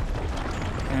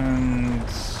 and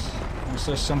was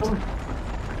there something?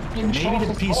 Maybe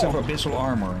the piece of abyssal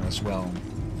armor as well.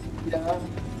 Yeah.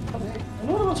 I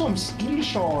know there was some skill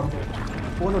shard,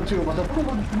 1 or 2, but I don't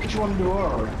know which one they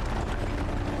were.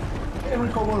 I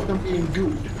recall one of them being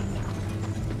good.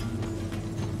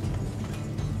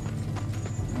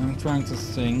 I'm trying to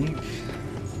think.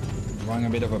 Drawing a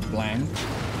bit of a blank.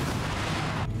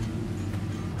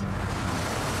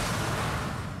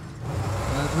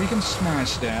 But we can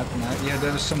smash that. Yeah,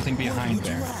 there is something behind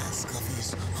there.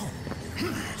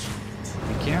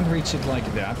 We can't reach it like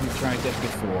that. We tried that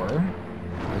before.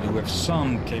 I do have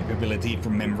some capability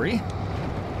from memory.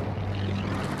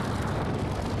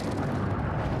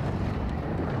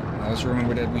 I also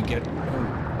remember that we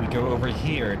go over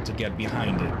here to get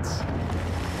behind it.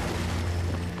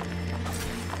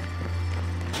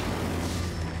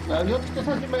 Let's get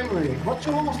the memory. What's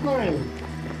your last name?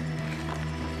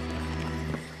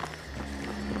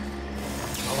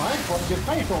 Alright, what's your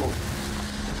title?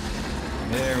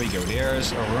 There we go.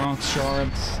 There's a rock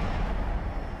shard.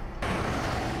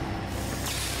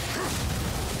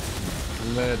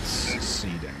 Let's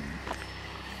see then.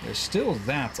 There's still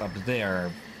that up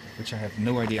there, which I have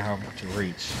no idea how to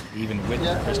reach, even with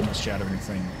the crystal shadowing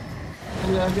thing.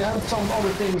 And we have some other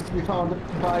things to be found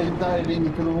by diving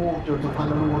into the water to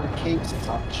find out what the caves and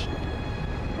such.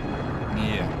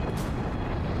 Yeah.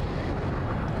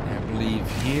 I believe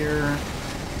here...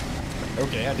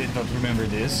 Okay, I did not remember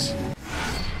this.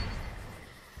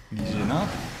 Easy enough.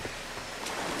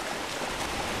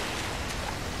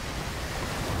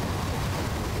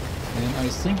 And I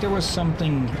think there was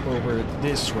something over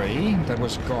this way that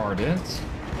was guarded.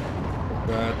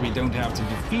 But we don't have to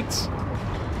defeat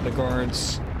the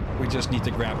guards. We just need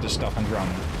to grab the stuff and run.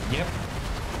 Yep.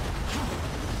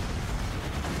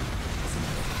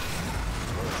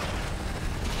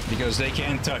 Because they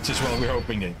can't touch us while we're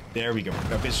hoping it. There we go.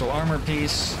 Abyssal armor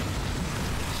piece.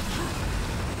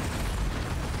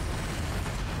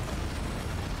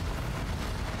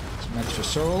 Some extra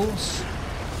souls.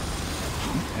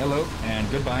 Hello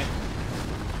and goodbye.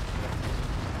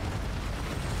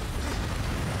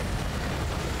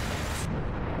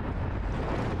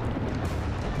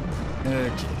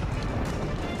 Okay.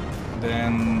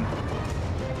 Then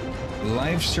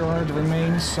life shard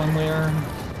remains somewhere.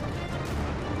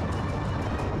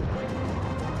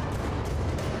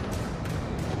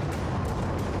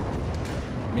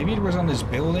 Maybe it was on this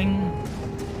building.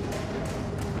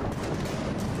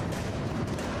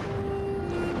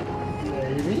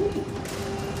 Maybe.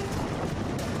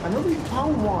 I know we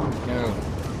found one. Oh.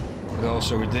 But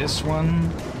also with this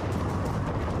one.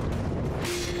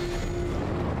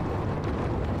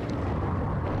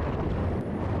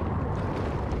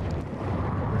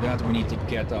 For that we need to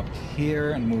get up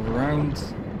here and move around.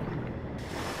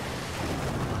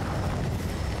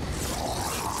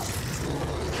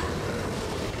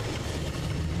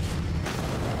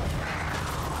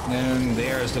 And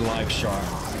there's the life shard.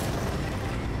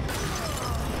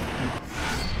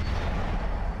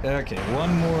 Okay,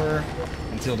 one more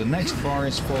until the next bar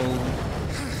is full.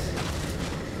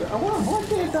 I wonder what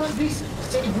they have done this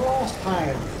save last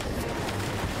time.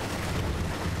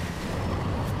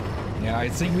 Yeah, I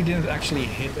think we didn't actually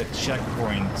hit a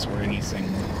checkpoint or anything,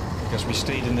 because we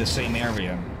stayed in the same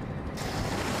area.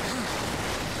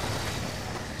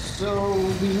 So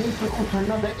we need to go to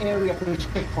another area for the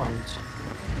checkpoint.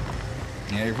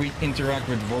 Yeah, if we interact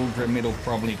with Volgrim, it'll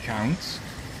probably count.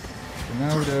 For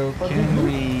now, though, But can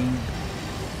we...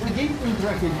 We did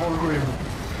interact with Volgrim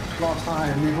last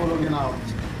time, we were looking out.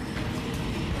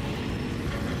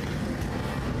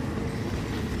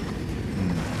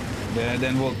 Yeah,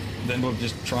 then we'll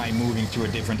just try moving to a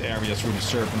different area through the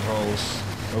serpent holes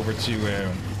over to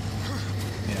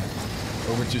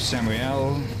over to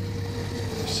Samael.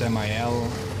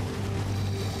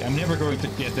 I'm never going to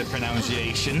get the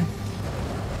pronunciation.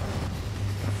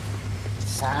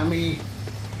 Sammy.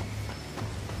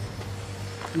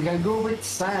 You can go with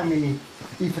Sammy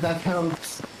if that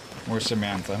helps. Or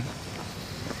Samantha.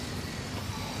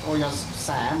 Or just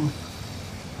Sam.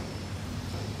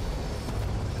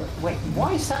 Wait,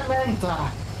 why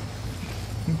Samantha?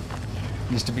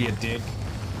 Used to be a dick.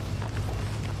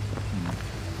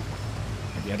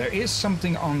 Yeah, there is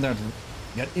something on that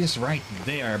is right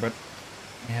there, but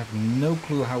I have no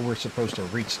clue how we're supposed to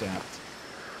reach that.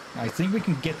 I think we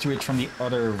can get to it from the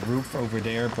other roof over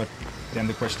there, but then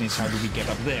the question is, how do we get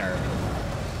up there?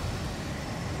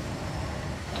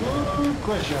 Good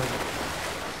question.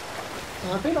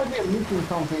 I feel like we're missing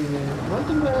something.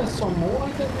 Wasn't there some more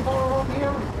items around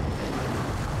here?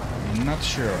 I'm not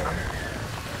sure.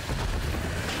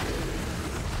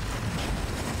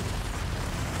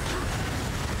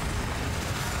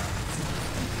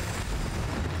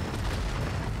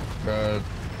 But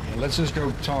let's just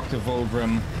go talk to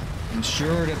Volgrim,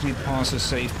 ensure that we pass a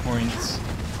safe point.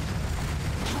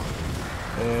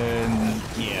 And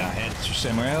yeah, head to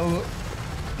Samael,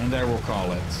 and there we'll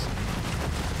call it.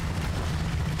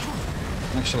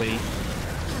 Actually,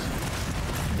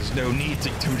 there's no need to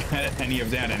do any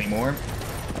of that anymore.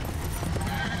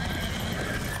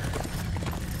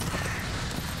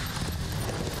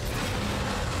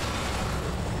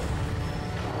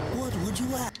 What would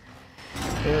you ask?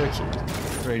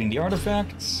 Okay, trading the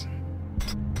artifacts.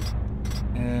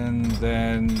 And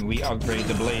then we upgrade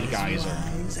the Blade Geyser.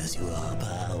 As you are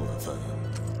powerful.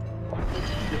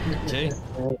 Okay.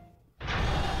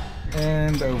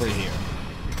 And over here.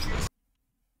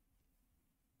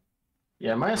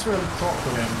 Yeah, might as well talk to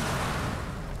him.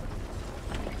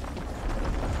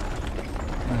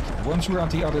 Okay, once we're on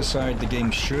the other side, the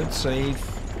game should save.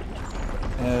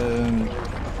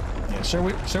 Yeah,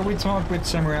 so we talk with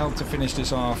Samael to finish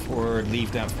this off, or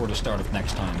leave that for the start of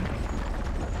next time.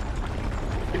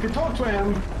 If you talk to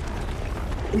him,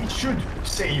 it should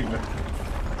save.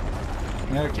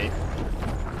 Okay.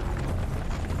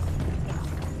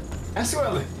 As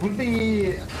well, it would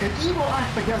be an evil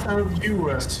act against our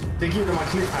viewers to give them a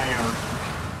cliffhanger.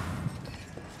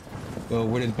 Well,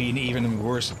 would it be an even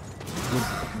worse?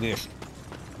 We're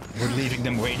leaving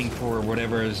them waiting for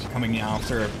whatever is coming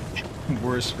after.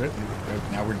 Worse.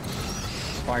 Now we're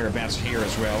fire bats here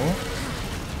as well.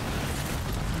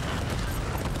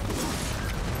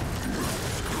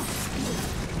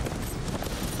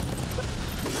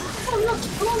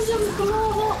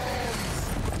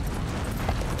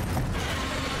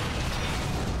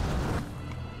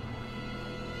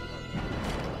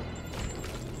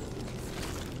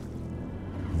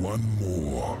 One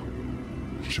more.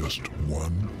 Just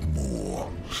one more.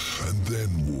 And then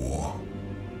more.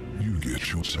 You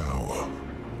get your tower.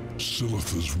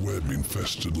 Silitha's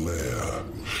web-infested lair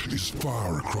is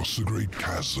far across the great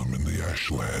chasm in the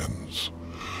Ashlands.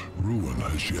 Ruin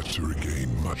has yet to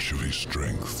regain much of his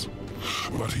strength,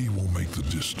 but he will make the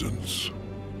distance.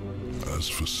 As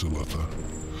for Silitha,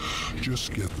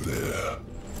 just get there,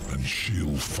 and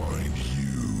she'll find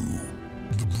you.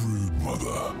 The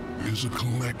Broodmother is a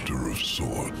collector of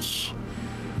sorts.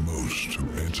 Most who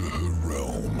enter her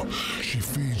realm, she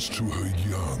feeds to her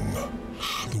young,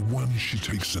 the ones she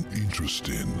takes an interest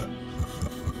in.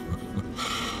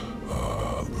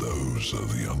 Those are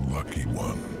the unlucky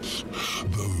ones.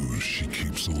 Those she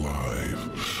keeps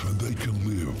alive, and they can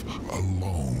live a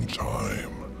long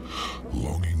time.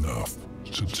 Long enough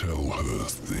to tell her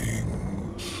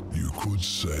things. You could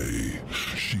say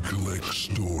she collects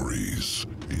stories,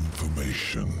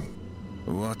 information.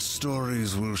 What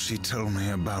stories will she tell me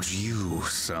about you,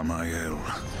 Samael?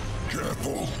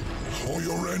 Careful, or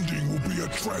your ending will be a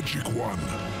tragic one.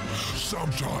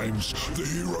 Sometimes the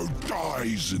hero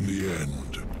dies in the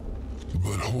end.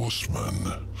 But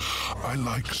Horseman, I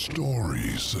like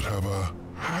stories that have a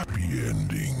happy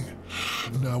ending.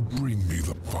 Now bring me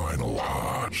the final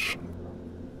heart.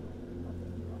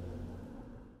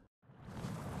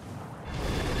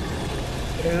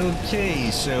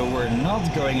 Okay, so we're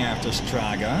not going after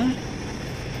Straga.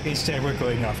 Instead, we're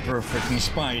going after a freaking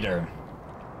spider.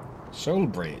 Soul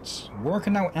Braids. War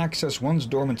can now access once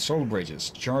dormant soul bridges.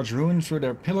 Charge ruin through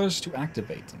their pillars to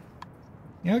activate them.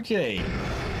 Okay.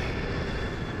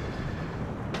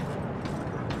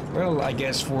 Well, I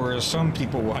guess for some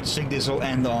people watching, this will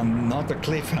end on not a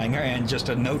cliffhanger and just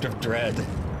a note of dread.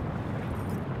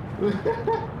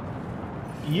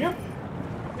 Yep.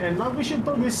 And now we should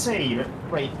probably save.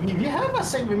 Wait, we have a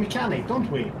save mechanic,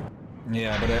 don't we?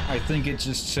 Yeah, but I think it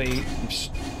just saves...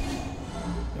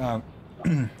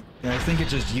 I think it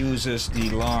just uses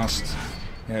the last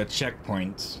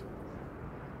checkpoint.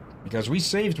 Because we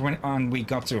saved when we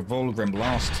got to Volgrim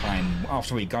last time,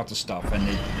 after we got the stuff, and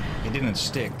it didn't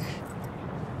stick.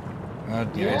 Yeah,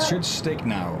 it should stick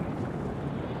now.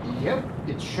 Yep,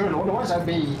 it should. Otherwise I'd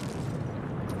be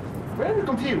very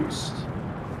confused.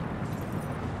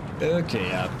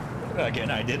 Okay,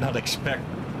 again, I did not expect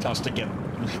us to get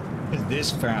this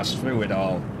fast through it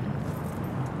all.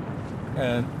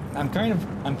 I'm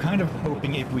kind of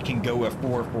hoping if we can go a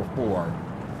 4-4-4,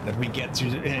 that we get to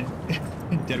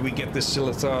that we get this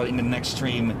Silitha in the next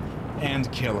stream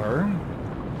and kill her.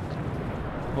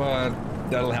 But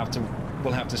we'll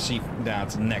have to see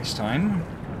that next time.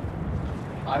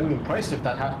 I'm impressed if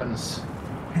that happens.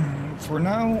 For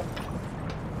now,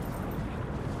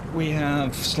 we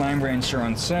have Slime Rancher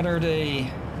on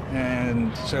Saturday,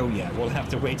 and so yeah, we'll have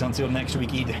to wait until next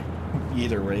week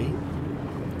either way.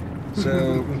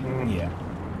 So yeah,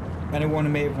 anyone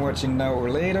who may be watching now or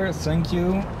later, thank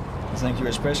you. Thank you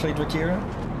especially, Drakira.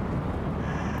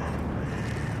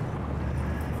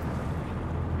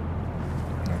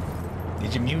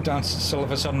 Did you mute us all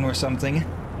of a sudden or something?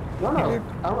 No,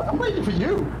 I'm waiting for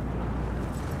you.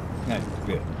 Yeah,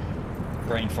 good.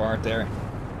 Brain fart there.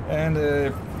 And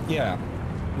yeah,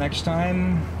 next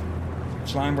time,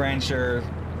 Slime Rancher,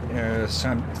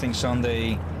 something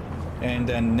Sunday, and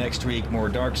then next week more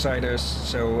Darksiders.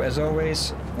 So as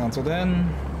always, until then.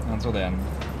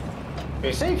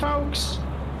 Be safe, folks,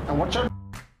 and watch out.